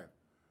 5.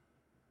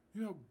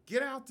 You know,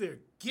 get out there,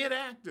 get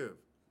active.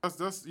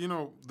 That's you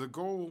know, the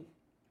goal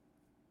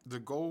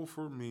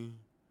for me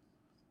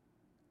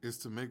is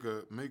to make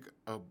a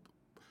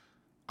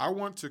I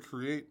want to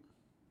create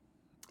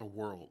a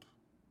world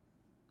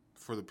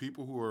for the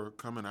people who are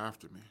coming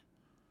after me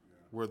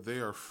where they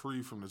are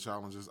free from the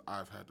challenges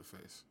I've had to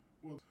face.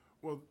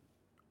 Well,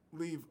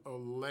 leave a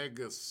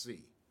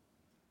legacy.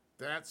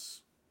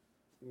 That's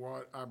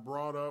what I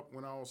brought up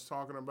when I was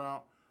talking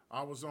about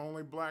I was the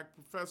only black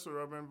professor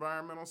of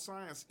environmental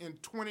science in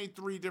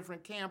 23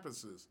 different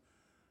campuses.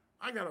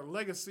 I got a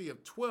legacy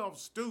of 12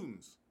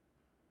 students,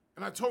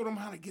 and I told them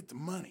how to get the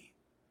money.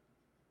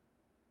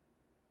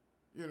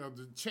 You know,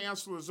 the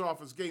chancellor's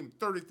office gave them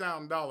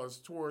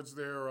 $30,000 towards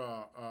their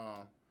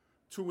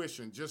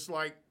tuition, just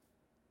like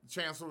the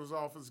chancellor's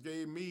office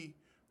gave me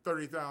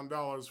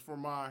 $30,000 for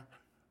my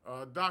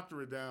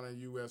doctorate down at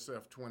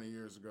USF 20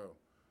 years ago.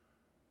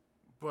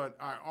 But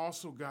I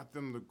also got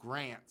them the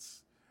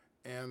grants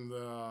and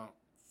the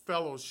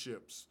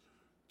fellowships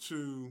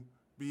to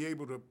be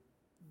able to,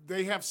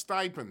 they have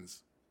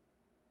stipends.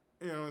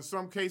 You know, in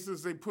some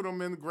cases, they put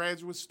them in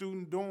graduate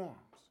student dorms.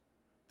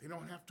 They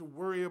don't have to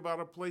worry about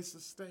a place to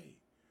stay,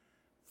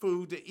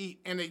 food to eat,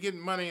 and they get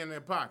money in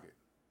their pocket.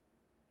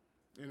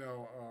 You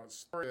know, a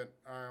story that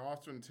I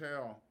often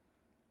tell,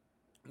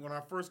 when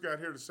I first got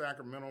here to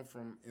Sacramento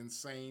from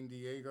insane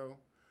Diego,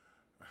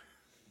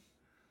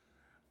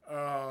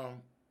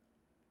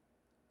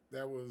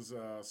 that was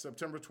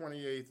September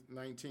 28th,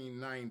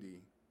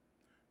 1990.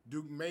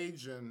 Duke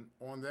Majan,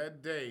 on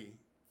that day,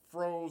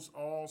 froze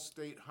all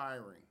state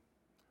hiring.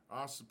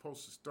 I was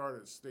supposed to start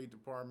at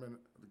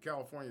the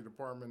California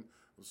Department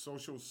of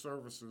Social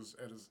Services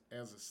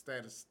as a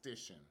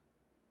statistician.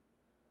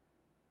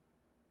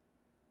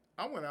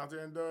 I went out there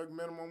and dug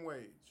minimum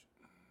wage.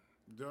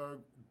 dug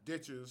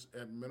ditches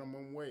at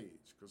minimum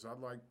wage because I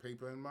like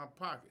paper in my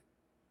pocket.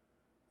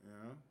 You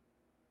know?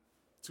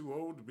 Too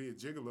old to be a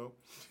gigolo.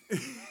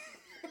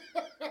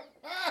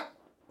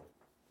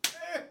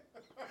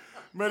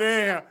 But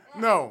anyhow,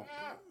 no,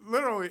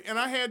 literally. And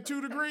I had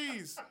 2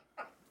 degrees.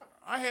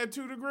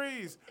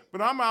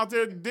 But I'm out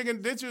there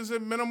digging ditches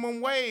at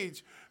minimum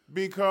wage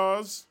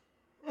because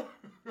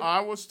I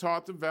was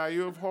taught the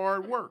value of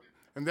hard work.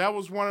 And that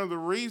was one of the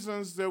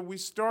reasons that we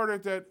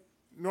started that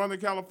Northern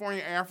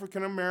California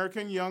African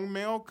American Young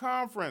Male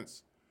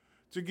Conference,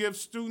 to give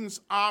students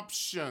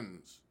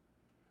options.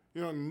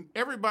 You know,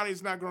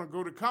 everybody's not going to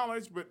go to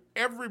college, but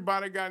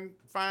everybody got to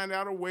find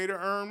out a way to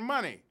earn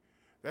money.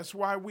 That's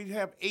why we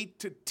have 8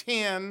 to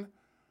 10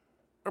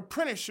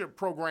 apprenticeship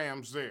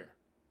programs there.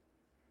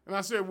 And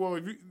I said, well,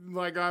 if you,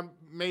 like I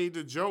made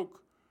the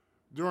joke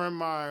during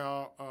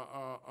my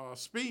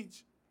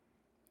speech,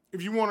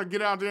 if you want to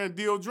get out there and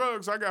deal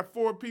drugs, I got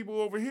 4 people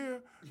over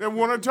here that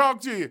want to talk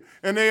to you,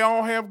 and they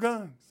all have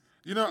guns.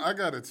 You know, I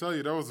got to tell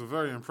you, that was a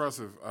very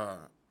impressive,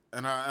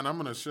 and I'm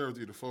going to share with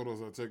you the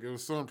photos I took. It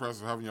was so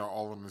impressive having y'all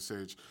all on the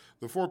stage.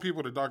 The 4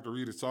 people that Dr.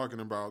 Reed is talking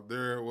about,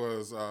 there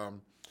was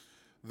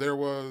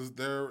Judge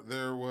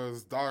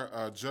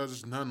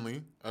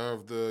Nunley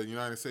of the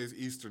United States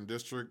Eastern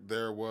District.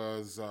 There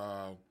was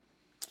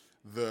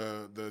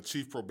the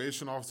chief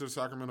probation officer of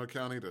Sacramento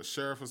County, the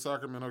sheriff of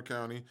Sacramento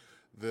County,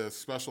 the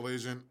special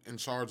agent in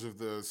charge of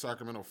the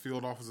Sacramento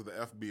field office of the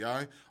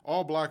FBI,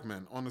 all black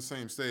men on the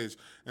same stage.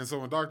 And so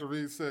when Dr.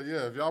 Reed said,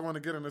 yeah, if y'all want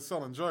to get into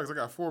selling drugs, I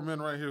got 4 men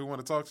right here who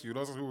want to talk to you.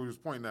 Those are who he was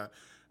pointing at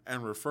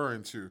and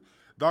referring to.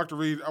 Dr.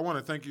 Reed, I want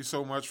to thank you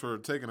so much for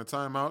taking the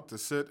time out to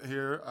sit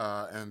here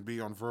and be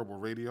on Verbal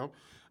Radio.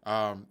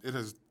 It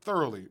has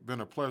thoroughly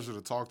been a pleasure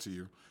to talk to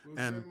you.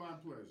 It's and been my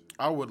pleasure.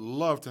 I would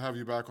love to have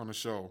you back on the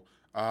show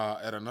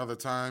at another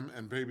time,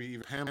 and maybe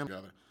even hand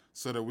together,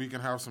 so that we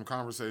can have some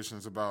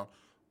conversations about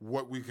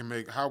what we can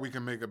make, how we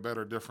can make a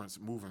better difference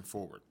moving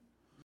forward.